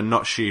move and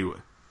not shoot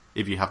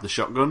if you have the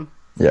shotgun.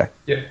 Yeah.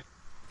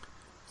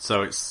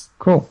 So it's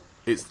cool.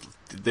 It's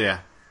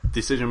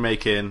decision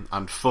making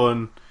and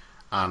fun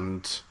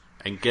and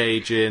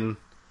engaging,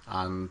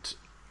 and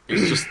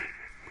it's just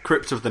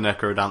Crypt of the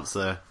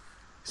Necrodancer.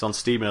 It's on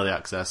Steam Early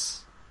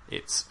Access.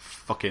 It's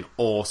fucking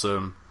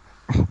awesome.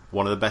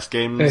 One of the best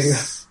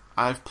games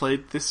I've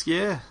played this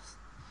year.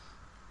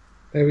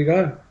 There we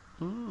go.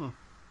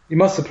 You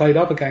must have played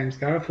other games,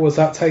 Gareth. Was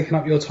that taking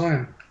up your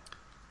time?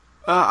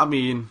 I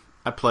mean,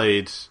 I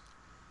played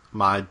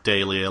my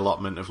daily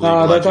allotment of League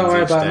of Legends. Don't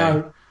worry about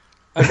no.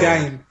 A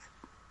game.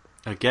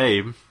 A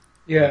game?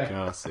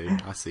 Yeah. Okay,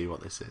 I see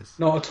what this is.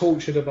 Not a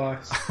torture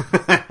device.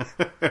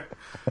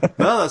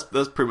 No,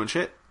 that's pretty much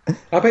it.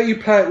 I bet you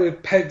play it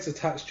with pegs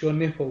attached to your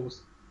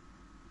nipples.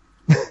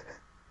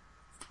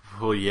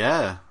 Well,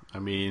 yeah. I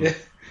mean...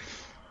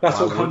 That's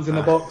what comes in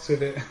the box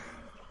with it.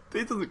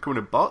 It doesn't come in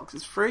a box.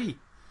 It's free.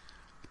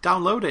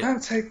 Download it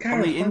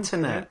on the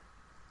internet.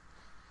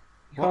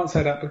 You can't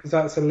say that because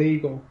that's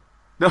illegal.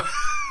 No.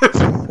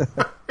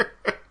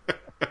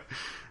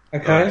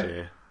 Okay. Oh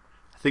dear.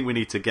 I think we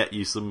need to get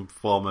you some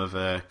form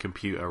of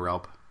computer,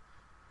 Rob.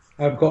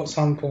 I've got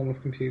some form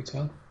of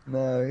computer.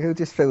 No, he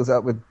just fills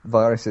up with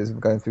viruses of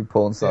going through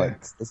porn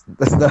sites. Yeah.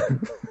 There's no...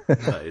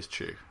 That is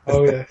true.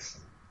 Oh, yes.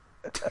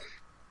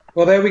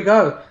 Well, there we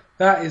go.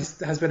 That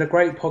has been a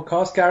great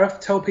podcast. Gareth,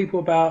 tell people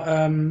about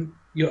a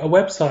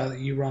website that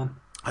you run.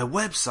 A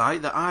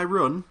website that I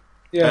run?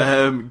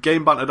 Yeah.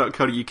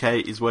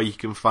 Gamebanter.co.uk is where you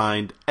can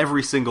find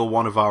every single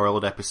one of our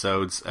old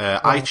episodes.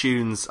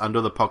 iTunes and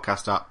other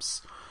podcast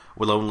apps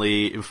will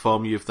only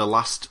inform you of the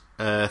last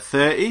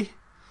 30,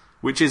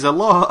 which is a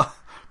lot.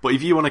 But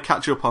if you want to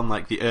catch up on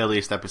like the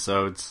earliest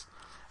episodes,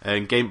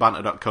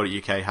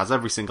 Gamebanter.co.uk has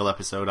every single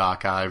episode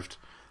archived.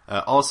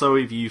 Also,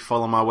 if you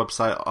follow my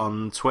website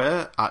on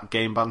Twitter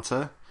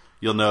 @GameBanter,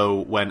 you'll know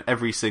when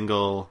every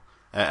single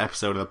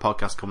episode of the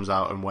podcast comes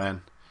out and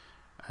when.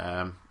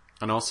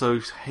 And also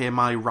hear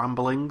my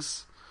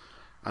ramblings.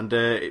 And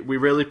we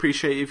really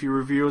appreciate if you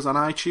review us on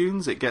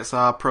iTunes. It gets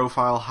our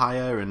profile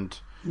higher and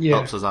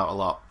helps us out a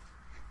lot.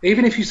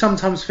 Even if you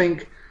sometimes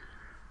think,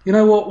 you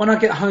know what, when I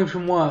get home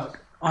from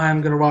work, I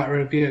am going to write a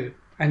review,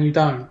 and you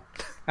don't.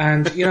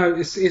 And, you know,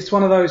 it's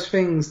one of those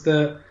things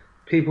that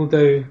people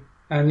do,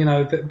 and, you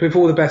know, that with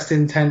all the best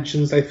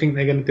intentions, they think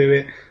they're going to do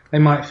it. They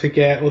might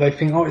forget, or they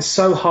think, oh, it's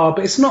so hard.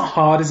 But it's not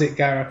hard, is it,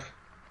 Gareth?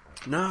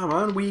 No,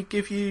 man, we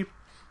give you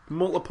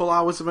multiple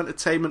hours of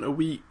entertainment a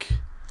week.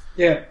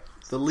 Yeah.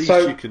 It's the least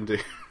you can do.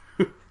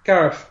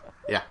 Gareth.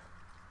 Yeah.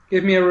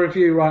 Give me a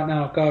review right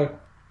now. Go.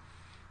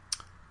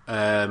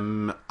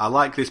 I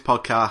like this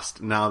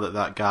podcast now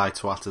that guy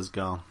twat has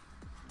gone.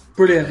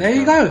 Brilliant. There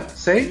you go.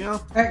 See? Yeah.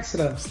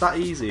 Excellent. It's that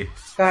easy.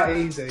 That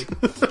easy.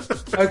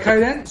 Okay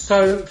then.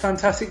 So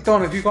fantastic.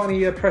 Don, have you got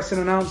any pressing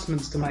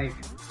announcements to make?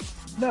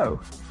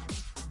 No.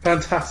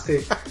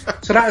 Fantastic.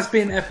 So that has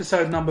been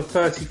episode number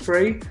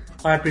 33.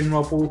 I've been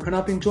Rob Walker and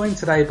I've been joined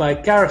today by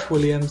Gareth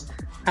Williams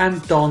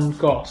and Don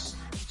Goss.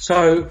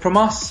 So from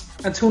us,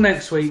 until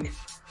next week,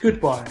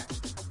 goodbye.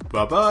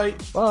 Bye-bye.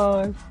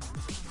 Bye.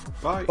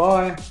 Bye.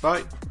 Bye.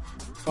 Bye.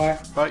 Bye.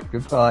 Bye.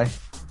 Goodbye.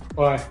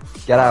 Bye.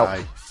 Get out.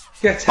 Bye.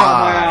 Get out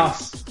my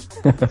ass.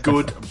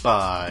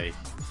 Goodbye.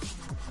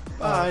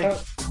 Bye.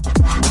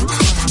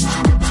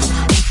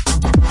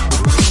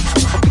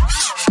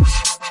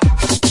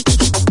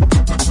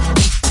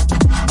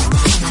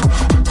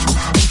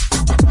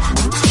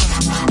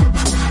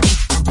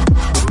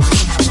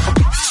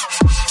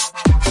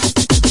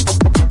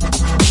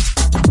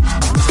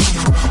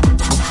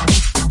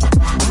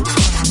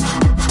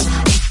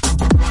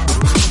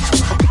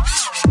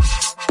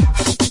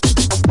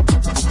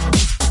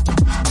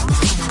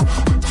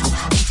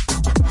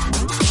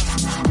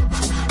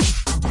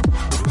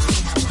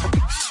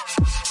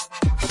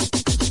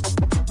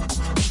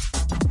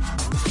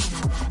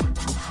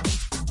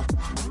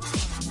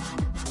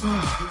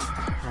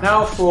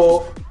 Now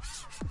for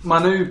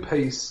my new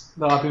piece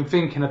that I've been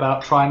thinking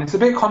about trying. It's a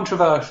bit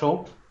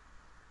controversial,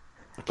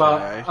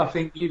 but I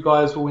think you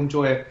guys will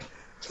enjoy it.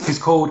 It's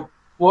called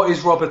What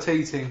is Robert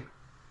Eating?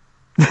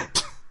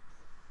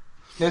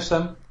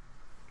 Listen.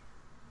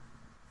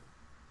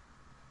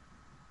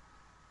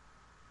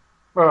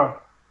 God,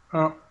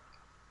 I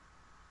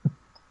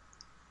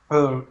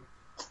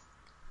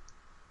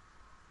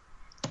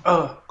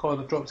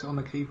dropped it on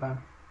the keypad.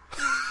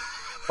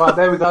 Right,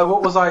 there we go.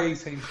 What was I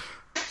eating?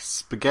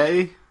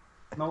 Spaghetti?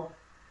 Nope.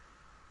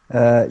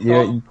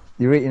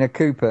 You're eating a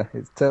Cooper.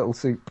 It's turtle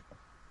soup.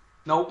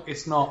 Nope,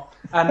 it's not.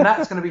 And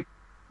that's going to be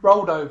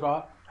rolled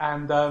over,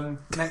 and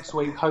next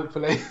week,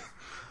 hopefully,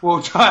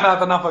 we'll try and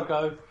have another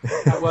go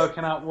at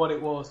working out what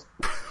it was.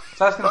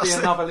 So that's going to be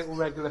another little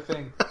regular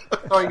thing.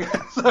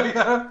 Sorry.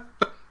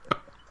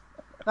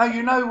 No,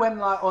 you know when,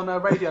 like, on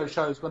radio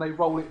shows, when they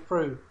roll it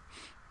through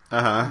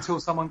until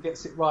someone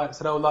gets it right,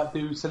 so they'll, like,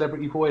 do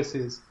celebrity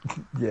voices.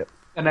 Yep.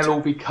 And they'll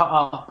all be cut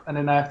up, and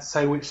then they have to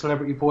say which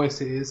celebrity voice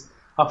it is.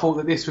 I thought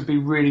that this would be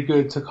really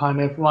good to kind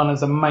of run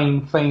as a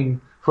main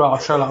theme throughout our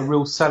show, like a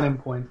real selling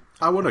point.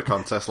 I won a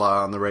contest like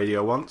that on the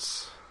radio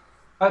once.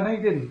 Oh, no,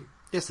 you didn't?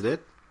 Yes, I did.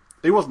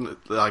 It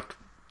wasn't, like,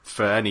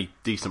 for any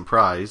decent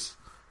prize.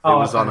 It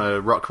was on a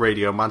Rock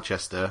Radio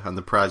Manchester, and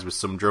the prize was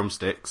some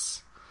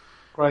drumsticks.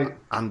 Great.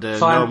 And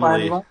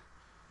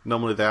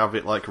normally they have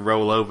it, like,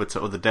 roll over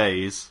to other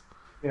days.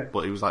 Yeah.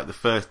 But it was like the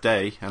first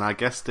day, and I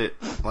guessed it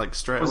like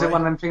straight away. Was it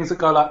one of them things that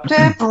go like...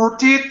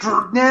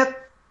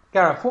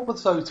 Gareth, what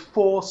was those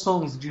 4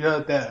 songs that you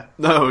heard there?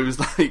 No, it was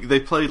like they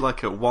played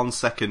like a 1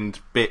 second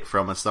bit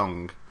from a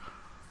song.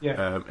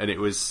 Yeah. And it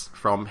was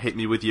from Hit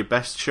Me With Your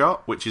Best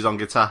Shot, which is on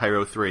Guitar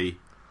Hero 3.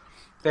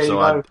 There you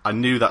go. I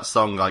knew that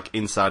song like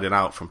inside and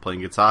out from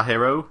playing Guitar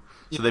Hero.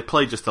 So they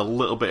played just a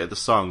little bit of the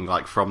song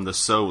like from the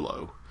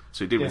solo.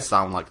 So it didn't even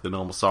sound like the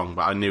normal song,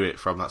 but I knew it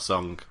from that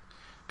song.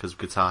 Because of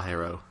Guitar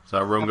Hero. So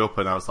I rung up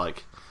and I was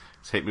like,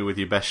 hit me with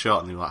your best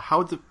shot. And they were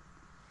like,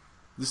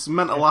 this is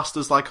meant to last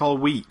us like all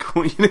week.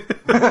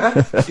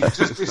 It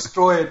just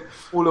destroyed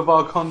all of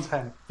our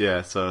content.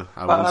 Yeah, so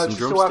I want some drumsticks.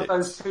 Do you still have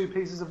those 2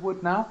 pieces of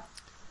wood now?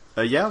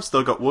 Yeah, I've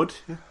still got wood.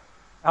 Yeah.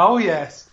 Oh, yes.